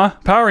power from, huh?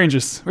 Power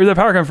Rangers. Where'd the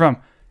power come from?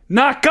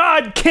 Not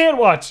God, can't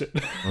watch it.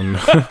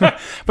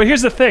 But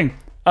here's the thing.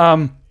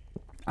 I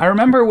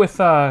remember with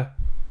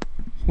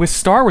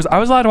Star Wars, I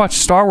was allowed to watch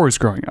Star Wars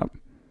growing up.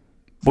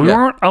 But we Yeah.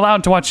 weren't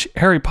allowed to watch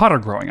Harry Potter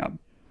growing up.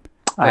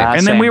 And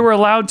then same. we were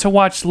allowed to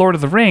watch Lord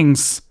of the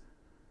Rings,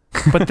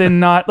 but then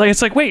not. Like,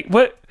 it's like, wait,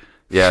 what?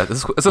 Yeah, this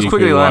is You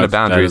quickly can line watch- of that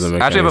boundaries. doesn't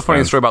make Actually, I have any a funny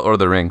sense. story about Lord of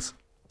the Rings.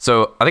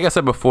 So I think I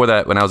said before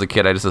that when I was a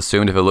kid, I just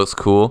assumed if it looks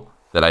cool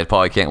that I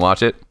probably can't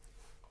watch it.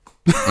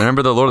 I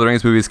remember the Lord of the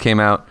Rings movies came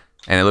out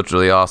and it looked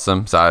really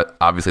awesome. So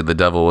obviously the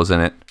devil was in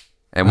it.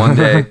 And one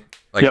day,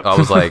 like Yep. I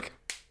was like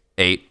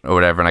 8 or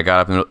whatever, and I got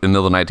up in the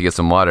middle of the night to get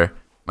some water.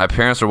 My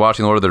parents were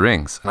watching Lord of the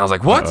Rings, and I was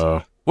like, "What?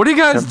 Uh-oh. What are you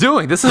guys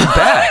doing? This is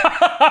bad."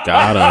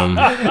 Got him.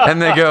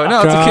 And they go,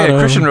 "No, it's Got okay. him.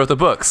 Christian wrote the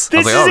books." I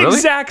This was is like,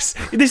 "Oh,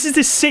 really?" This is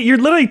the same. You're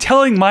literally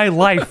telling my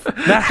life.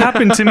 That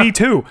happened to me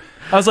too.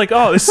 I was like,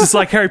 oh, this is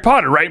like Harry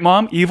Potter, right,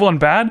 Mom? Evil and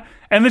bad.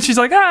 And then she's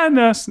like, no. And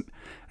I was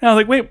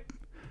like, wait,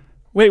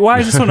 why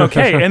is this one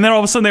okay? And then all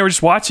of a sudden they were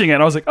just watching it.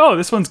 And I was like, oh,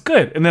 this one's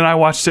good. And then I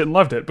watched it and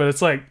loved it. But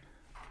it's like,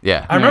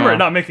 Yeah, I remember Yeah. it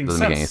not making doesn't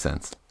sense. make any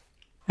sense.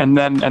 And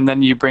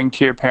then you bring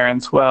to your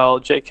parents, well,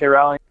 J.K.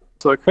 Rowling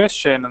is a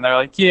Christian, and they're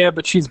like, yeah,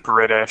 but she's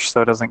British,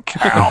 so it doesn't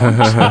count.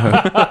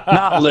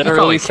 Not literally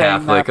probably saying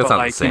Catholic, that, it's but not the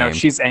like, same.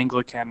 she's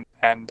Anglican,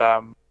 and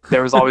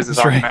there was always this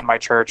That's right. argument in my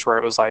church where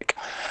it was like,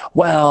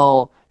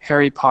 well,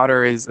 Harry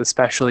Potter is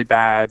especially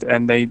bad,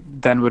 and they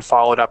then would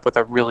follow it up with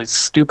a really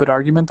stupid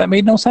argument that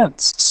made no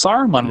sense.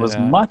 Saruman was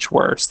Yeah. much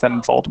worse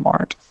than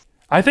Voldemort.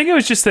 I think it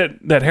was just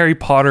that Harry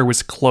Potter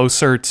was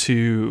closer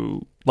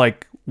to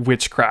like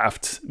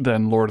witchcraft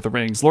than Lord of the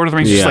Rings. Lord of the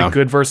Rings is just Yeah. like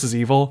good versus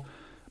evil,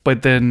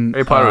 but then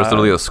Harry Potter was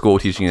literally a school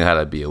teaching you how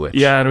to be a witch.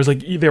 yeah, and it was like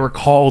they were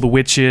called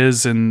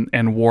witches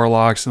and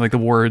warlocks and like the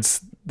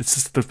words. This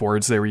is the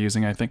words they were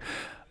using, I think.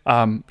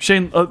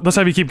 Shane, let's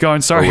have you keep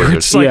going. Sorry, Or we're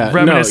just like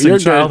reminiscing you're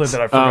childhood good.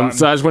 that I've forgotten.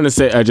 So I just want to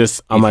say, I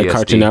just on my PTSD.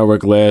 Cartoon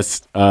Network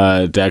list,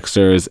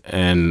 Dexter's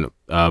and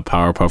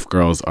Powerpuff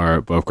Girls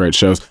are both great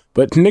shows.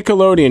 But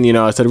Nickelodeon, you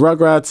know, I said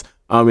Rugrats.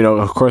 You know,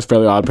 of course,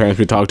 Fairly Odd Parents.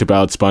 We talked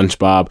about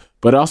SpongeBob,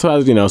 but it also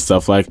has, you know,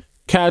 stuff like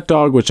Cat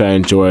Dog, which I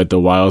enjoyed. The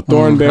Wild that was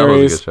a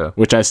Thornberries, good show.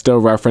 which I still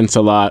reference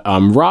a lot.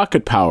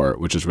 Rocket Power,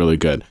 which is really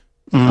good.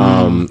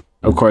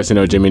 Of course, you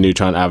know, Jimmy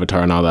Neutron,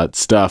 Avatar, and all that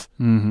stuff.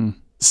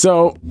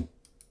 So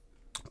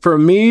for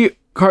me,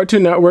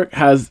 Cartoon Network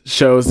has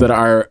shows that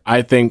are,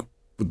 I think,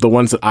 the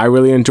ones that I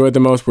really enjoyed the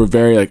most were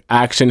very like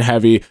action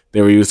heavy.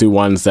 They were usually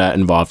ones that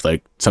involved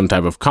like some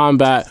type of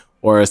combat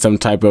or some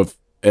type of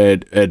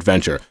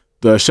adventure.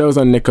 The shows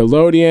on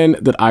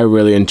Nickelodeon that I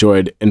really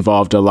enjoyed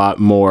involved a lot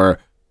more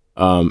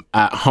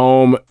at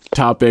home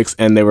topics,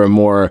 and they were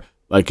more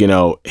like, you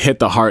know, hit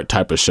the heart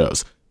type of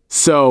shows.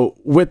 So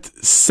with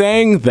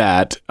saying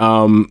that,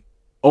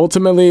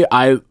 ultimately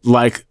I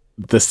like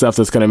the stuff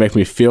that's going to make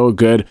me feel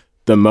good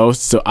the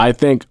most. So I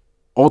think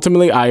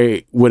ultimately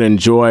I would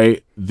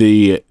enjoy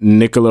the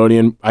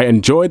Nickelodeon. I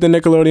enjoyed the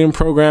Nickelodeon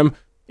programming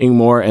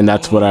more, and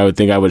that's what I would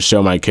think I would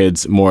show my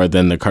kids more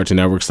than the Cartoon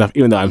Network stuff,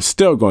 even though I'm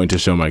still going to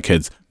show my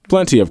kids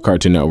plenty of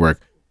Cartoon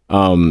Network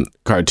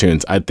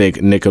cartoons. I think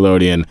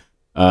Nickelodeon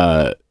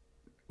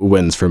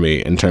wins for me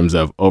in terms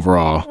of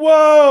overall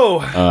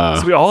Whoa!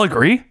 So we all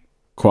agree?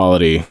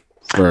 quality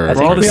for I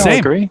think all the we all same.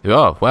 agree.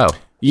 Oh, wow.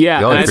 yeah,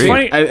 We all and agree.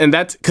 it's funny, and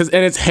that's because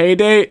in its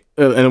heyday,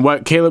 and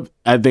what Caleb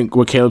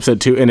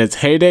said too, in its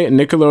heyday,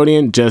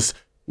 Nickelodeon just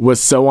was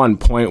so on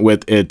point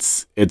with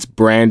its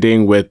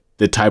branding, with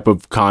the type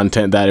of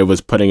content that it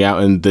was putting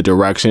out and the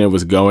direction it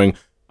was going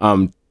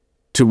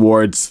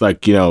towards,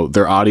 like, you know,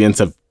 their audience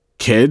of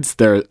kids.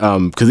 Their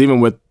because even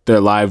with their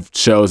live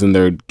shows and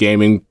their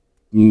gaming,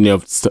 you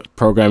know,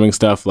 programming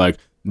stuff like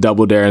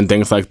Double Dare and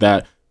things like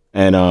that,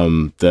 and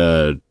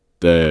the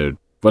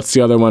what's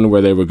the other one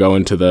where they would go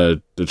into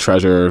the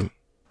treasure,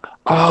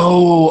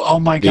 Oh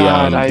my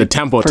God! the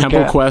temple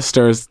forget. quest,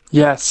 or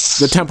Yes,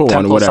 the temple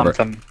one, whatever.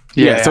 something.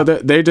 So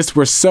they just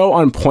were so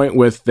on point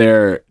with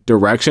their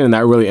direction, and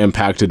that really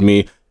impacted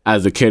me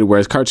as a kid,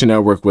 whereas Cartoon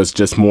Network was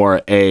just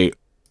more a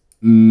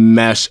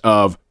mesh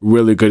of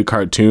really good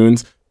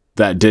cartoons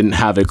that didn't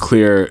have a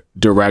clear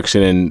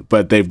direction,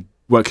 but they've,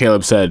 what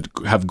Caleb said,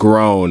 have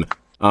grown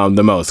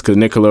the most, because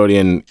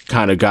Nickelodeon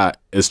kind of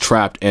is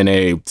trapped in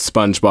a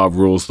SpongeBob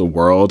rules the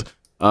world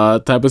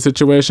type of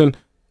situation,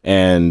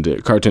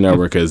 and Cartoon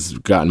Network has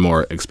gotten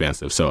more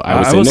expansive. So I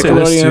would say will say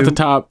this Nickelodeon at too, the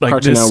top, like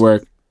Cartoon this-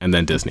 Network, and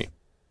then Disney.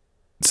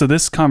 So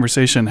this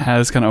conversation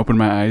has kind of opened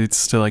my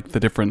eyes to like the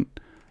different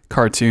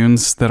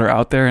cartoons that are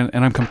out there,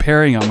 and I'm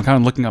comparing them. I'm kind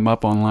of looking them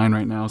up online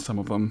right now, some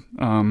of them.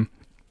 And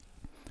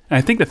I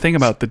think the thing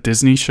about the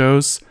Disney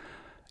shows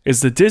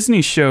is the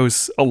Disney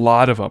shows, a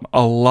lot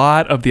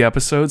of the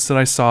episodes that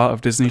I saw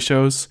of Disney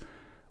shows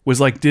was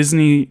like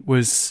Disney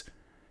was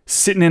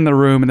sitting in the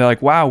room and they're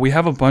like, wow, we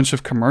have a bunch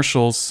of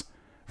commercials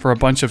for a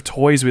bunch of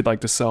toys we'd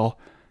like to sell.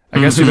 I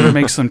guess we better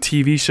make some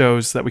TV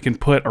shows that we can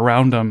put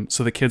around them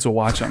so the kids will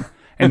watch them.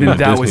 And then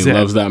that Disney was it.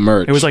 loves that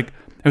merch. It was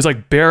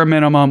like bare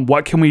minimum.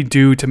 What can we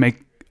do to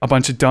make a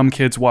bunch of dumb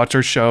kids watch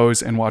our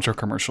shows and watch our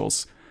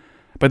commercials?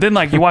 But then,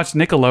 like, you watch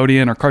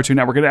Nickelodeon or Cartoon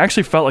Network, it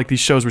actually felt like these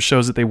shows were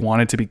shows that they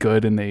wanted to be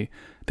good, and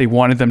they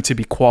wanted them to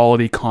be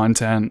quality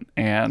content,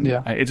 and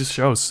it just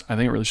shows. I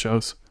think it really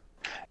shows.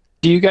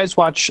 Do you guys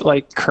watch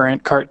like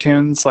current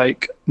cartoons,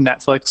 like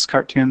Netflix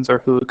cartoons or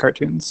Hulu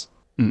cartoons?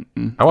 I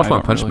watched One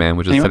don't Punch really. Man,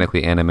 which is Anyone?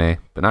 technically anime,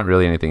 but not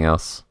really anything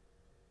else.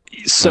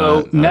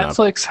 So no.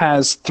 Netflix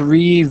has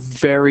 3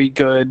 very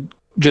good,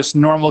 just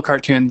normal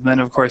cartoons. And then,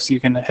 of course, you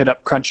can hit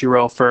up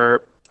Crunchyroll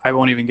for, I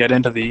won't even get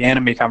into the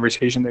anime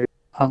conversation. There's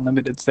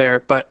unlimiteds there.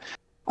 But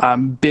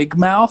Big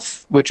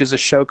Mouth, which is a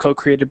show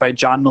co-created by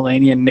John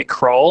Mulaney and Nick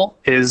Kroll,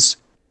 is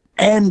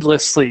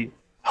endlessly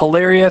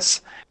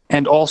hilarious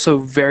and also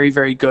very,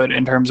 very good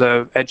in terms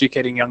of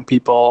educating young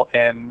people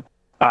in,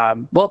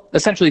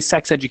 essentially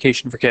sex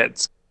education for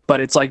kids. But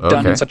it's like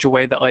done in Okay. such a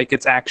way that like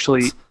it's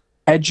actually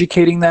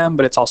educating them,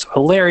 but it's also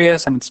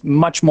hilarious, and it's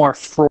much more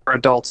for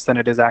adults than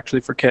it is actually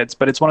for kids.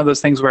 But it's one of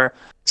those things where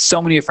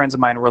so many friends of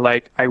mine were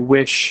like, I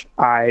wish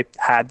I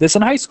had this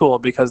in high school,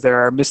 because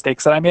there are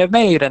mistakes that I may have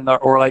made, and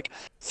or like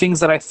things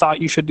that I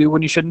thought you should do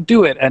when you shouldn't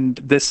do it. And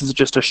this is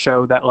just a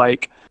show that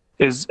like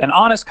is an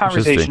honest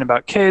conversation Interesting.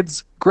 about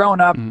kids growing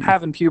up,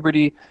 having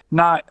puberty,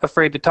 not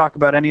afraid to talk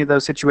about any of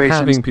those situations.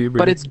 Having puberty.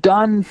 But it's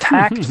done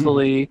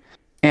tactfully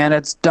and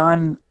it's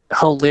done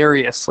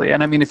hilariously.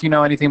 And I mean, if you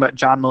know anything about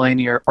John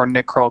Mulaney or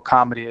Nick Kroll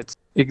comedy, it's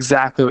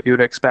exactly what you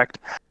would expect.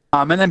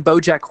 And then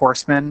BoJack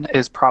Horseman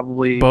is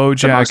probably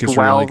BoJack the most is really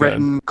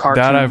well-written good.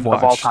 cartoon That I've of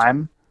all watched.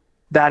 time.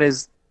 That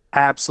is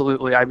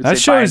absolutely, I would That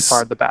say, show by is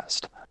far the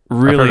best.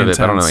 Really I've heard of intense.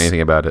 it. I don't know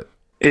anything about it.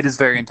 It is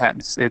very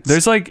intense. It's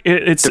There's like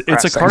it's a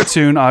depressing.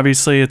 cartoon.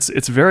 Obviously, it's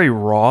very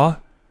raw.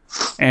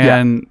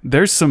 And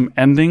there's some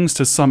endings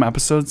to some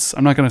episodes.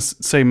 I'm not going to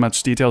say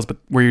much details, but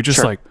where you're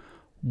just like,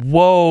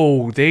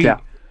 whoa,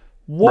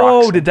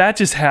 whoa, did that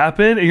just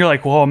happen? And you're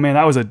like, whoa, man,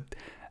 that was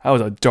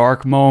a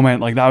dark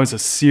moment. Like that was a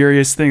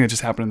serious thing that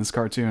just happened in this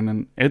cartoon,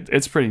 and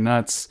it's pretty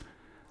nuts.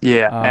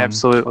 Yeah,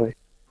 absolutely.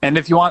 And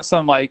if you want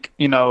some like,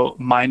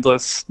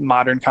 mindless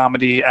modern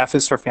comedy, F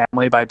is for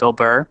Family by Bill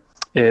Burr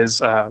is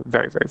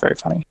very, very, very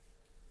funny.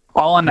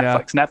 All on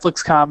Netflix.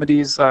 Netflix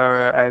comedies,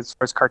 as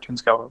far as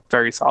cartoons go, are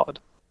very solid.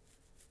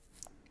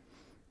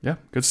 Yeah,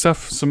 good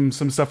stuff. Some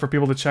stuff for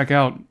people to check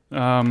out.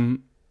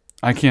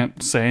 I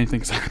can't say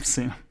anything because I haven't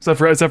seen it. Except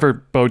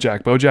for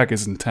BoJack. BoJack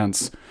is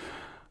intense.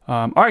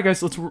 All right,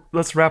 guys,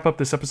 let's wrap up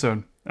this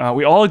episode.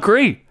 We all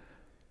agree.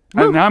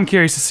 And now I'm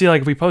curious to see,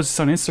 like, if we post this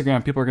on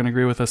Instagram, people are going to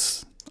agree with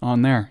us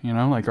on there.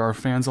 Like our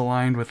fans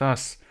aligned with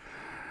us.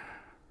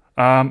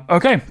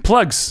 Okay,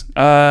 plugs.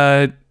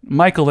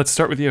 Michael, let's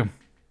start with you.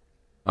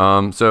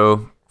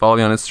 So follow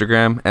me on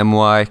Instagram,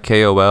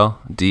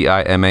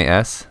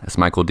 MyKolDimas. It's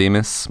Michael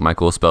Demas.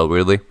 Michael spelled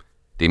weirdly.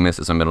 Demas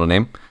is my middle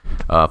name.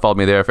 Follow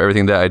me there for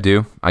everything that I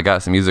do. I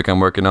got some music I'm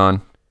working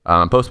on.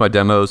 Post my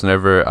demos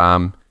whenever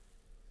I'm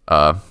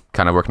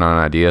kind of working on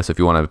an idea. So if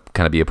you want to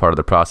kind of be a part of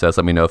the process,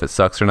 let me know if it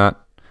sucks or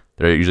not.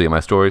 They're usually in my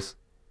stories.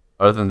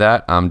 Other than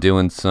that, I'm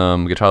doing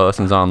some guitar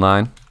lessons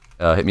online.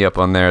 Hit me up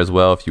on there as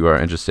well if you are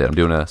interested. I'm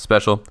doing a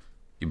special.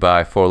 You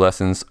buy 4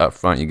 lessons up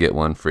front, you get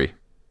 1 free.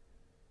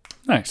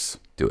 Nice.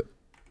 Do it.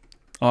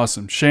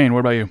 Awesome. Shane, what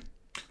about you?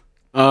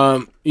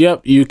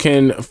 Yep, you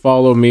can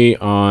follow me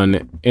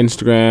on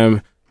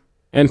Instagram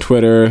and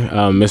Twitter,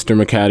 Mr.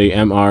 McCatty,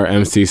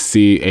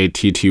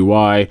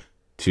 MrMCCATTY,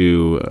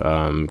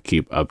 to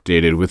keep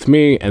updated with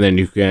me. And then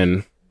you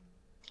can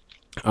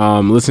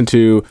listen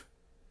to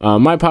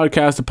my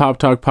podcast, the Pop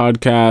Talk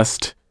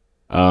Podcast,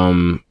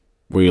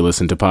 where you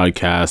listen to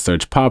podcasts.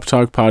 Search Pop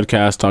Talk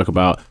Podcast, talk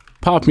about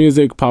pop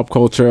music, pop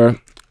culture,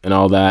 and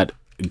all that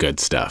good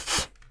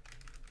stuff.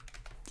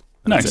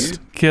 Nice.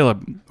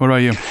 Caleb, what about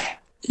you?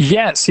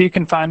 Yeah, so you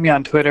can find me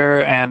on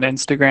Twitter and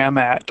Instagram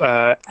at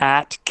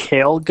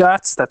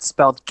KaleGuts. That's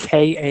spelled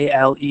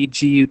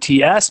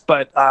KALEGUTS.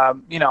 But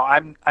I'm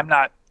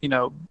not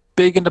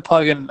big into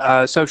plugging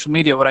social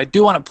media. What I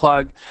do want to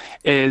plug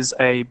is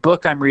a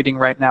book I'm reading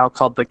right now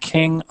called The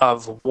King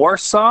of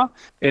Warsaw.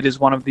 It is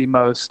one of the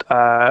most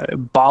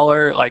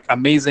baller, like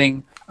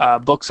amazing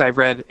books I've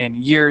read in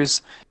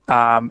years.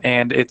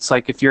 And it's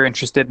like, if you're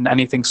interested in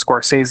anything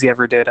Scorsese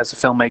ever did as a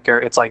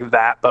filmmaker, it's like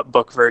that, but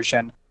book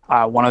version.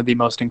 One of the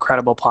most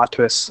incredible plot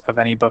twists of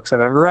any books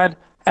I've ever read.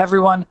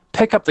 Everyone,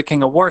 pick up The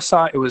King of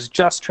Warsaw. It was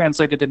just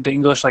translated into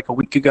English like a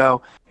week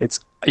ago.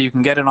 You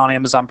can get it on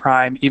Amazon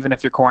Prime. Even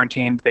if you're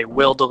quarantined, they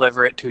will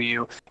deliver it to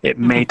you. It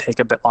may take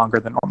a bit longer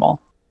than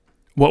normal.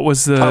 What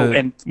was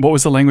the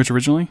language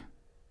originally?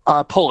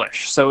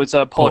 Polish. So it's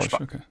a Polish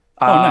book. Okay.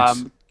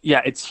 Nice.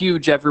 Yeah, it's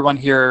huge. Everyone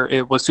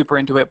here was super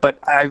into it. But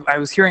I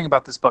was hearing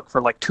about this book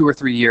for like 2 or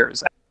 3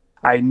 years.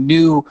 I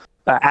knew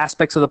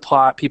aspects of the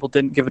plot. People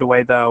didn't give it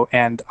away, though,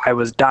 and I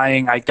was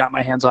dying. I got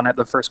my hands on it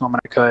the first moment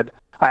I could.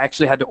 I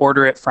actually had to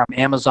order it from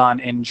Amazon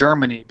in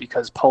Germany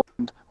because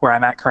Poland, where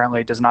I'm at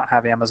currently, does not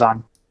have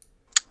Amazon.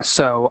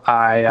 So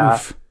I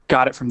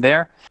got it from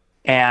there.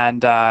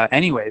 And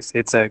anyways,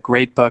 it's a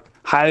great book.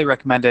 Highly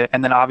recommend it.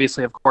 And then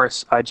obviously, of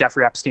course,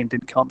 Jeffrey Epstein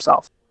didn't kill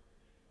himself.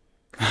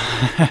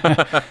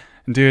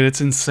 Dude, it's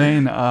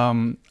insane.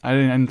 I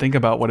didn't think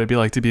about what it'd be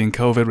like to be in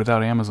COVID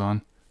without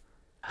Amazon.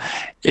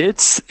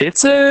 It's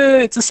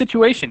a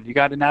situation. You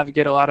got to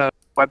navigate a lot of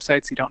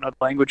websites you don't know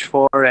the language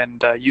for,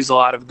 and use a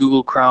lot of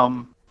Google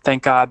Chrome.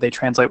 Thank God they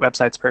translate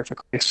websites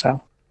perfectly. So,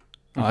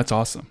 that's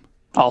awesome.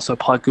 Also,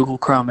 plug Google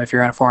Chrome if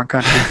you're in a foreign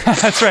country.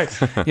 That's right.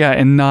 Yeah,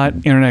 and not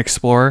Internet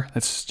Explorer.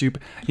 That's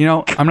stupid.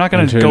 I'm not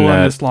going to go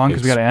on this long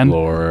because we got to end.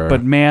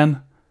 But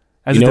man,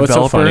 as a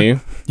developer, you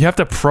have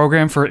to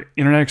program for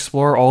Internet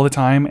Explorer all the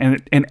time,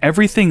 and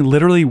everything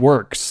literally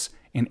works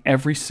in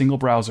every single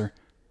browser.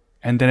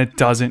 And then it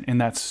doesn't, and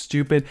that's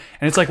stupid.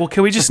 And it's like, well,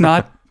 can we just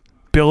not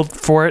build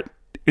for it?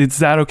 Is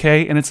that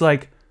okay? And it's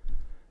like,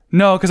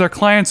 no, because our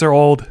clients are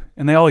old,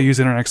 and they all use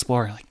Internet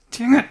Explorer. Like,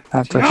 dang it.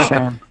 That's a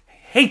shame. I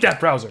hate that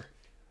browser.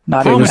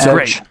 Not Chrome even is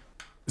great.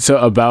 So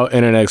about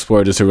Internet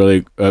Explorer, just a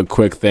really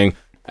quick thing.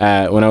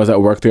 When I was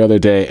at work the other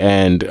day,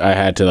 and I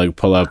had to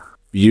pull up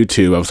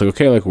YouTube, I was like,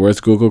 okay,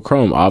 where's Google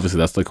Chrome? Obviously,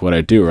 that's what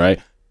I do, right?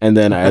 And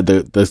then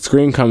the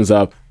screen comes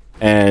up,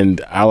 and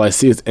all I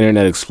see is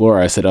Internet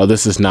Explorer. I said, oh,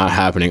 this is not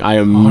happening. I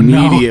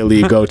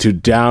immediately go to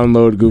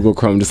download Google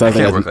Chrome, just as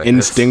an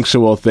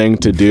instinctual thing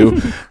to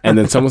do. And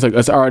then someone's like,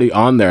 it's already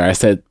on there. I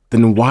said,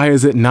 then why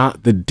is it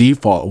not the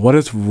default? What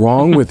is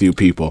wrong with you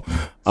people?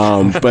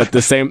 But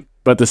the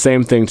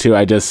same thing too.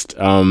 I just,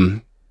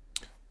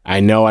 I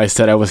know I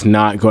said I was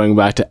not going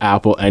back to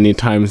Apple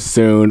anytime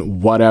soon,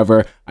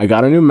 whatever. I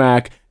got a new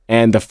Mac,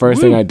 and the first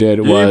thing I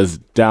did was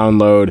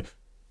download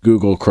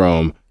Google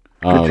Chrome.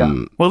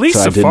 Well, at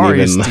least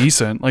Safari is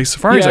decent.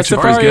 Safari's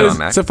actually pretty good on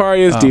Mac.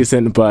 Safari is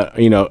decent, but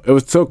it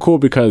was so cool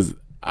because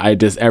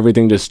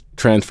everything just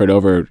transferred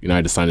over.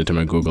 I just signed into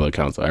my Google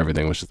account, so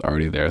everything was just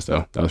already there.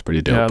 So that was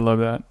pretty dope. Yeah, I love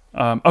that.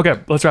 Okay,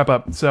 let's wrap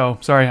up. So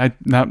sorry, I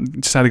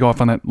just had to go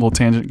off on that little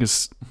tangent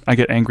because I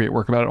get angry at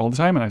work about it all the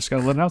time, and I just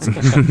got to let it out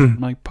on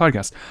my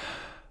podcast.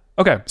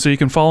 Okay, so you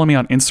can follow me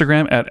on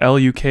Instagram at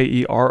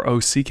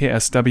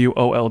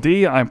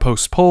LUKEROCKSWOLD. I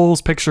post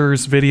polls,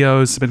 pictures,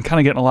 videos. I've been kind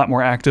of getting a lot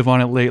more active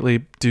on it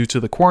lately due to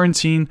the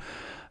quarantine.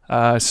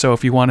 So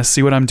if you want to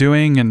see what I'm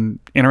doing and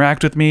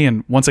interact with me,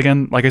 and once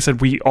again, like I said,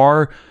 we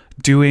are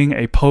doing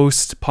a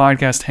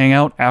post-podcast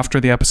hangout after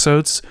the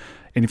episodes.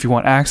 And if you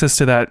want access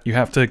to that, you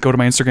have to go to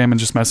my Instagram and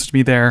just message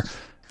me there,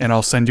 and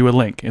I'll send you a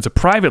link. It's a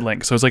private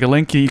link, so it's like a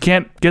link. You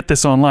can't get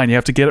this online. You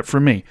have to get it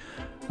from me.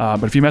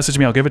 But if you message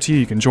me, I'll give it to you.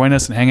 You can join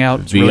us and hang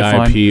out. It's really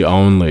fun. VIP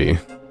only.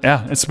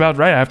 Yeah, it's about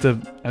right. I have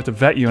to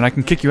vet you, and I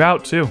can kick you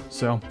out too.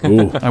 So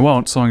I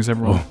won't, as long as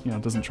everyone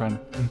doesn't try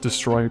and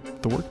destroy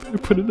the work that I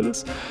put into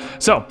this.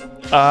 So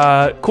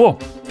cool.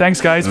 Thanks,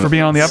 guys, for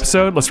being on the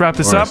episode. Let's wrap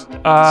this up. Stay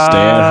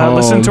at home.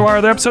 Listen to our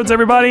other episodes,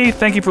 everybody.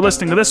 Thank you for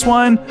listening to this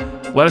one.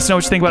 Let us know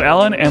what you think about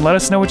Ellen, and let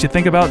us know what you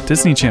think about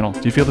Disney Channel.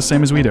 Do you feel the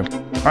same as we do?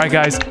 All right,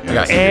 guys.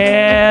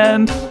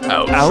 And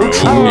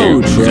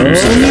Outro.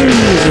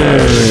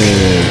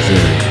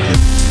 Outro.